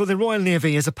 recruitment for the Royal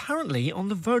Navy is apparently on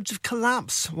the verge of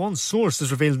collapse. One source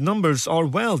has revealed numbers are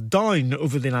well down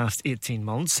over the last 18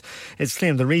 months. It's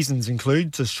claimed the reasons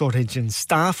include a shortage in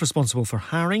staff responsible for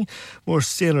hiring, more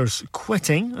sailors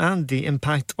quitting, and the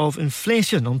impact of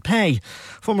inflation on pay.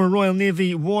 Former Royal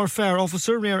Navy warfare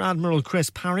officer Rear Admiral Chris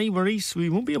Parry worries we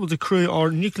won't be able to crew our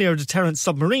nuclear deterrent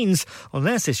submarines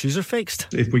unless issues are fixed.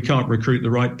 If we can't recruit the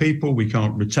right people, we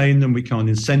can't retain them, we can't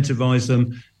incentivise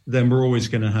them, then we're always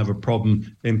going to have a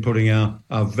problem in putting our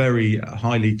very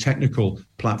highly technical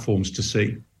platforms to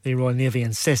sea. The Royal Navy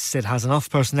insists it has enough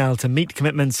personnel to meet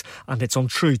commitments, and it's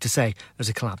untrue to say there's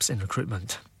a collapse in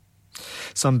recruitment.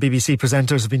 Some BBC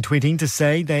presenters have been tweeting to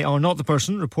say they are not the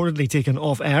person reportedly taken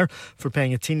off air for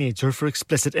paying a teenager for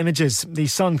explicit images. The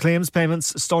Sun claims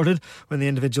payments started when the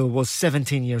individual was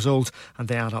 17 years old, and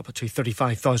they add up to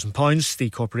 £35,000, the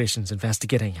corporation's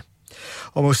investigating.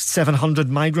 Almost 700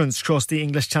 migrants crossed the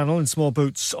English Channel in small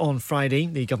boats on Friday.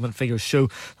 The government figures show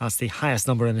that's the highest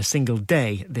number in a single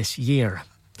day this year.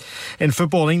 In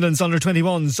football, England's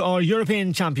under-21s are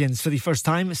European champions for the first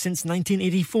time since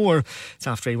 1984. It's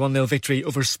after a 1-0 victory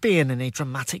over Spain in a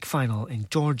dramatic final in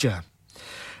Georgia.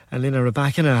 Elena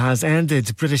Rybakina has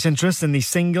ended British interest in the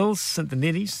singles at the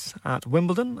ladies at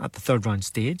Wimbledon at the third round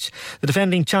stage. The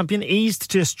defending champion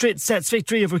eased to a straight sets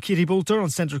victory over Katie Boulter on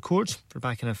centre court.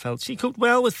 Rybakina felt she coped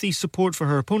well with the support for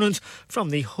her opponent from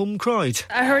the home crowd.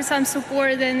 I heard some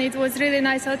support and it was really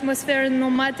nice atmosphere, no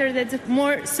matter that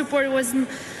more support was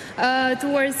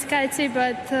towards Katie,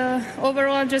 but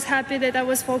overall I'm just happy that I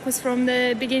was focused from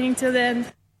the beginning to the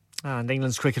end. And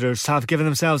England's cricketers have given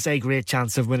themselves a great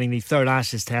chance of winning the third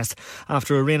Ashes test.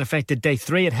 After a rain-affected day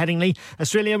 3 at Headingley,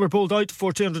 Australia were bowled out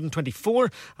for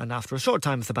 224, and after a short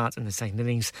time with the bat in the second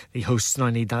innings, the hosts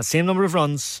now need that same number of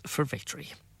runs for victory.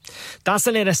 That's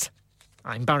the latest.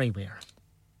 I'm Barry Weir.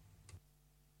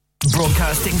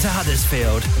 Broadcasting to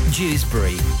Huddersfield,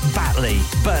 Dewsbury, Batley,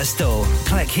 Birstall,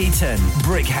 Cleckheaton,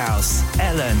 Brickhouse,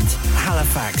 Elland,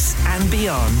 Halifax and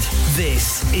beyond.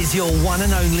 This is your one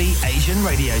and only Asian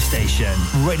radio station.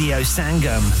 Radio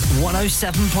Sangam,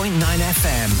 107.9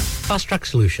 FM. Fast Track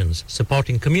Solutions,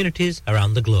 supporting communities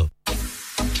around the globe.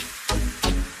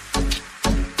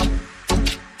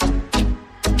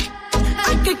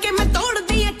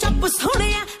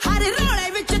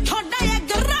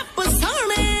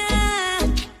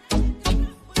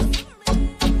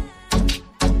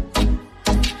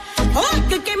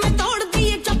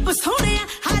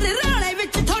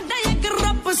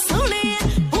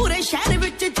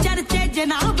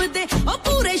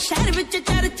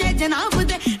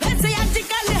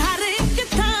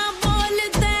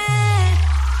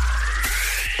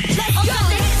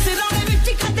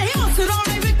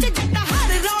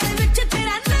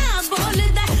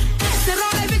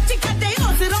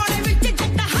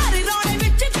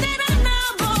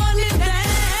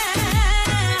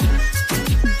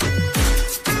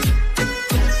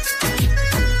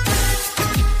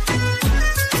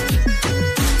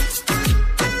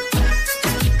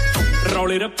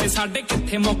 ਸਾਡੇ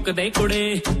ਕਿੱਥੇ ਮੁੱਕਦੇ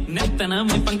ਕੁੜੇ ਨਿਤ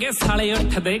ਨਵੇਂ ਪੰਗੇ ਸਾਲੇ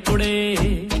ਉੱਠਦੇ ਕੁੜੇ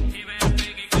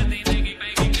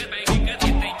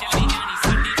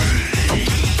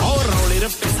ਔਰ ਰੋਲੇ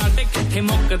ਰੱਪੇ ਸਾਡੇ ਕਿੱਥੇ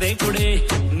ਮੁੱਕਦੇ ਕੁੜੇ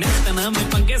ਨਿਤ ਨਵੇਂ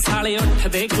ਪੰਗੇ ਸਾਲੇ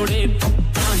ਉੱਠਦੇ ਕੁੜੇ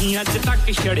ਤਾਹੀਂ ਅੱਜ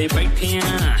ਤੱਕ ਛੜੇ ਬੈਠੇ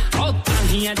ਆਂ ਔ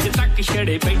ਤਾਹੀਂ ਅੱਜ ਤੱਕ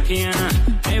ਛੜੇ ਬੈਠੇ ਆਂ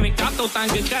ਐਵੇਂ ਕਾਤੋਂ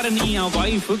ਤੰਗ ਕਰਨੀ ਆ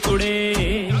ਵਾਈਫ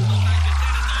ਕੁੜੇ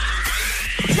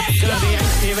ਕਦੇ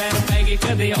ਇੱਥੇ ਵੈਰ ਪੈ ਗਏ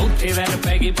ਕਦੇ ਉੱਥੇ ਵੈਰ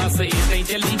ਪੈ ਗਏ ਬਸ ਇਦਾਂ ਹੀ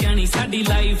ਚੱਲੀ ਜਾਣੀ ਸਾਡੀ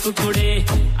ਲਾਈਫ ਕੁੜੇ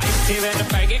ਇੱਥੇ ਵੈਰ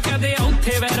ਪੈ ਗਏ ਕਦੇ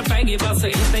ਉੱਥੇ ਵੈਰ ਪੈ ਗਏ ਬਸ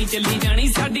ਇਦਾਂ ਹੀ ਚੱਲੀ ਜਾਣੀ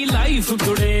ਸਾਡੀ ਲਾਈਫ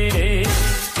ਕੁੜੇ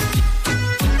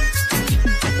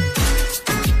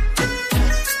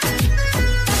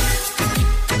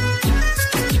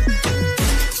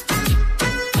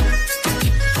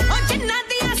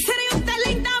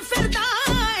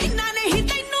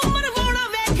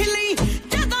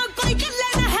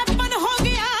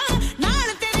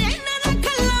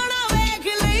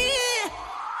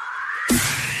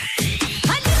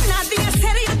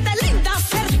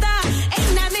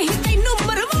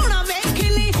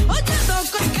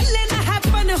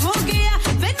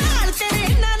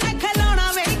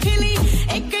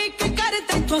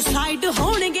ਸਾਈਡ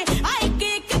ਹੋਣਗੇ ਆਏ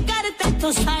ਕੇਕ ਕਰ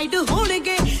ਤੈਥੋਂ ਸਾਈਡ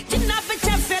ਹੋਣਗੇ ਜਿੰਨਾ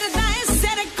ਪਿੱਛੇ ਫਿਰਦਾ ਏ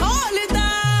ਸਿਰ ਖੋਲਦਾ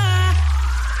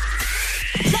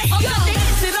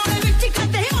ਇਸ ਰੋਲੇ ਵਿੱਚ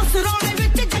ਕਦੇ ਉਸ ਰੋਲੇ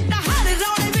ਵਿੱਚ ਜੱਟਾ ਹਰ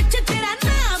ਰੋਲੇ ਵਿੱਚ ਤੇਰਾ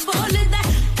ਨਾਂ ਬੋਲਦਾ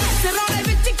ਇਸ ਰੋਲੇ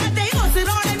ਵਿੱਚ ਕਦੇ ਉਸ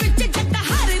ਰੋਲੇ ਵਿੱਚ ਜੱਟਾ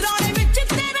ਹਰ ਰੋਲੇ ਵਿੱਚ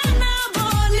ਤੇਰਾ ਨਾਂ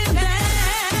ਬੋਲਦਾ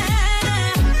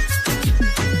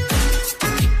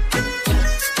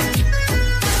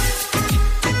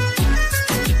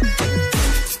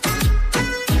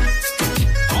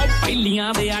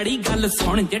ਪਹਿਲੀਆਂ ਦੇ ਆੜੀ ਗੱਲ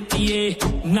ਸੁਣ ਜੱਟੀਏ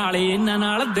ਨਾਲੇ ਇਹਨਾਂ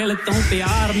ਨਾਲ ਦਿਲ ਤੋਂ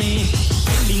ਪਿਆਰ ਨੇ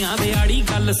ਪਹਿਲੀਆਂ ਦੇ ਆੜੀ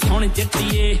ਗੱਲ ਸੁਣ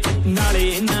ਜੱਟੀਏ ਨਾਲੇ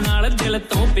ਇਹਨਾਂ ਨਾਲ ਦਿਲ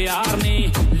ਤੋਂ ਪਿਆਰ ਨੇ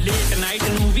ਲੇਟ ਨਾਈਟ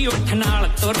ਨੂੰ ਵੀ ਉੱਠ ਨਾਲ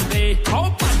ਤੁਰਦੇ ਹੋ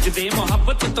ਭੱਜਦੇ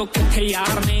ਮੁਹੱਬਤ ਤੋਂ ਕਿੱਥੇ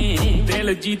ਯਾਰ ਨੇ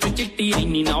ਦਿਲ ਜੀਤ ਚਿੱਟੀ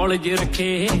ਇੰਨੀ ਨੌਲੇਜ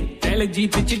ਰੱਖੇ ਦਿਲ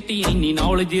ਜੀਤ ਚਿੱਟੀ ਇੰਨੀ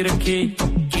ਨੌਲੇਜ ਰੱਖੇ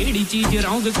ਕਿਹੜੀ ਚੀਜ਼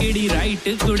ਰੌਂਗ ਕਿਹੜੀ ਰਾਈਟ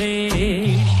ਕੁੜੇ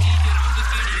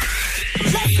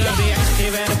ਕਦੇ ਇੱਥੇ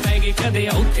ਵੈਰ ਪੈ ਗਏ ਕਦੇ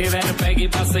ਉੱਥੇ ਵੈਰ ਪੈ ਗਏ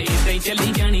ਬਸ ਇਦਾਂ ਹੀ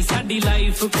ਚੱਲੀ ਜਾਣੀ ਸਾਡੀ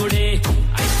ਲਾਈਫ ਕੁੜੇ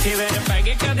ਇੱਥੇ ਵੈਰ ਪੈ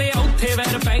ਗਏ ਕਦੇ ਉੱਥੇ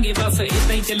ਵੈਰ ਪੈ ਗਏ ਬਸ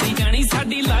ਇਦਾਂ ਹੀ ਚੱਲੀ ਜਾਣੀ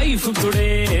ਸਾਡੀ ਲਾਈਫ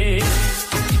ਕੁੜੇ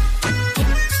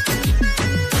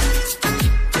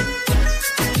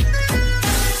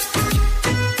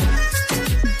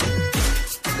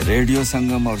रेडियो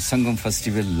संगम और संगम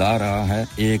फेस्टिवल ला रहा है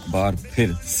एक बार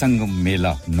फिर संगम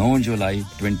मेला 9 जुलाई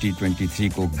 2023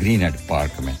 को ग्रीनहेड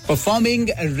पार्क में परफॉर्मिंग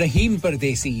रहीम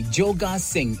परदेसी, जोगा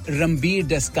सिंह, रणबीर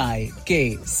डस्काई, के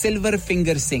silver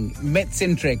finger Singh, mates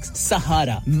and tricks,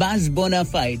 Sahara, Maz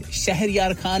Bonafide, Shahriyar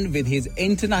Khan with his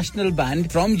international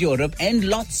band from Europe and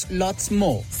lots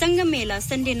more. Sangam Mela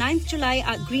Sunday 9th July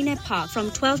at Greenhead Park from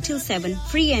 12 till 7.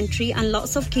 Free entry and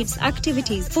lots of kids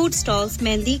activities, food stalls,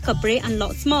 mehndi, kapre and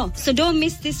lots more. So don't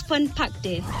miss this fun-packed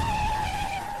day.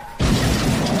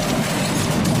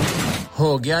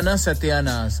 हो गया ना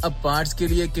सत्यानाश अब parts के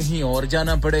लिए कहीं और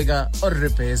जाना पड़ेगा और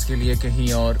रिपेयर्स के लिए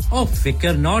कहीं और ओ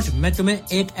फिकर नॉट मैं तुम्हें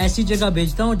एक ऐसी जगह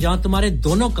भेजता हूं जहां तुम्हारे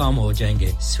दोनों काम हो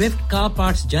जाएंगे स्विफ्ट कार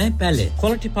पार्ट्स जाएं पहले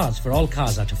quality parts for all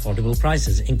cars at affordable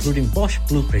prices including Bosch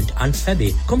Blueprint and Febby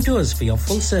come to us for your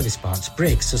full service parts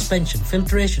brakes suspension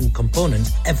filtration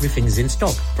components everything is in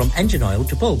stock from engine oil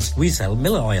to bulbs we sell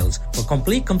Miller oils for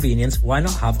complete convenience why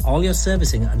not have all your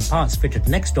servicing and parts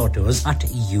fitted next door to us at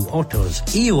EU Autos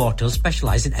EU Autos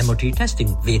specialise in MOT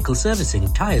testing, vehicle servicing,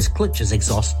 tyres, clutches,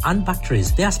 exhaust and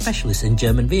batteries. They are specialists in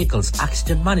German vehicles,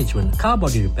 accident management, car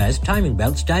body repairs, timing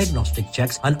belts, diagnostic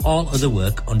checks and all other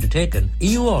work undertaken.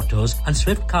 EU Autos and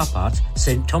Swift Car Parts,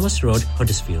 St Thomas Road,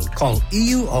 Huddersfield. Call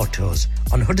EU Autos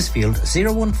on Huddersfield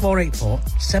 01484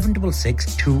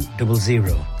 766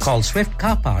 200. Call Swift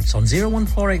Car Parts on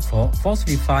 01484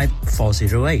 435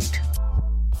 408.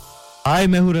 हाय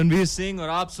मैं हूं रणवीर सिंह और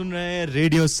आप सुन रहे हैं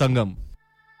radio संगम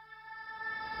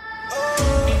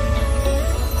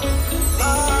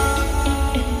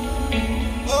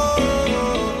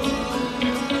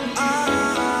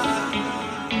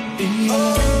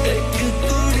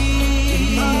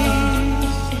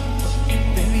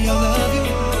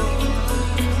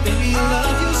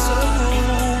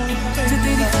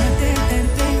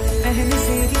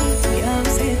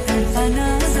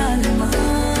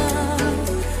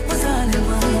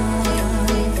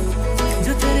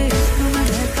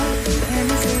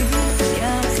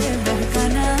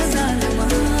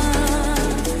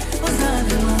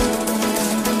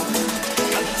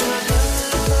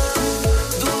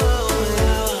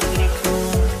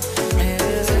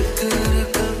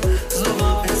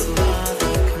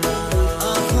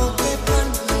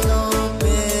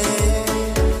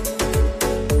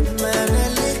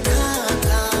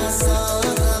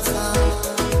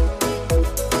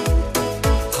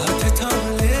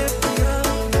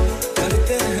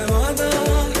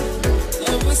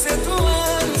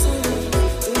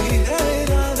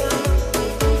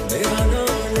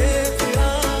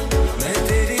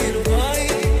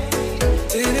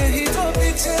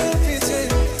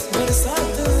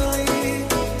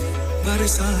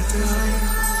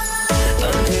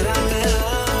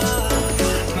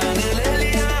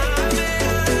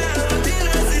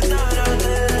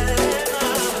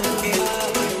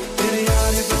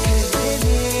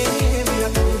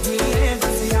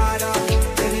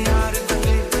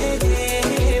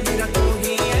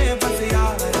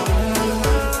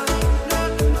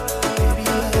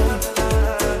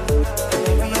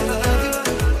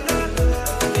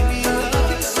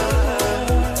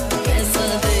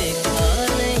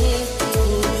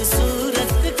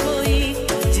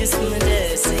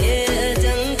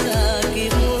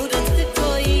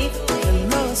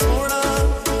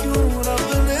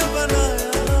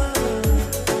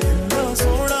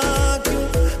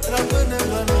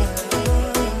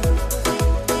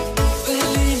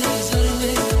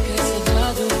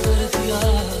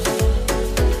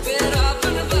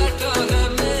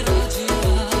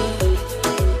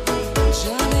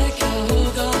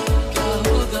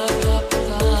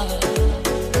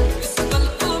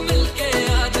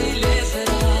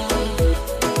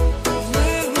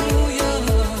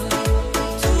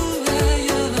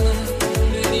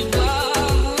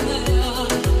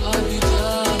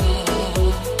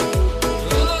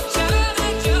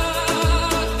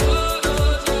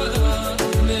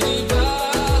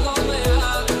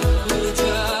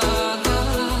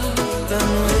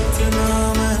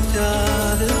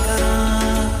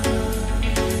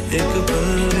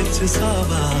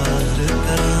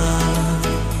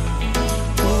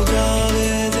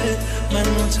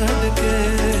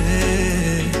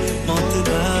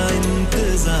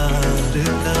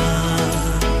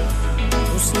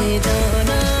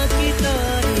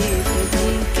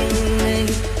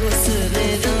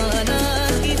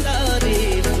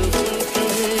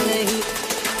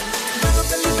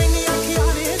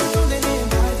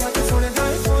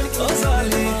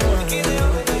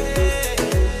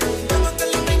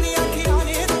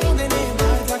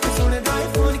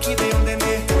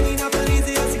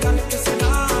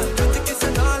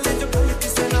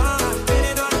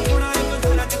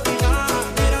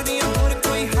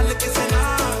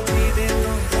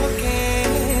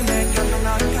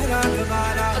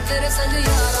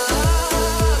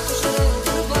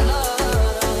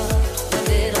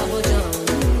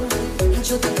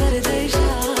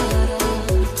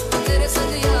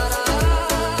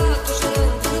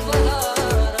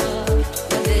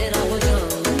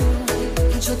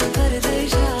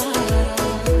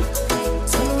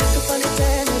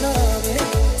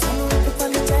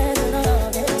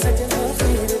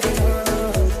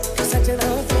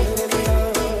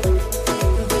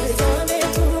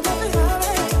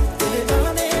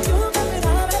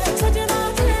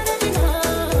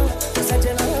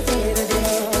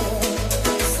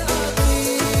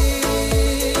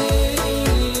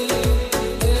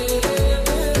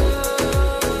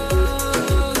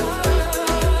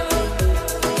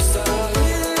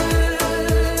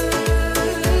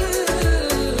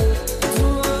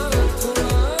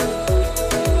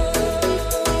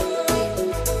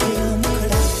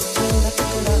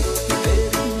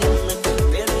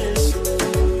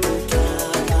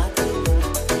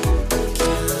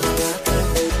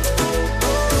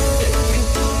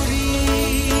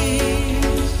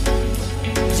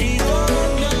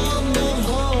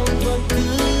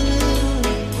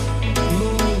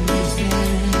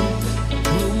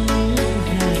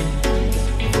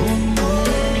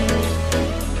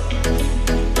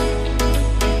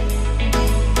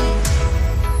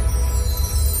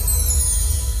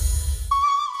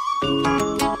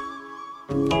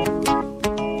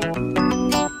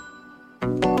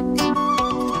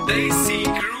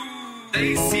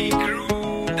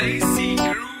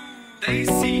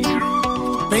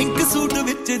pink suit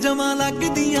ਵਿੱਚ ਜਮਾ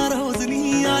ਲੱਗਦੀਆਂ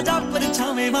ਰੋਜ਼ਨੀ ਆ ਜਾ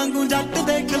ਪਰਛਾਵੇਂ ਵਾਂਗੂ ਜੱਟ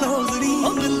ਦੇ ਕਲੋਜ਼ਨੀ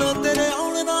ਉਹ ਮਿਲੋ ਤੇਰੇ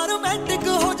ਆਉਣ ਨਾਲ ਰੋਮਾਂਟਿਕ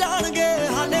ਹੋ ਜਾਣਗੇ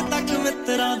ਹਾਲੇ ਤੱਕ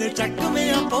ਮਿੱਤਰਾਂ ਦੇ ਚੱਕਵੇਂ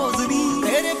ਆ ਪੋਜ਼ਨੀ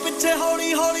ਤੇਰੇ ਪਿੱਛੇ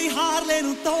ਹੌਲੀ ਹੌਲੀ ਹਾਰਲੇ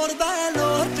ਨੂੰ ਤੋੜਦਾ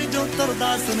ਲੋਟ ਜੋ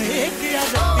ਤਰਦਾ ਸਨੇਕ ਆ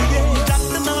ਜੱਟੀਏ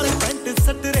ਜੱਟ ਨਾਲ ਪੈਂਟ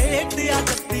ਸਟਰੇਟ ਆ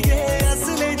ਜੱਟੀਏ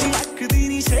ਅਸਲੇ ਦੀ ਅੱਖ ਦੀ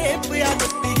ਨੀ ਸ਼ੇਪ ਆ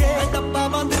ਜੱਟੀਏ ਡੱਬਾ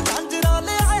ਬੰਦ ਕੰਜਰਾ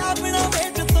ਲੈ ਆਇਆ ਬਿਨਾ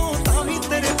ਵੇਚ ਤੋਂ ਤਾਂ ਵੀ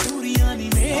ਤੇਰੇ ਪੂਰੀਆਂ ਨੀ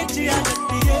ਮੇਚ ਆ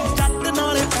ਜੱਟੀਏ ਜੱਟ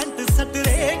ਨਾਲ ਪੈਂਟ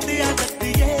ਸਟਰੇਟ ਆ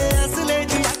ਜੱਟੀਏ ਅਸਲੇ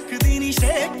ਦੀ ਅੱਖ ਦੀ ਨੀ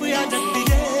ਸ਼ੇਪ ਆ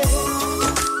ਜੱਟੀਏ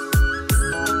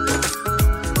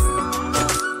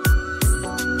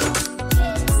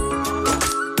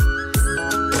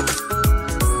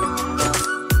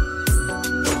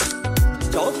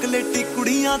ਚੋਕਲੇਟੀ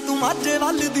ਕੁੜੀਆਂ ਤੂੰ ਮਾਝੇ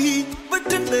ਵੱਲ ਦੀ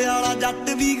ਬਟਿੰਡੇ ਵਾਲਾ ਜੱਟ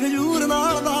ਵੀ ਖਜੂਰ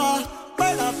ਨਾਲ ਦਾ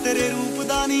ਪਹਿਲਾ ਤੇਰੇ ਰੂਪ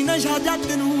ਦਾ ਨੀ ਨਸ਼ਾ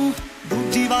ਜੱਟ ਨੂੰ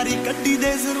ਦੂਜੀ ਵਾਰੀ ਕੱਢੀ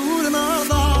ਦੇ ਜ਼ਰੂਰ ਨਾਲ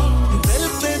ਦਾ ਦਿਲ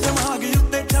ਤੇ ਦਿਮਾਗ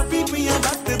ਉੱਤੇ ਛਾਪੀ ਪਈਆਂ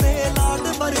ਜੱਟ ਦੇ ਲਾਡ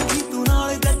ਵਰਗੀ ਤੂੰ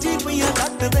ਨਾਲ ਜੱਜੀ ਪਈਆਂ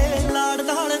ਜੱਟ ਦੇ ਲਾੜ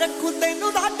ਨਾਲ ਰੱਖੂ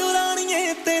ਤੈਨੂੰ ਦਾਡੂ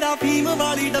ਰਾਣੀਏ ਤੇਰਾ ਫੀਮ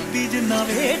ਵਾਲੀ ਡੱਬੀ ਜਿੰਨਾ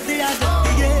ਵੇਟ ਆ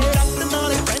ਜੱਟੀਏ ਜੱਟ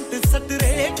ਨਾਲ ਪੈਂਟ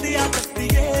ਸਟਰੇਟ ਆ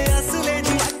ਜੱਟੀਏ ਅਸਲੇ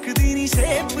ਦੀ ਅੱਖ ਦੀ ਨੀ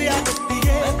ਸ਼ੇਪ ਆ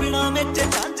ਜੱਟੀਏ ਬਿਨਾ ਵਿੱਚ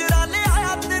ਕੰਜਰਾ ਲੈ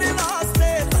ਆਇਆ ਤੇਰੇ ਵਾਸਤੇ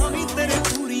ਤਾਂ ਵੀ ਤੇਰੇ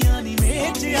ਪੂਰੀਆਂ ਨੀ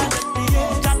ਮੇਚ ਆ ਜੱਟੀਏ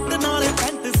ਜੱਟ ਨਾਲ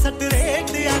ਪੈਂਟ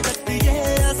ਸਟਰੇਟ ਆ ਜੱਟੀਏ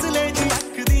ਅਸਲੇ ਦੀ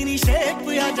ਅੱਖ ਦੀ ਨੀ ਸ਼ੇਪ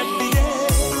ਆ ਜੱਟੀਏ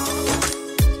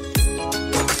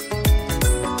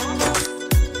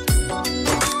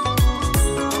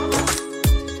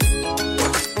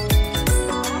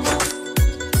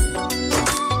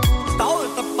ਤਾਉ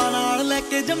ਟੱਪਾ ਨਾਲ ਲੈ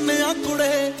ਕੇ ਜੰਮਿਆ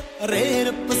ਕੁੜੇ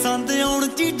ਰੇਰ ਪਸੰਦ ਆਉਣ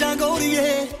ਚੀਜ਼ਾਂ ਗੋਰੀਏ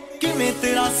ਕਿਵੇਂ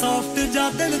ਤੇਰਾ ਸੌਫਟ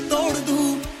ਜਾਂ ਦਿਲ ਤੋੜ ਦੂ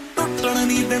ਟੁੱਟਣ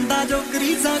ਨਹੀਂ ਦਿੰਦਾ ਜੋ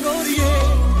ਗਰੀਜ਼ਾਂ ਗੋਰੀਏ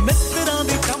ਮਿੱਤਰਾਂ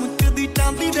ਦੀ ਚਮਕਦੀ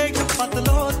ਚਾਂਦੀ ਦੇਖ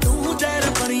ਪਤਲੋ ਤੂੰ ਜ਼ਹਿਰ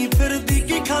ਬਣੀ ਫਿਰਦੀ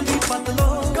ਕੀ ਖਾਂਦੀ ਪਤਲੋ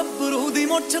ਗੱਭਰੂ ਦੀ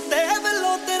ਮੁੱਛ ਤੇ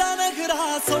ਵੱਲੋਂ ਤੇਰਾ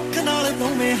ਨਖਰਾ ਸੁੱਖ ਨਾਲ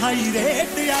ਦੋਵੇਂ ਹਾਈ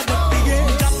ਰੇਟ ਆ ਜੱਟੀਏ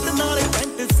ਜੱਟ ਨਾਲ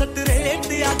ਪੈਂਟ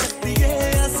ਸਟਰੇਟ ਆ ਜੱਟੀਏ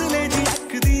ਅਸਲੇ ਦੀ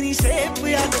ਅੱਖ ਦੀ ਨੀ ਸ਼ੇਪ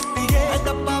ਆ ਜੱਟੀਏ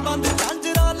ਡੱਬਾ ਬੰਦ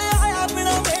ਕੰਜਰਾ ਲੈ ਆਇਆ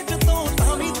ਬਿਨਾ ਵੇਚ ਤੋਂ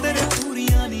ਤਾਂ ਵੀ ਤੇਰੇ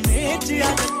ਪੂਰੀਆਂ ਨੀ ਮੇਚ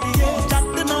ਆ ਜੱਟੀਏ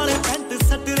ਜੱਟ ਨਾਲ ਪੈਂਟ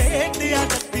ਸਟਰੇਟ ਆ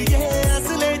ਜੱਟੀਏ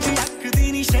ਅਸਲੇ ਦੀ ਅੱਖ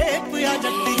ਦੀ ਨੀ ਸ਼ੇਪ ਆ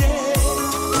ਜੱਟੀਏ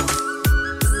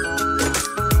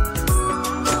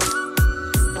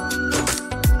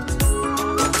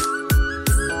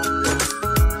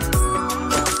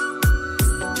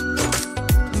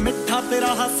ਮਿੱਠਾ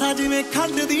ਤੇਰਾ ਹਾਸਾ ਜਿਵੇਂ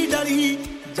ਖੰਡ ਦੀ ਡਲੀ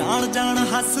ਜਾਣ ਜਾਣ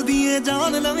ਹੱਸਦੀ ਏ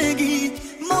ਜਾਨ ਲਵੇਂਗੀ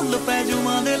ਮੁੱਲ ਪੈ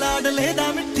ਜੂਆਂ ਦੇ ਲਾਡਲੇ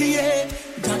ਦਾ ਮਿੱਠੀਏ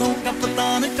ਜਦੋਂ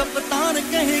ਕਪਤਾਨ ਕਪਤਾਨ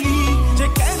ਕਹੇਗੀ ਜੇ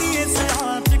ਕਹਿਦੀ ਏ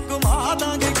ਸਿਆਹ ਚ ਘੁਮਾ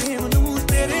ਦਾਂਗੇ ਗੇਮ ਨੂੰ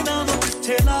ਤੇਰੇ ਨਾਮ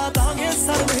ਪਿੱਛੇ ਲਾ ਦਾਂਗੇ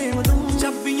ਸਰਵੇਮ ਨੂੰ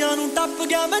ਚੱਬੀਆਂ ਨੂੰ ਟੱਪ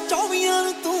ਗਿਆ ਮੈਂ 24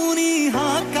 ਨੂੰ ਤੂੰ ਨੀ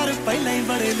ਹਾਂ ਕਰ ਪਹਿਲਾਂ ਹੀ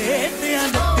ਬੜੇ ਲੇਟ ਆ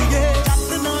ਜੱਟੀਏ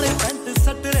ਜੱਟ ਨਾਲ ਪੈਂਟ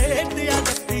ਸਟਰੇਟ ਆ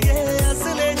ਜੱਟੀਏ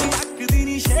ਅਸਲੇ ਦੀ ਅੱਖ ਦੀ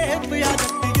ਨੀ ਸ਼ੇਪ ਆ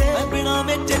ਜੱਟੀਏ ਮੈਂ ਬਿਨਾ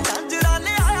ਵਿੱਚ ਕੰਜਰਾ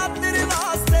ਲੈ ਆਇਆ ਤੇਰੇ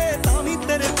ਵਾਸਤੇ ਤਾਂ ਵੀ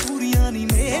ਤੇਰੇ ਪੂਰੀਆਂ ਨੀ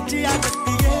ਮੇਚ ਆ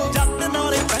ਜੱਟੀਏ ਜੱਟ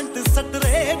ਨਾਲ ਪੈਂਟ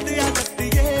ਸਟਰੇਟ ਆ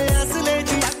ਜੱਟੀਏ ਅਸਲੇ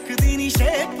ਦੀ ਅੱਖ ਦੀ ਨੀ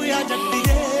ਸ਼ੇਪ ਆ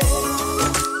ਜੱਟੀਏ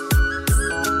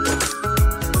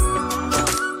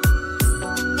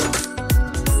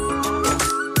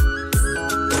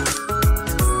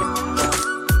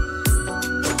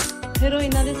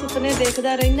ਹੀਰੋਇਨਾਂ ਦੇ ਸੁਪਨੇ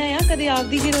ਦੇਖਦਾ ਰਹਿਣਾ ਆ ਕਦੇ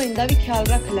ਆਪਦੀ ਹੀਰੋਇਨ ਦਾ ਵੀ ਖਿਆਲ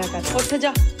ਰੱਖ ਲਿਆ ਕਰ ਉੱਠ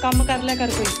ਜਾ ਕੰਮ ਕਰ ਲਿਆ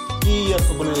ਕਰ ਕੋਈ ਕੀ ਯਾਰ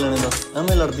ਸੁਪਨੇ ਲੈਣੇ ਦਾ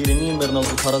ਐਵੇਂ ਲੜਦੀ ਰਹਿਨੀ ਹੈ ਮੇਰੇ ਨਾਲ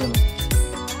ਤੂੰ ਸਾਰਾ ਦਿਨ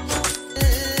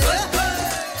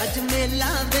ਅੱਜ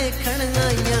ਮੇਲਾ ਦੇਖਣ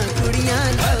ਆਈਆਂ ਕੁੜੀਆਂ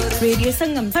रेडियो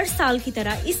संगम हर साल की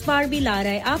तरह इस बार भी ला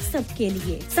रहा है आप सबके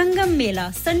लिए संगम मेला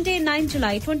Sunday 9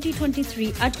 July 2023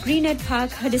 at Greenhead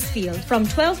Park, Huddersfield from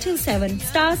 12 till 7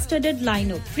 star-studded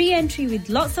lineup free entry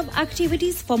with lots of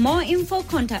activities for more info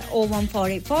contact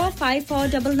 01484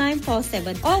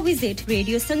 549947 or visit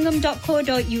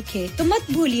radiosangam.co.uk तो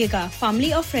मत भूलिएगा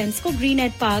family और friends को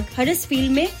Greenhead Park,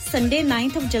 Huddersfield में Sunday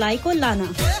 9th of July को लाना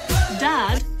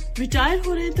dad retire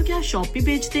हो रहे हैं तो क्या शॉप भी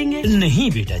बेच देंगे नहीं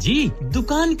बेटा जी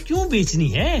दुकान क्यों बेचनी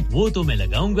है वो तो मैं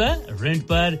लगाऊंगा रेंट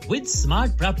पर with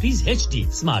smart properties HD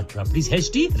smart properties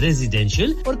HD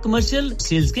residential और कमर्शियल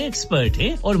सेल्स के एक्सपर्ट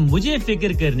हैं और मुझे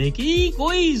फिक्र करने की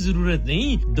कोई जरूरत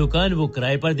नहीं दुकान वो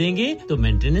किराए पर देंगे तो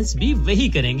मेंटेनेंस भी वही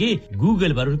करेंगे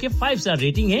गूगल पर उनके 5 स्टार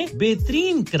रेटिंग है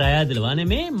बेहतरीन किराया दिलवाने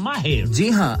में माहिर जी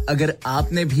हां अगर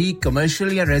आपने भी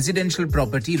कमर्शियल या रेजिडेंशियल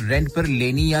प्रॉपर्टी रेंट पर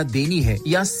लेनी या देनी है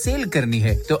या सेल करनी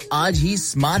है तो आज ही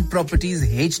स्मार्ट प्रॉपर्टीज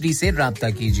एचडी से राब्ता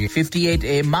कीजिए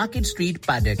 58A market street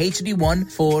paddock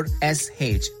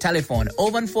HD14SH telephone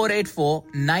 01484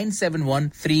 971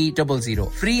 300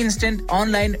 free instant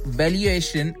online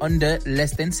valuation under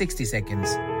less than 60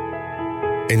 seconds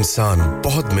इंसान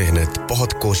बहुत मेहनत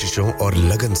बहुत कोशिशों और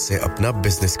लगन से अपना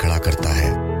बिजनेस खड़ा करता है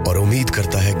और उम्मीद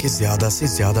करता है कि ज़्यादा से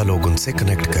ज़्यादा लोग उनसे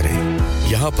कनेक्ट करें।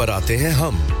 यहाँ पर आते हैं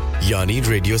हम, यानी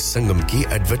रेडियो संगम की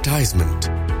एडवर्टाइजमेंट।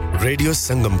 रेडियो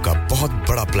संगम का बहुत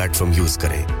बड़ा प्लेटफॉर्म यूज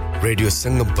करें। रेडियो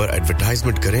संगम पर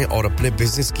एडवर्टाइजमेंट करें और अपने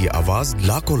बिजनेस की आवाज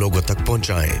लाखों लोगों तक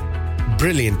पहुंचाएं।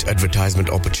 Brilliant advertisement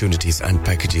opportunities and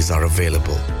packages are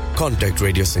available. Contact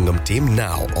Radio Sangam team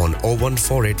now on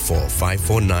 01484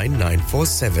 549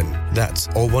 947. That's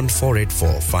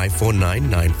 01484 549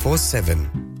 947.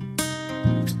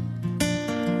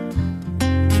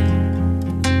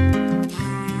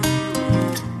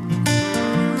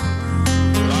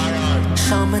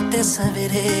 शाम ते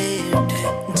सवेरे उठे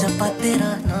जपा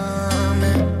तेरा नाम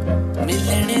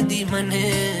मिलने दी मने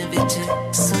विच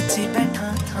सोची बैठा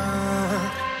था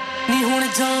नी हुण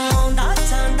जांदा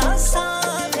चांदा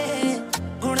सावे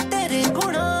गुण तेरे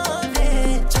गुणा वे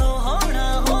जो होना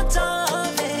हो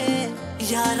जावे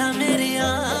यारा मेरे आ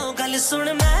गल सुन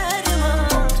मेरी मां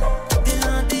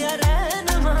दिलां दिया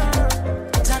रहनमा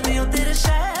जानियो तेरे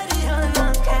शहरिया ना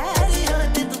खैरिया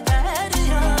ते तू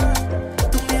पैरिया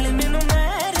तू मिल मैनू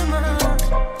मेरी मां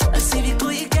असी भी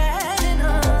कोई गैर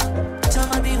ना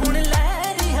चाहदी हुण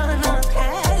लहरिया ना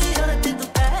खैरिया ते तू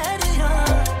पैरिया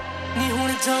नी हुण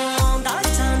जांदा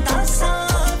चांदा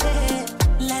सावे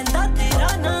लैंदा तेरा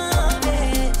नाम वे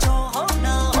जो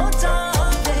होना हो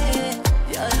जावे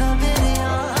यारा मेरे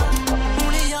आ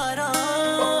हुण यारा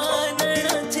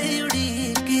नैना च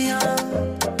उड़ीकिया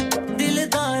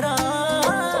दिलदारा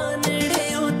नेड़े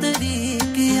उतरी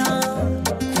किया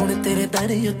हुण तेरे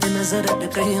दर उत्ते नजर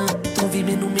अटकियां तू भी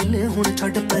मैनू मिले हुण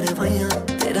छड्ड परवाइयां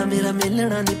तेरा मेरा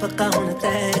मिलना नहीं पक्का हुण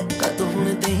तै कदों हुण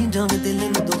देई जावे दिल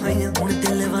नू दुहाइयां हुण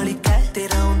दिल वाली कह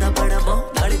तेरा आंदा बड़ा मोह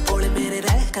नाले कोल मेरे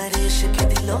रह कर इश्क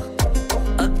दिलो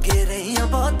अगे रहियां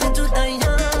बहुत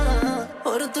जुदाइयां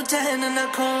और तू चैन न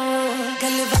खो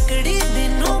गल वकड़ी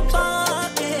मैनू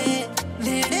पाके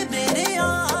नेड़े मेरे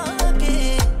आके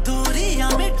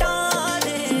दूरियां मिटा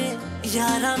दे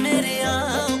यारा मेरे आ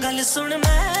गल सुन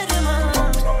मेरी मां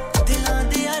दिलां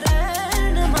दिया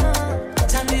रहनमा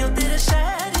जानियो तेरे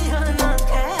शहरिया ना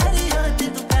खैरिया ते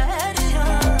तू पैरिया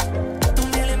तू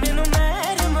मिल मैनू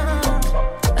मेरी मां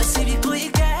असी भी कोई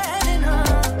गैर ना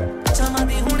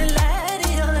चाहदी हुण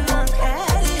लहरिया ना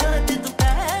खैरिया ते तू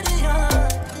पैरिया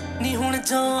नी हुण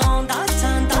जांदा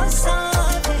चांदा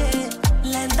सावे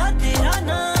लैंदा तेरा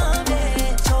नाम वे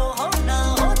जो होना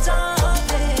हो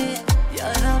जावे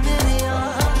यारा मेरे आ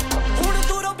हुण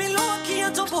दूरों बिलो अखियां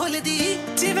जो बोलदी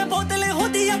जिवें बोतले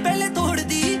होदी आ पहले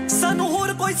तोड़दी सानू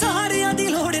होर कोई सहारियां दी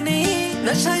लोड़ नहीं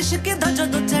नशा इश्क दा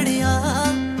जदों चढ़िया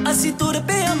असी तुर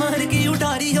पे मार की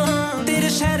उडारियां तेरे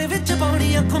शहर विच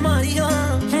पाउणियां खुमारियां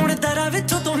हुण दरा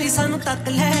विचों तू ही सानू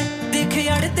तक ले देख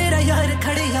यार तेरा यार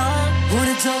खड़िया हुण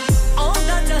जो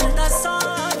आंदा चलदा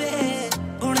सावे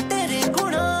गुण तेरे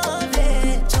गुणा वे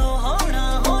जो होना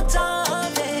हो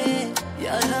जावे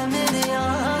यारा मेरे आ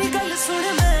गल सुन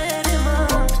मेरे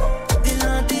मां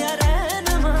दिलां दिया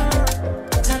रहनमा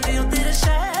जानियो तेरे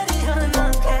शहरिया ना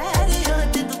खैरिया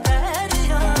ते तू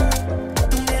पैरिया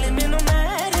तू मिल मैनू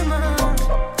मेरी मां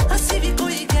असी भी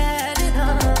कोई गैर ना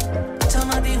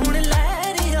चाहदी हुण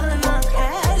लहरिया ना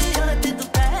खैरिया ते तू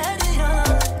पैरिया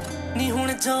नी हुण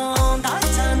जांदा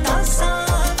चांदा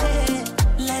सावे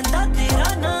लैंदा तेरा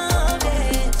नाम वे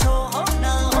जो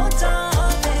होना हो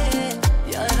जावे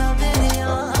यारा मेरे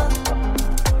आ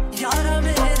यारा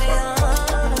मेरे आ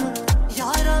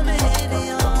यारा मेरे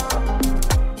आ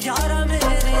यारा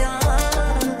मेरे आ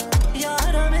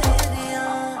यारा मेरे आ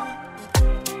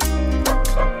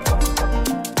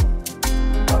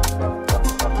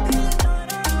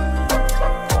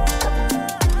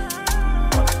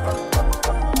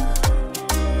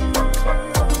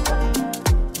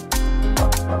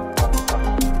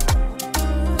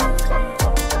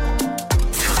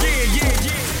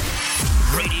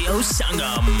Radio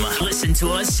Sangam. Listen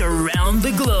to us around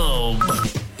the globe.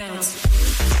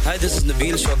 Hi, this is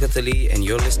Nabeel Shaukat Ali, and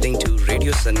you're listening to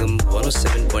Radio Sangam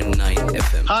 107.9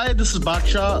 FM. Hi, this is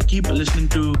Baksha. Keep listening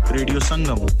to Radio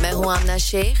Sangam. मैं हूँ आमना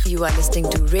Sheikh. You are listening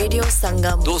to Radio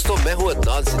Sangam. दोस्तों मैं हूँ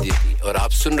अदनान सिद्दीकी और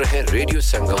आप सुन रहे हैं radio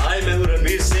संगम. Hi, मैं हूँ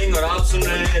रणवीर सिंह और आप सुन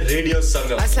रहे हैं रेडियो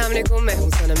संगम. अस्सलाम वालेकुम, मैं हूँ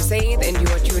Sanam Saeed and you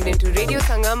are tuned into Radio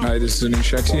Sangam. Hi, this is Zunin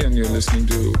Shakti and you're listening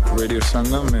to Radio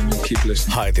Sangam and keep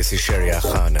listening. Hi, this is Sharia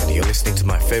Khan and you're listening to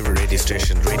my favorite radio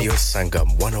station, Radio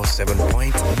Sangam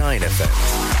 107.9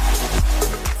 FM.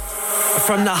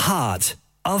 From the heart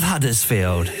of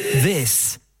Huddersfield,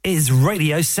 this is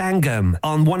Radio Sangam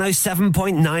on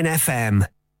 107.9 FM.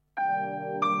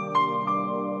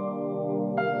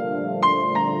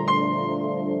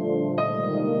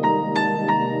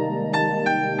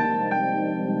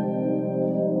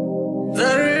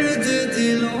 दर्द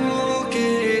दिलों के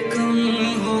कम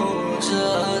हो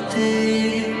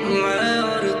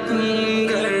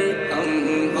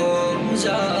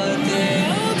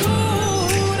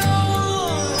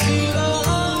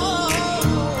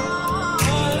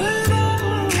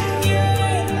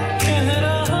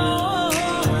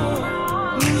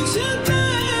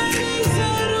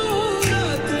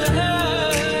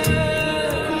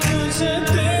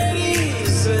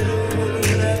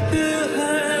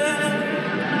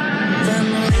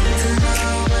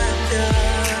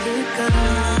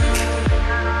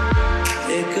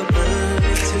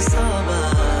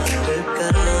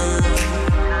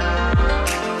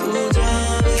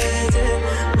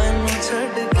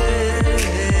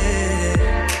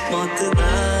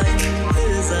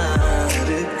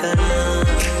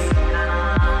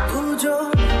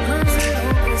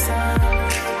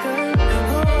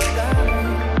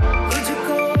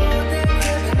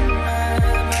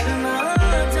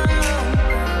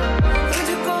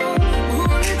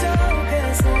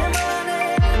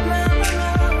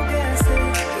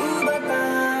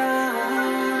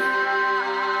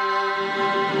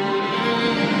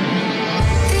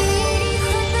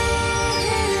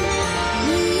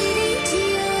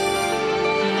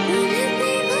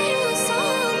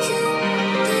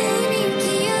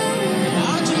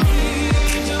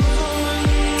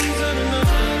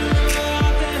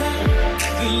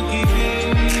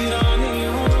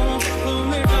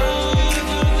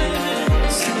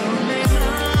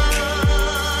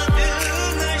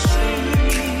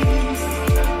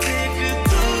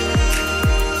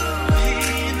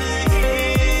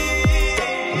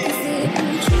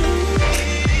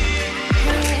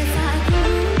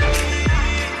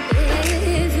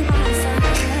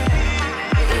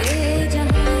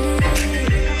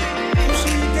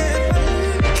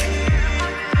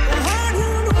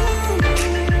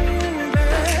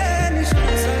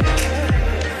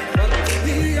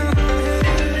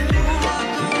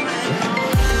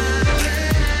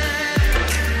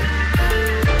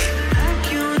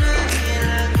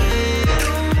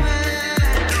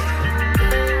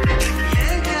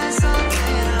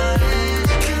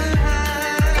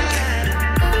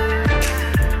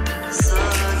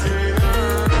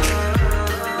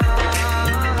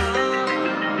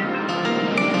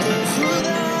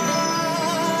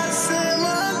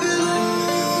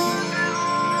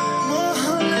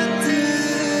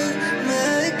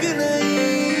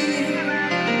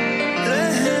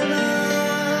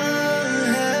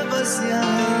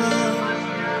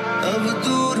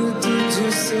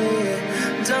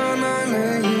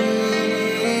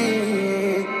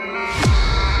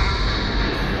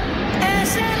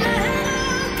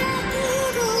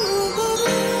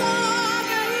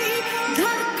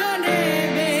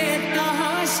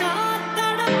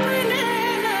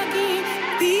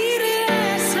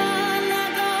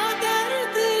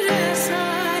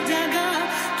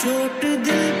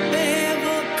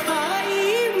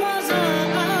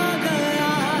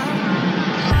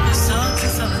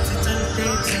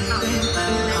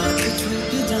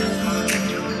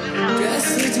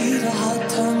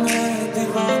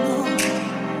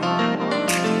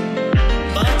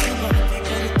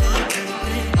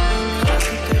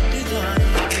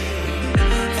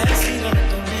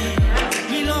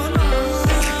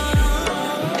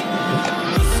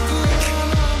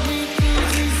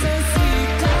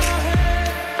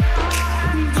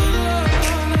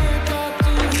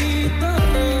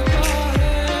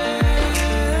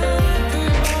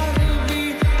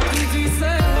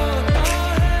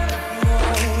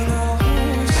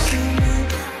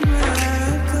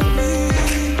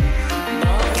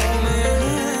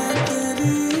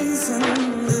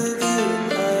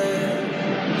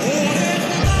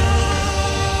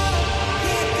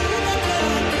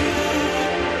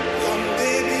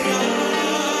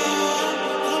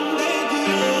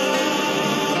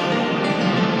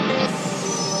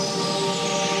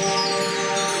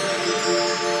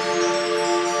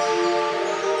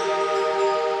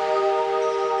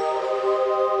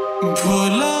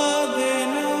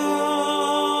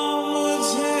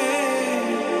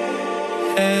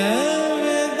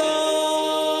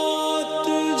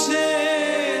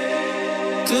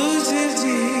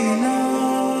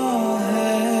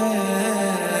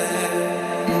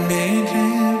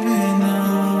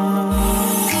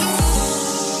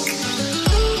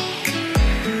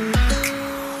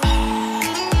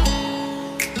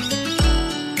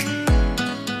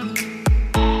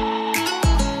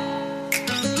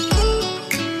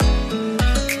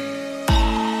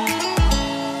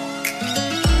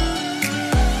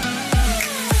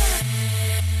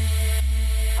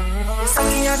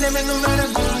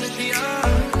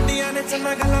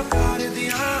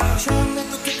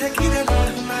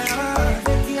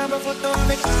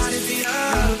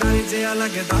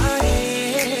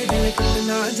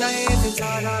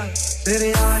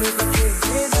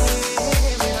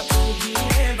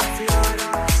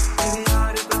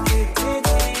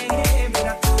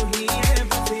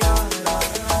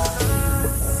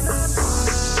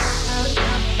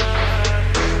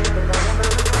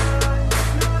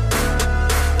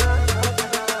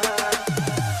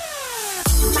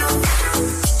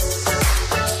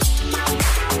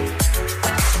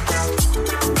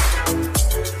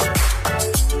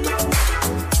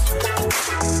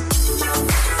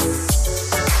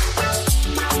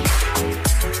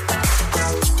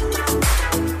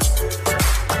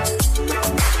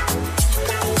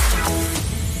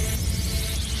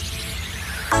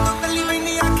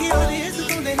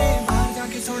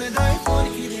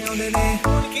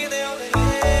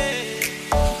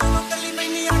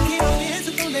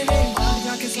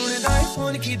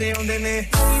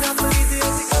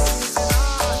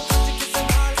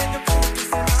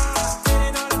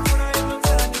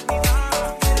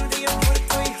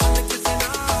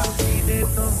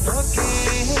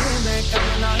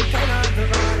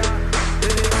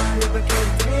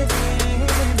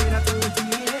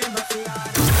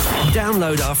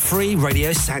Download our free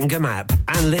Radio Sangam app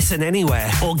and listen anywhere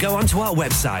or go onto our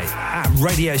website at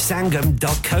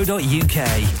radiosangam.co.uk.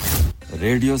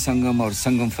 Radio Sangam और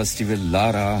Sangam festival ला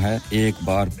रहा है एक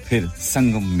बार फिर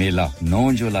संगम मेला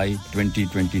 9 जुलाई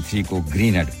 2023 को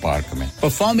ग्रीनहेड पार्क में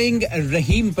परफॉर्मिंग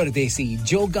रहीम परदेसी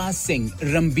जोगा सिंह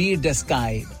रणबीर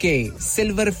डस्काई के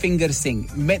silver finger Singh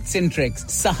mates and tricks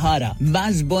सहारा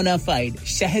माज bonafide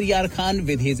Shahryar Khan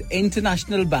with his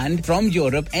international band from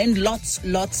Europe and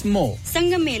lots more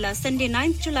Sangam Mela Sunday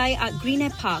 9th July at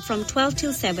Greenhead Park from 12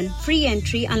 till 7 free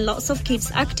entry and lots of kids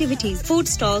activities food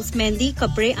stalls mehndi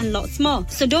kapde and lots more.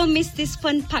 So don't miss this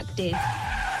fun-packed day.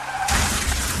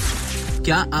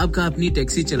 क्या आपका अपनी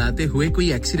taxi चलाते हुए कोई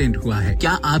accident हुआ है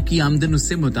क्या आपकी आमदन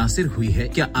उससे मुतासिर हुई है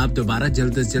क्या आप दोबारा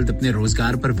जल्द से जल्द अपने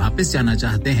रोजगार पर वापस जाना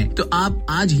चाहते हैं तो आप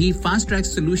आज ही फास्ट ट्रैक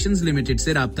सॉल्यूशंस लिमिटेड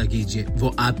से राब्ता कीजिए वो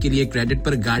आपके लिए क्रेडिट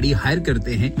पर गाड़ी हायर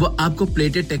करते हैं वो आपको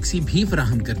प्लेटेड टैक्सी भी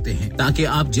फराहम करते हैं ताकि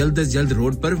आप जल्द से जल्द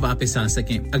रोड पर वापस आ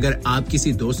सकें अगर आप किसी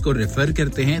दोस्त को रेफर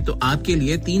करते हैं तो आपके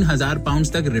लिए 3000 पाउंड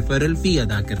तक रेफरल फी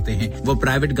अदा करते हैं वो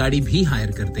प्राइवेट गाड़ी भी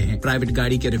हायर करते हैं प्राइवेट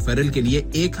गाड़ी के रेफरल के लिए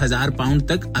 1000 पाउंड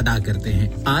तक अदा करते हैं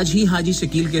आज ही हाजी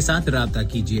शकील के साथ राब्ता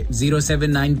कीजिए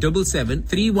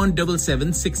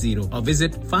 07977317760 और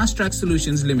visit fast track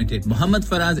solutions limited Mohammad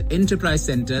Faraz enterprise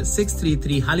centre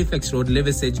 633 Halifax road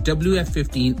Liversedge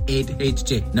WF15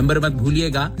 8HJ number मत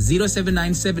भूलिएगा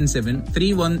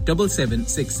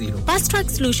 07977317760 Fast Track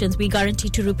Solutions we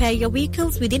guarantee to repair your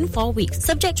vehicles within 4 weeks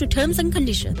subject to terms and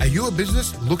conditions Are you a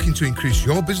business looking to increase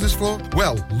your business flow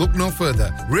well look no further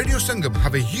Radio Sangam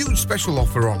have a huge special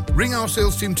offer on ring our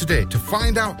sales team today to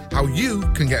find out how you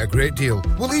can get a great deal.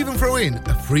 We'll even throw in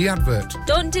a free advert.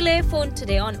 Don't delay phone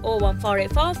today on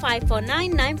 01484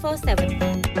 549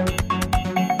 947.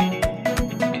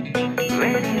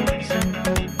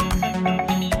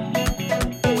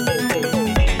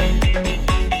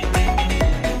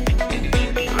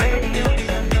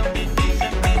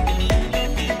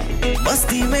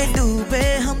 मस्ती में डूबे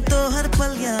हम तो हर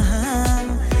पल यहाँ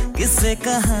किस्से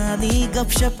कहानी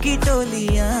गपशप की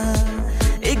टोलियाँ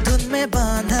एक धुन में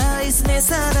बांधा इसने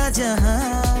सारा जहां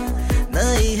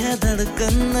नई है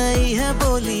धड़कन नई है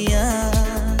बोलियां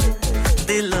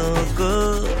दिलों को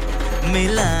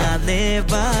मिलाने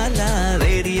वाला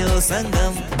रेडियो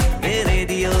संगम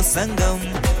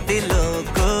दिलों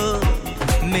को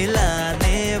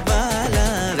मिलाने वाला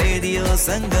रेडियो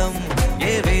संगम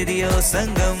ये रेडियो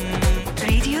संगम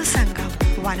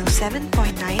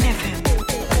 107.9 FM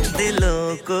दिलों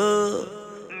को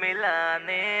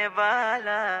मिलाने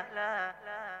वाला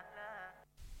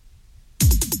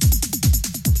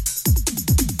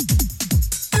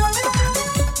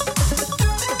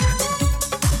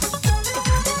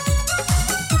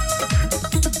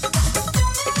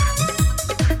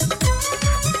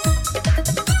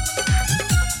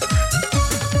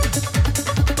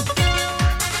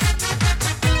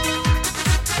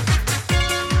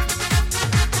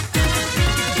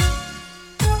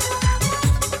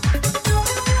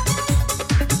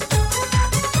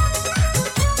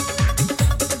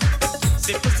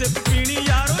पीनी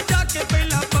यारो जाके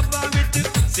पहला पब्बा विच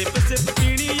सिप सिप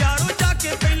पीनी यारो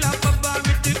जाके पहला पब्बा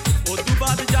विच ओदू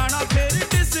बाद जाना फिर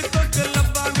डिस्को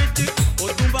क्लब्बां विच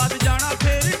ओदू बाद जाना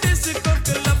फिर डिस्को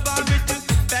क्लब्बां विच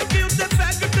पैग उत्ते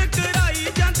पैग टकराई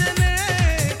जांदे ने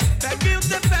पैग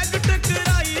उत्ते पैग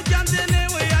टकराई जांदे ने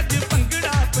ओए अज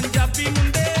भंगड़ा पंजाबी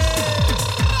मुंडे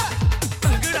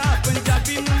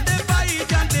पाई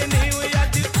जांदे ने ओए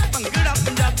अज भंगड़ा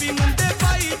पंजाबी मुंडे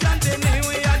पाई जांदे ने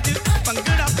ओए अज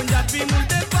भंगड़ा पंजाबी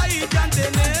मुंडे पाई जांदे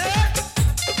ने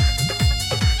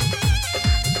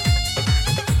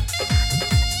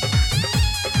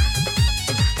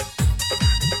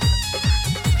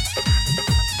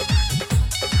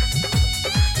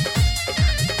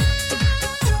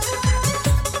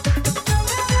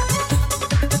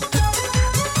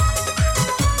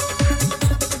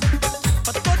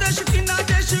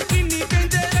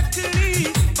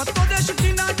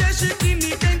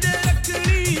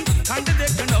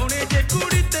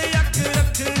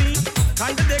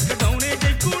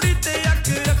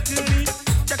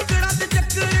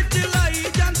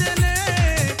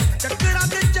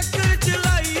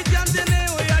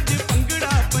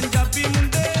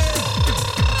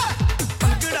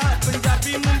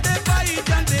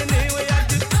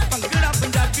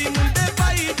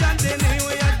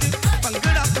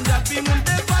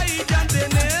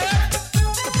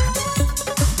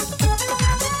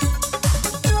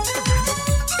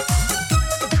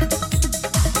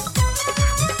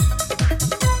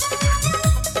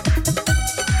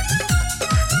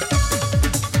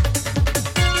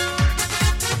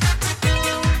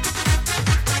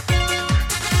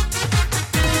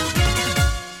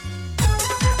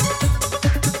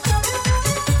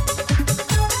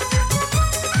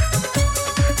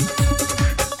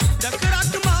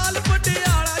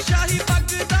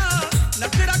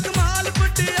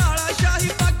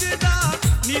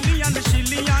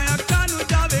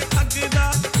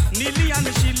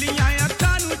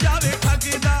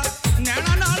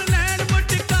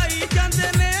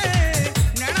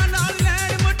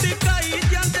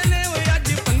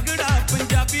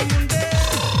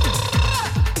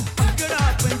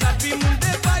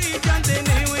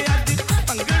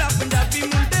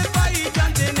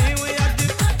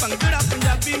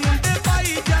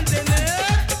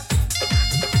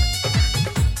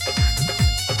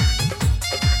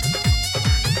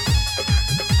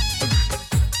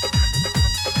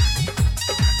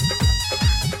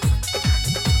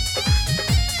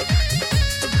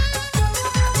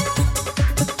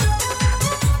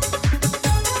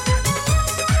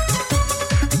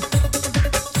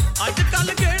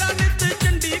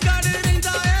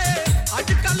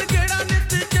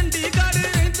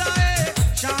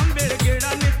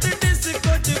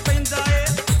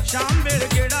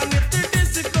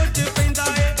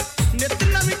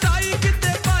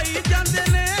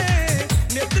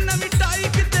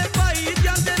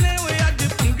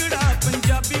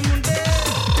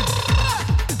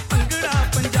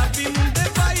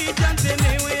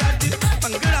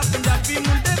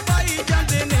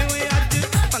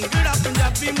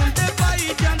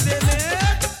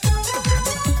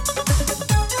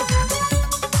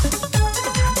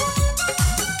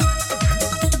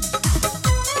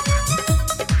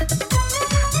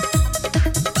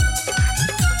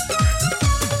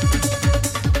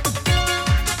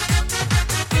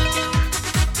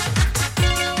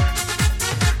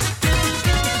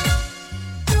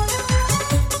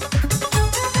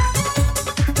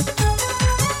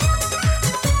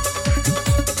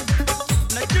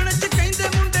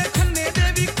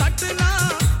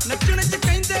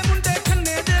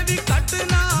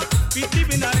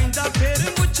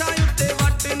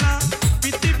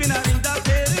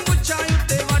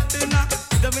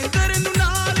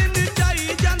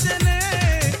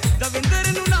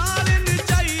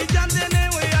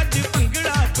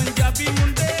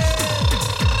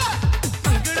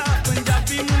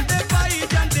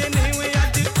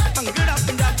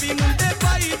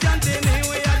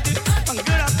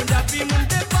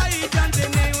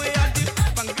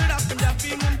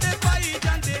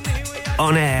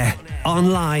On air,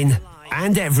 online,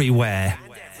 and everywhere.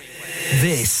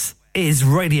 This is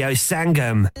Radio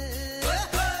Sangam.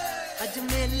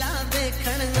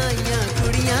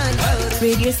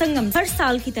 Radio Sangam हर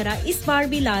साल की तरह इस बार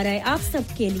भी ला रहा है आप सब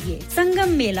के लिए संगम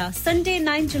मेला Sunday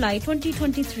 9 July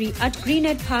 2023 at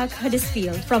Greenhead Park,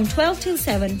 Huddersfield from 12 till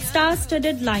 7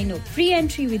 star-studded lineup free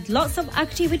entry with lots of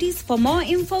activities. For more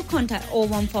info contact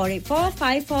 01484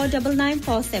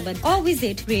 549947 or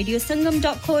visit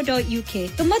radiosangam.co.uk.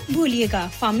 तो मत भूलिएगा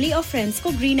family और friends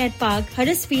को Greenhead Park,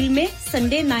 Huddersfield में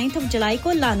Sunday 9th of July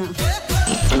को लाना.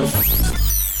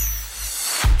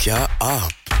 क्या आप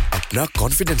अपना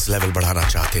कॉन्फिडेंस लेवल बढ़ाना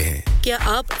चाहते हैं? क्या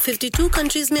आप 52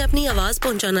 कंट्रीज में अपनी आवाज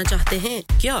पहुंचाना चाहते हैं?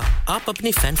 क्या आप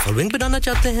अपनी फैन फॉलोइंग बनाना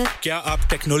चाहते हैं? क्या आप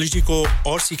टेक्नोलॉजी को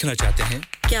और सीखना चाहते हैं?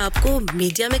 क्या आपको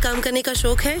मीडिया में काम करने का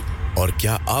शौक है? और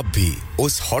क्या आप भी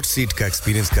उस हॉट सीट का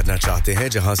एक्सपीरियंस करना चाहते हैं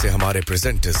जहां से हमारे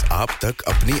प्रेजेंटर्स आप तक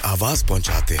अपनी आवाज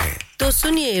पहुंचाते हैं? तो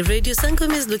सुनिए, Radio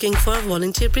Sangam is looking for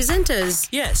volunteer presenters.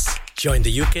 Yes, join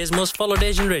the UK's most followed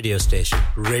Asian radio station,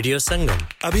 Radio Sangam.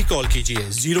 Abhi call kijiye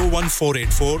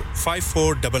 01484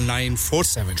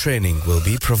 549947. Training will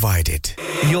be provided.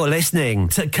 You're listening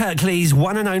to Kirklees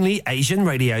one and only Asian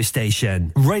radio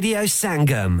station, Radio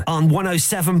Sangam on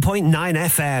 107.9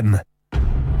 FM.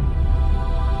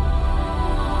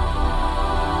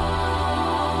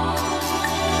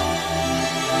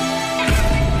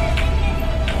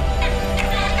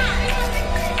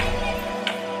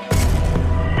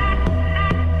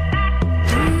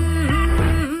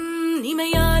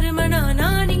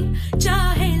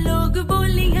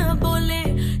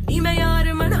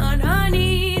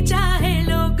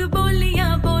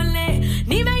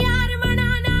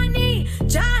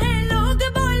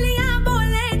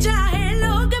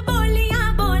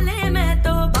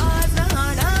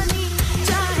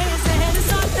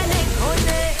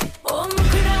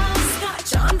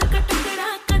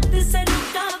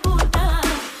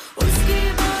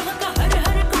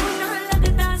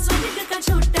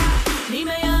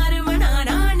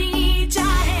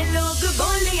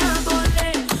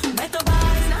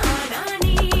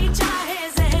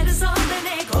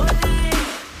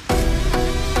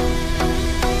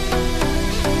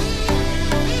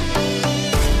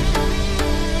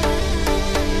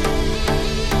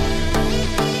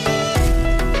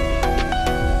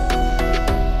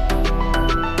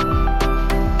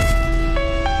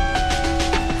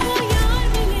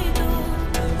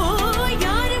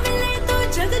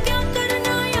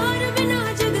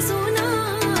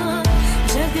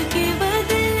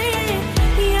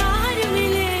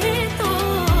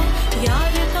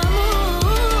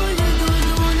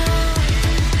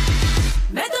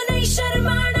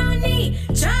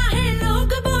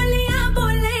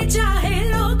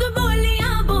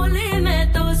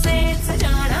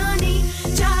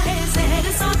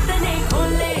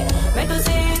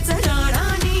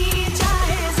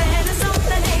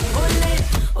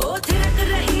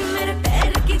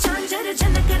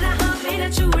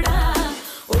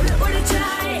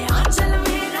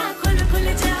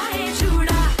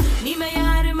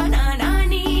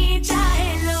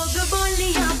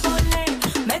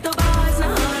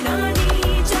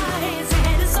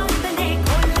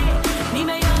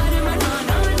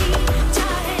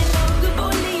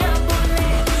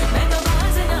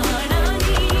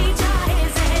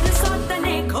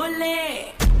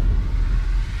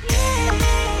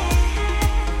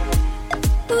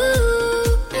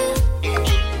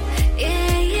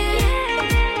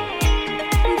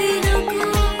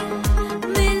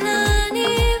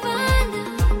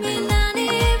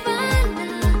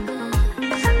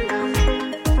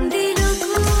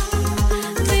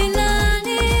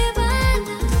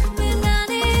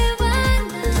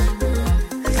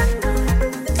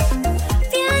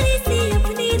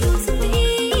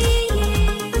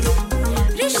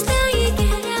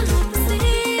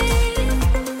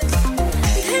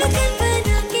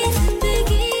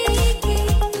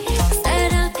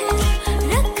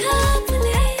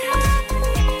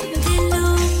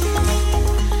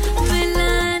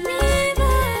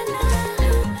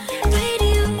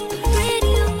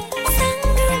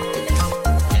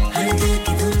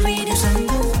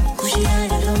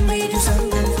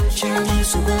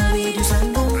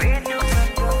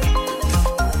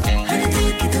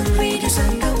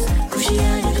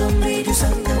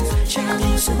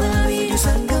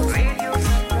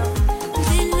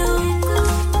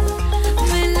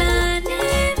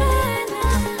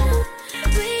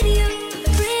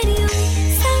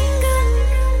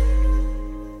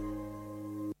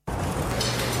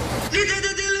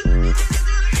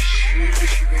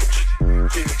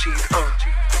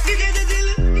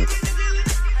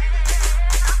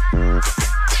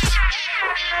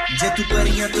 ਜੇ ਤੂੰ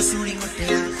ਪਰੀਆਂ ਤੋਂ ਸੋਹਣੀ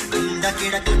ਮੁੱਟਿਆ ਮੁੰਡਾ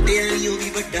ਕਿਹੜਾ ਕੁੱਟਿਆ ਨੀ ਉਹ ਵੀ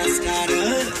ਵੱਡਾ ਸਟਾਰ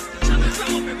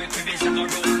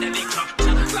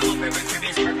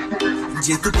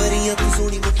ਜੇ ਤੂੰ ਪਰੀਆਂ ਤੋਂ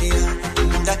ਸੋਹਣੀ ਮੁੱਟਿਆ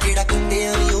ਮੁੰਡਾ ਕਿਹੜਾ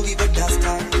ਕੁੱਟਿਆ ਨੀ ਉਹ ਵੀ ਵੱਡਾ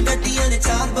ਸਟਾਰ ਗੱਡੀਆਂ ਨੇ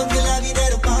ਚਾਰ ਬੰਗਲਾ ਵੀ ਨੇ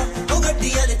ਰੁਪਾ ਉਹ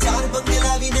ਗੱਡੀਆਂ ਨੇ ਚਾਰ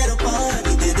ਬੰਗਲਾ ਵੀ ਨੇ ਰੁਪਾ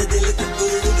ਨੀ ਦੇ ਦੇ ਦਿਲ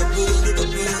ਗੱਭਰੂ ਨੂੰ ਗੱਭਰੂ ਨੂੰ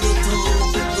ਗੱਭਰੂ ਨੂੰ ਤੋਂ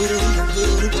ਗੱਭਰੂ ਨੂੰ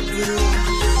ਗੱਭਰੂ ਨੂੰ ਗੱਭਰੂ ਨੂੰ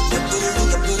ਗੱਭਰੂ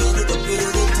ਨੂੰ ਗੱਭਰੂ ਨੂੰ ਗੱਭਰੂ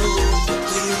ਨੂੰ ਤੋਂ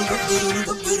ਗੱਭਰੂ ਨੂੰ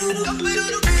ਗੱਭਰੂ ਨੂੰ ਗੱਭਰੂ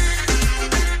ਨੂੰ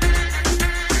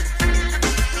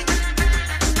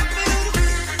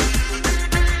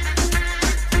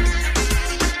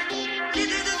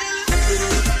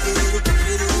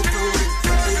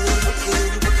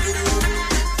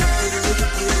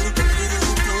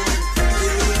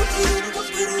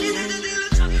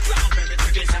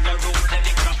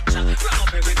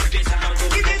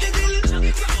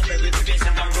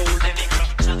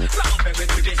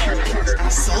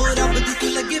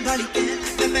ਵਾਲੀ ਕੇ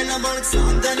ਮੈਂ ਪਹਿਲਾ ਮਾਲਕ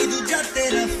ਸਾਦਾ ਨਹੀਂ ਦੂਜਾ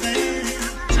ਤੇਰਾ ਫੈਨ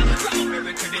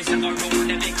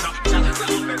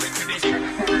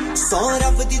ਸੋ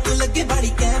ਰੱਬ ਦੀ ਤੂੰ ਲੱਗੇ ਵਾਲੀ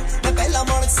ਕੇ ਮੈਂ ਪਹਿਲਾ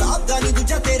ਮਾਲਕ ਸਾਦਾ ਨਹੀਂ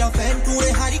ਦੂਜਾ ਤੇਰਾ ਫੈਨ ਤੂੰ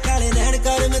ਨੇ ਹਾਰੀ ਕਾਲੇ ਨੈਣ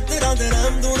ਕਰ ਮਿੱਤਰਾਂ ਦਾ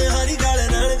ਰਾਮ ਤੂੰ ਨੇ ਹਾਰੀ ਕਾਲੇ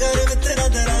ਨੈਣ ਕਰ ਮਿੱਤਰਾਂ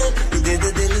ਦਾ ਰਾਮ ਦੇ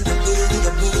ਦੇ ਦਿਲ ਗੱਭਰੂ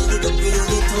ਗੱਭਰੂ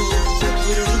ਗੱਭਰੂ ਤੋਂ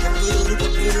ਗੱਭਰੂ ਗੱਭਰੂ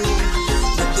ਗੱਭਰੂ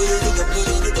ਗੱਭਰੂ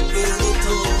ਗੱਭਰੂ ਗੱਭਰੂ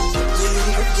ਤੋਂ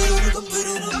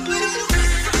ਗੱਭਰੂ ਗੱਭਰੂ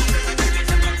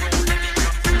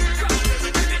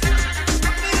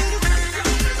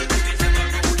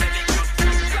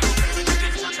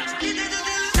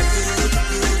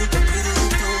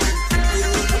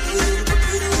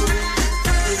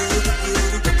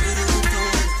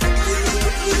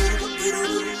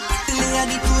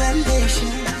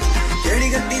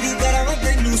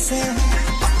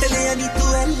ਪਟਲਿਆ ਨੀ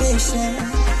ਤੂੰ ਐਲੇਸ਼ਨ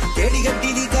ਕਿਹੜੀ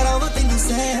ਗੱਡੀ ਦੀ ਕਰਾਵਾਂ ਤੈਨੂੰ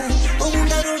ਸੈ ਉਹ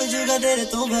ਮੁੰਡਾ ਰੋੜ ਜੂਗਾ ਤੇਰੇ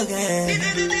ਤੋਂ ਬਗੈਰ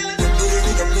ਗੱਭਰੂ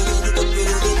ਗੱਭਰੂ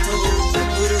ਗੱਭਰੂ ਤੋਂ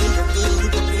ਗੱਭਰੂ ਗੱਭਰੂ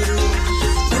ਗੱਭਰੂ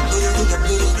ਗੱਭਰੂ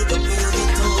ਗੱਭਰੂ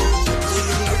ਗੱਭਰੂ ਤੋਂ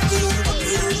ਗੱਭਰੂ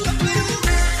ਗੱਭਰੂ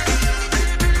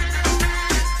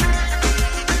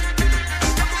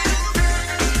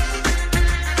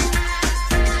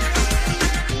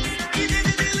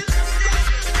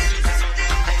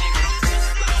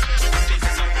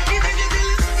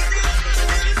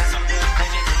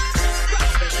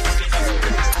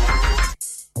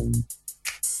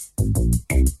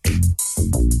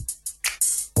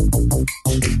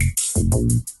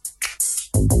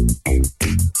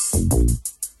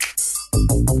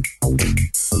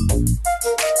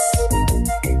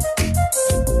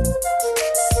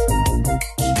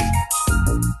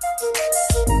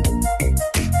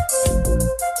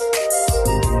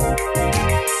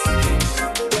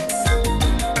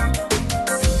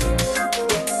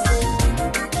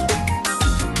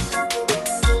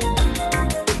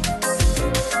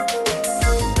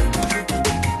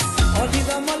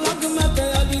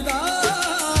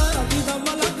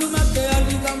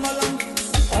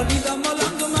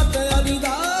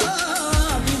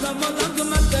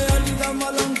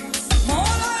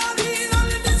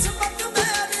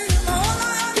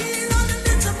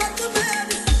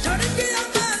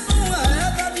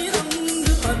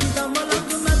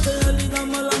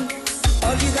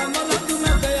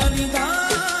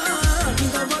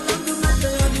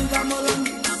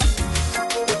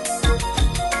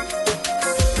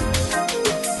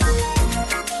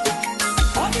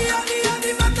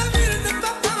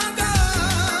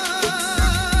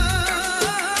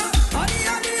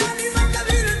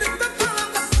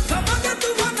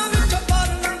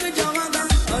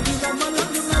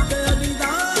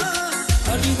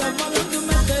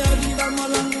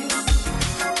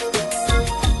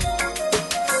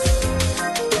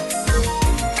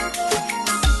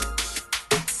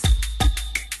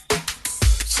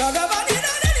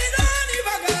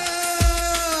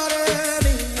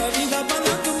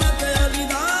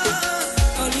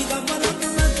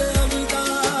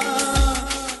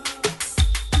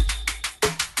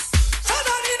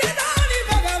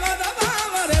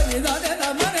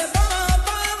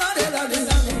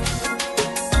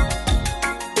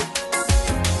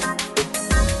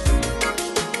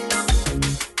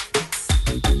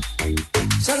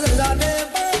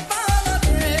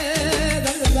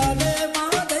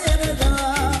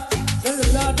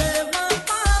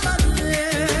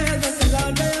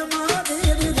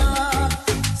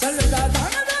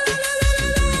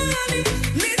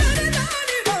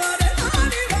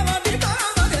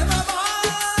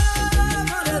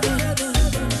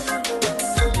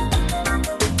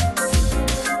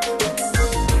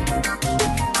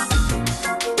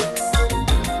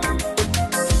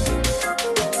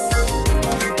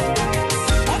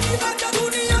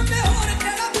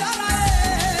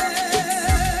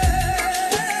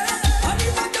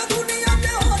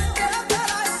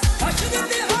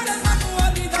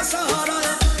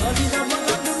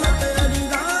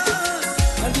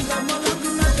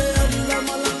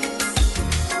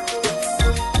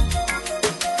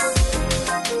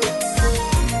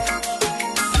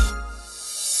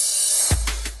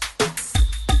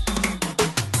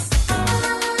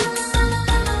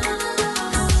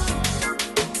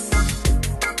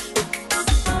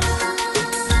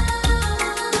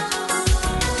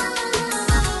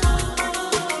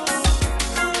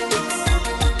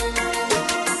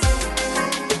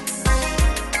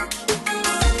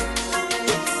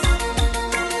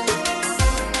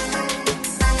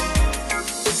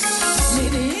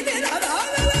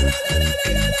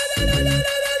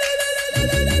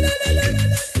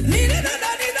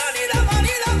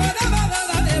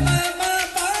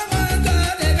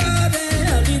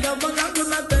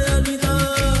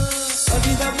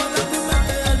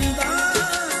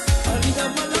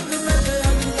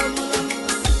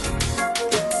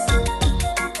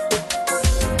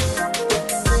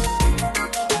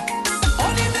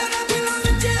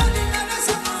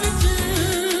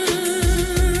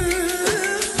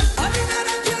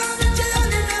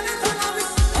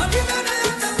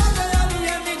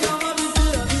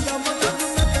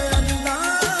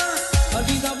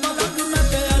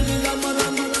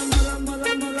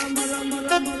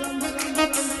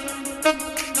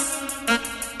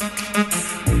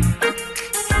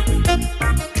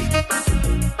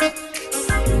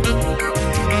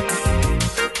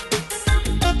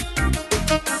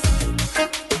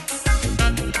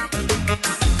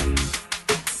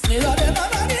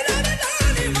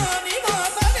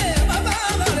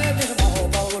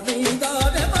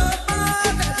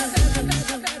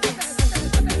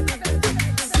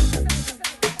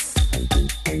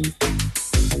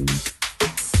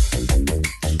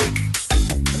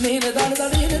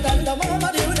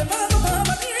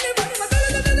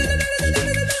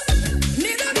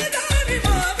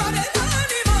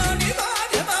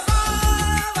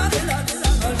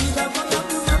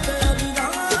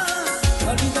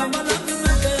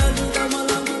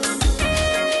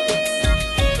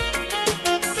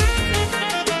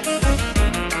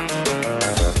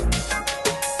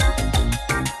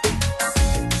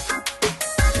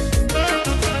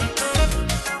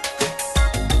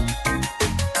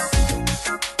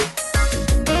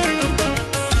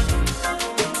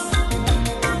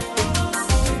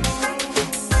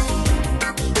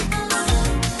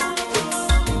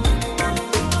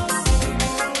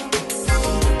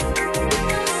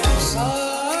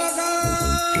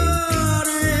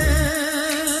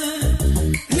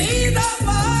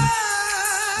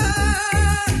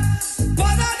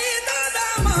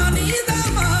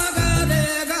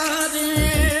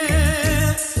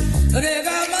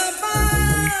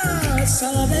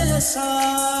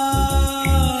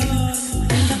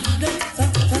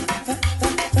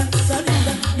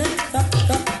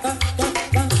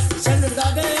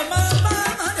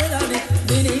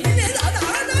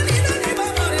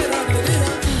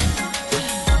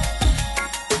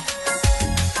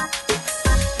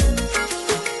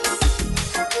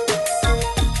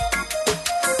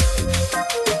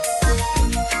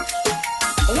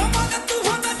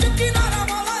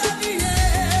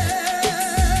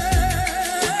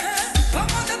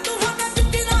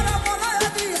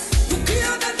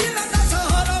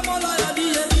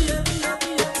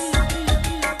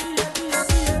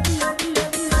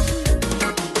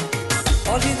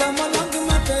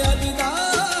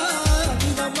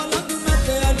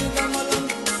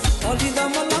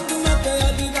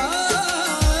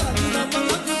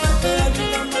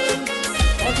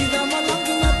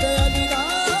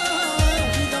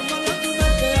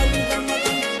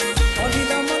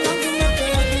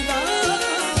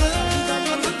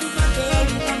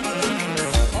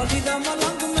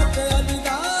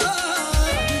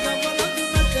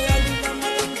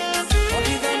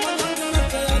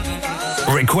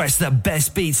Request the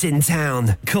best beats in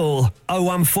town. Call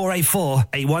 01484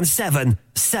 817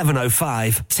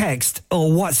 705. Text or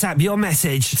WhatsApp your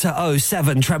message to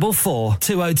 07444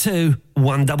 202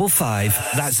 155.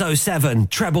 That's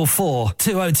 07444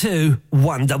 202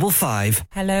 155.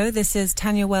 Hello, this is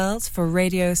Tanya Wells for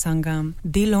Radio Sangam.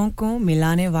 Dilon ko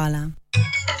milane wala.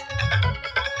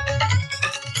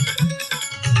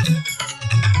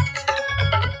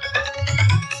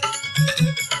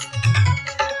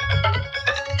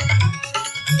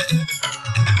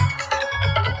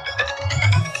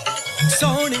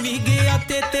 ਸੌਣ ਵੀ ਗਿਆ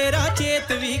ਤੇ ਤੇਰਾ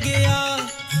ਚੇਤ ਵੀ ਗਿਆ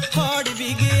ਹਾੜ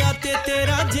ਵੀ ਗਿਆ ਤੇ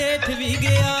ਤੇਰਾ ਜੇਠ ਵੀ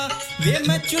ਗਿਆ ਵੇ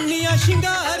ਮੈਂ ਚੁੰਨੀਆਂ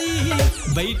ਸ਼ਿੰਗਾਰੀ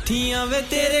ਬੈਠੀਆਂ ਵੇ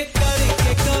ਤੇਰੇ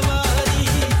ਕਰਕੇ ਕਵਾਰੀ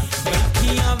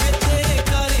ਬੈਠੀਆਂ ਵੇ ਤੇਰੇ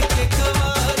ਕਰਕੇ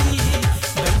ਕਵਾਰੀ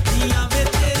ਬੈਠੀਆਂ ਵੇ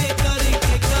ਤੇਰੇ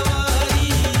ਕਰਕੇ ਕਵਾਰੀ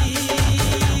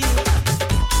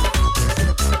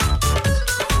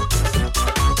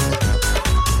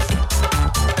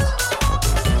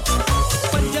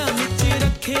ਪੰਜਾਂ ਵਿੱਚ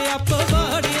ਰੱਖਿਆ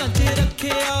ਪਵਾੜਿਆਂ 'ਚ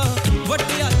ਰੱਖਿਆ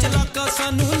ਵੱਡਿਆ ਚਲਾਕਾ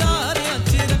ਸਾਨੂੰ ਲਾਰਿਆਂ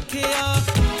 'ਚ ਰੱਖਿਆ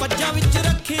ਪੰਜਾਂ ਵਿੱਚ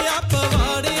ਰੱਖਿਆ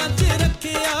ਪਵਾੜਿਆਂ 'ਚ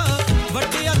ਰੱਖਿਆ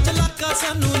ਵੱਡਿਆ ਚਲਾਕਾ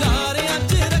ਸਾਨੂੰ ਲਾਰਿਆਂ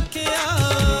 'ਚ ਰੱਖਿਆ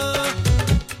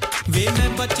ਵੇ ਮੈਂ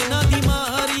ਬਚਨਾ ਦੀ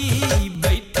ਮਾਰੀ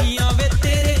ਬੈਠੀਆਂ ਵੇ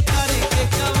ਤੇਰੇ ਕਰਕੇ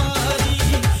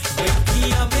ਕਵਾਰੀ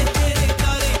ਬੈਠੀਆਂ ਵੇ ਤੇਰੇ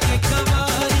ਕਰਕੇ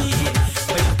ਕਵਾਰੀ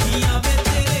ਬੈਠੀਆਂ ਵੇ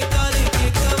ਤੇਰੇ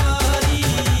ਕਰਕੇ ਕਵਾਰੀ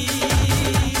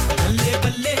ਬੱਲੇ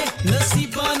ਬੱਲੇ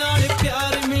ਨਸੀਬਾਂ ਨਾਲ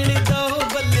ਪਿਆਰ ਮਿਲਦਾ ਓ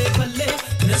ਬੱਲੇ ਬੱਲੇ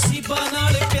ਨਸੀਬਾਂ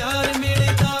ਨਾਲ ਪਿਆਰ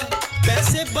ਮਿਲਦਾ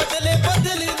ਪੈਸੇ ਬਦਲੇ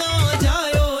ਬਦਲ ਨਾ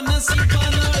ਜਾਇਓ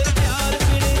ਨਸੀਬਾਂ ਨਾਲ ਪਿਆਰ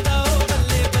ਮਿਲਦਾ ਓ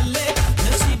ਬੱਲੇ ਬੱਲੇ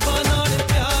ਨਸੀਬਾਂ ਨਾਲ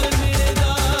ਪਿਆਰ ਮਿਲਦਾ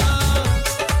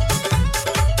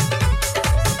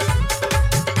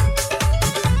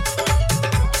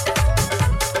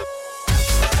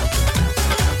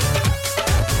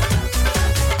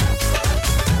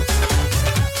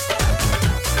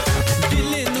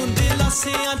ਦਿਲ ਨੂੰ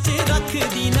ਦਿਲਾਸਿਆਂ 'ਚ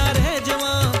ਰੱਖਦੀ ਨਾ ਰਹਿ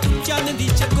ਜਾਵਾਂ ਚੰਨ ਦੀ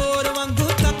ਚਕੋਰ ਵਾਂਗੂ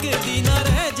ਤੱਕਦੀ ਨਾ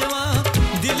ਰਹਿ ਜਾਵਾਂ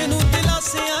ਦਿਲ ਨੂੰ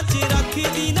ਦਿਲਾਸਿਆਂ 'ਚ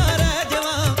ਰੱਖਦੀ ਨਾ ਰਹਿ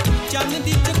ਜਾਵਾਂ ਚੰਨ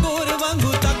ਦੀ ਚਕੋਰ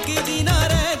ਵਾਂਗੂ ਤੱਕਦੀ ਨਾ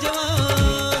ਰਹਿ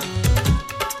ਜਾਵਾਂ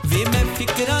ਵੇ ਮੈਂ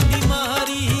ਫਿਕਰਾਂ ਦੀ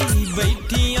ਮਾਰੀ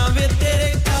ਬੈਠੀਆਂ ਵੇ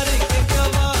ਤੇਰੇ ਕਰਕੇ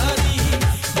ਕਵਾਰੀ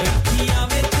ਬੈਠੀਆਂ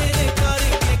ਵੇ ਤੇਰੇ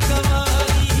ਕਰਕੇ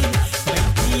ਕਵਾਰੀ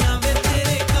ਬੈਠੀਆਂ ਵੇ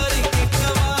ਤੇਰੇ ਕਰਕੇ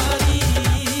ਕਵਾਰੀ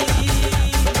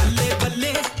ਬੱਲੇ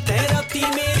ਬੱਲੇ ਤੇਰਾ ਤੀ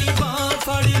ਮੇਰੀ ਬਾਹ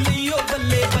ਫੜ ਲਈ ਓ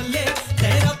ਬੱਲੇ ਬੱਲੇ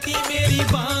ਤੇਰਾ ਤੀ ਮੇਰੀ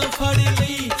ਬਾਹ ਫੜ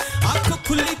ਲਈ ਅੱਖ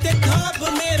ਖੁੱਲੀ ਤੇ ਖਾਬ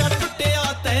ਮੇਰਾ ਟੁੱਟਿਆ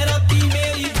ਤੇਰਾ ਤੀ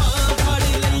ਮੇਰੀ ਬਾਹ ਫੜ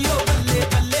ਲਈ ਓ ਬੱਲੇ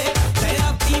ਬੱਲੇ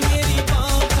ਤੇਰਾ ਤੀ ਮੇਰੀ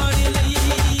ਬਾਹ ਫੜ ਲਈ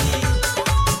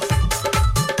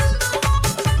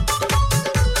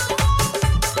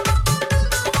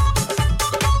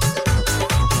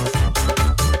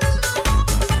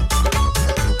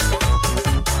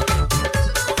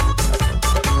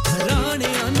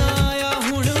ਰਾਣਿਆਂ ਨਾ ਆਇਆ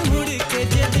ਹੁਣ ਮੁੜ ਕੇ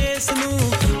ਜੇ ਦੇਸ ਨੂੰ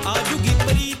ਆਜੂਗੀ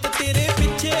ਪ੍ਰੀਤ ਤੇਰੇ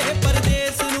ਪਿੱਛੇ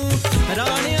ਪਰਦੇਸ ਨੂੰ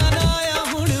ਰਾਣਿਆਂ ਨਾ ਆਇਆ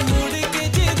ਹੁਣ ਮੁੜ ਕੇ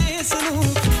ਜੇ ਦੇਸ ਨੂੰ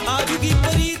ਆਜੂਗੀ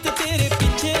ਪ੍ਰੀਤ ਤੇਰੇ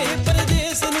ਪਿੱਛੇ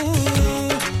ਪਰਦੇਸ ਨੂੰ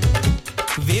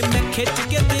ਵੇ ਮੈਂ ਖਿੱਚ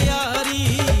ਕੇ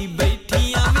ਤਿਆਰੀ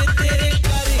ਬੈਠੀਆਂ ਵੇ ਤੇਰੇ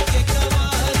ਕਰਕੇ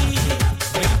ਕਵਾਰੀ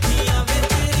ਬੈਠੀਆਂ ਵੇ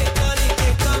ਤੇਰੇ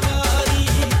ਕਰਕੇ ਕਵਾਰੀ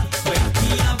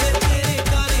ਬੈਠੀਆਂ ਵੇ ਤੇਰੇ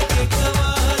ਕਰਕੇ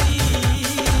ਕਵਾਰੀ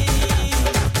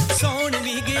ਸੌਣ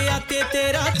ਵੀ ਗਿਆ ਤੇ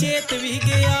ਤੇਰਾ ਚੇਤ ਵੀ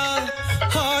ਗਿਆ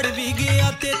ਹਾੜ ਵੀ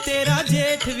ਗਿਆ ਤੇ ਤੇਰਾ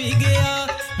ਜੇਠ ਵੀ ਗਿਆ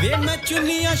ਵੇ ਮੈਂ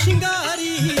ਚੁੰਨੀਆਂ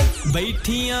ਸ਼ਿੰਗਾਰੀ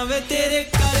ਬੈਠੀਆਂ ਵੇ ਤੇਰੇ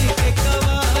ਕਰਕੇ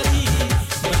ਕਵਾਰੀ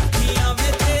ਬੈਠੀਆਂ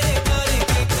ਵੇ ਤੇਰੇ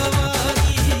ਕਰਕੇ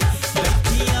ਕਵਾਰੀ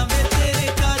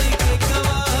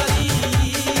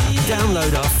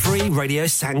free Radio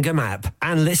Sangam app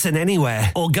and listen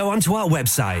anywhere or go onto our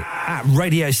website at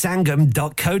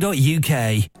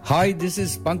radiosangam.co.uk. Hi, this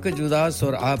is Pankaj Udas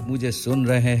और आप मुझे सुन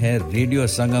रहे हैं रेडियो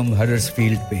संगम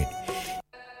हडर्सफील्ड पे.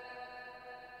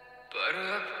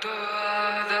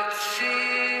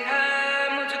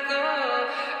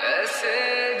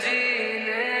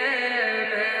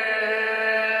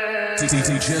 DJ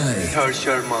Harsh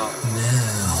Sharma.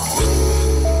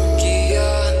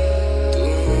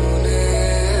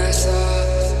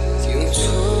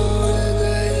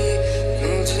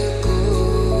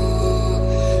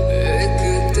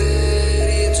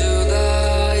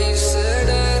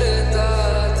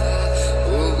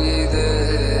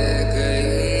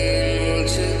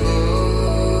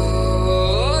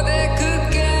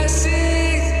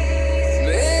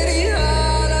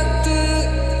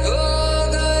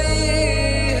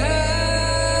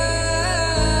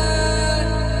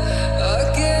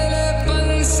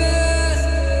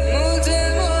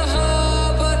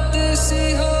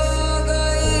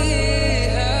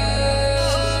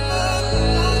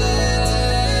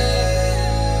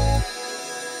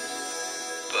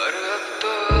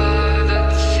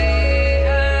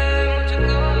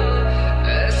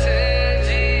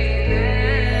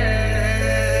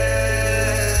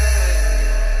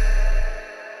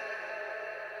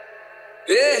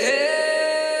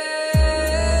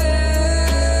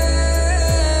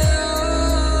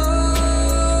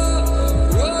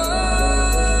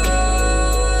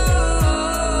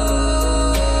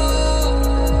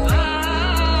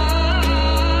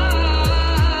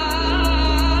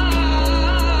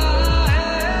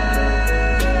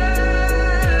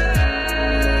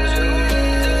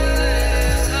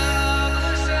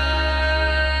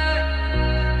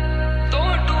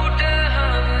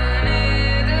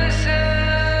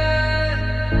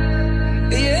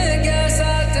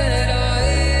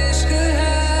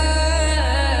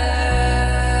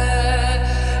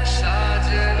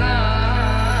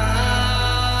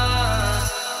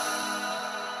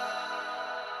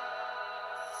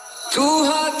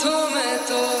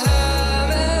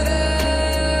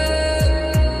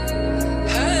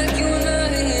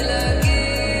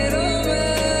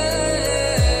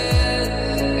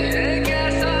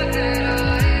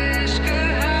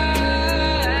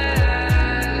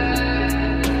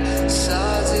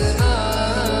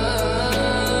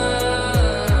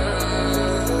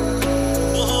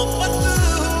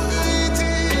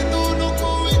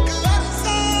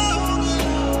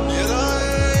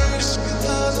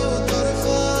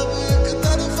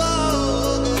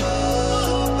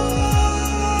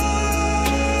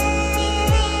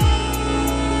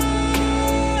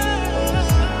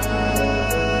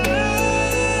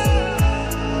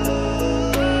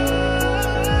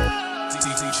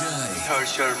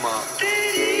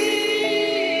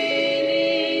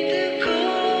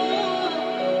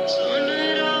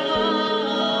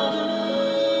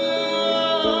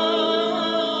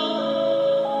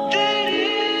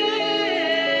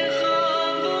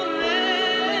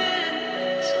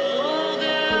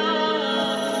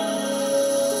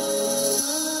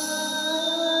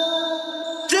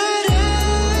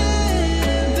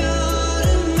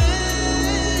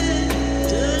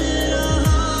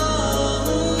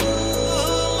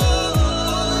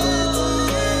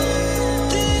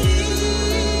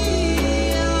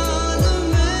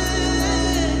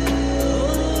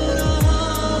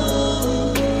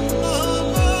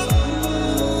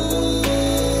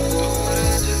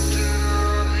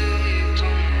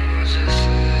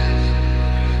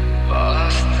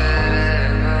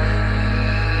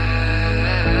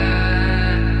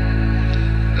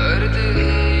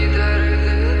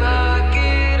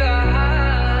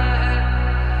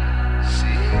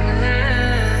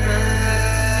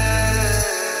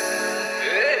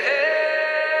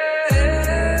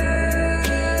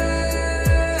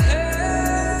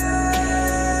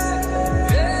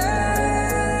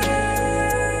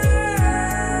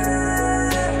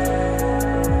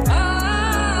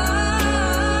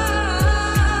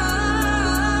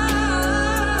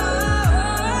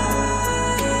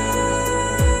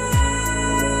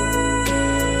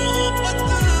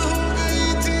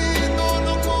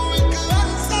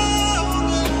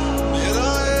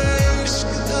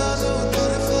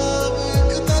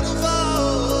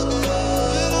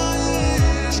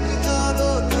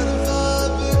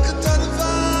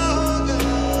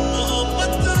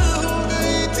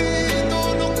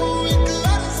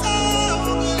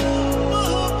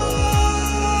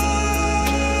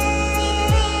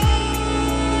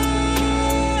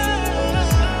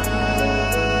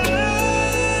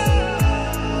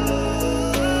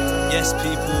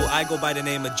 I go by the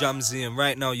name of Jamzi, and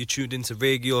right now you're tuned into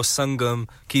Radio Sangam.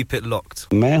 Keep it locked.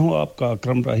 मैं हूं आपका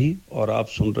अकरम राही और आप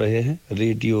सुन रहे हैं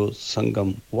radio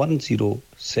Sangam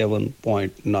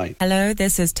 107.9. Hello,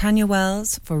 this is Tanya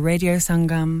Wells for Radio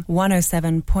Sangam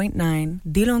 107.9.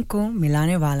 Dilon ko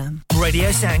milane wala. Radio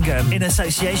Sangam in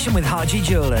association with Haji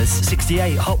Jewellers,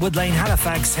 68 Hotwood Lane,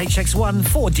 Halifax, HX1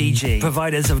 4DG.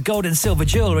 Providers of gold and silver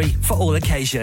jewellery for all occasions.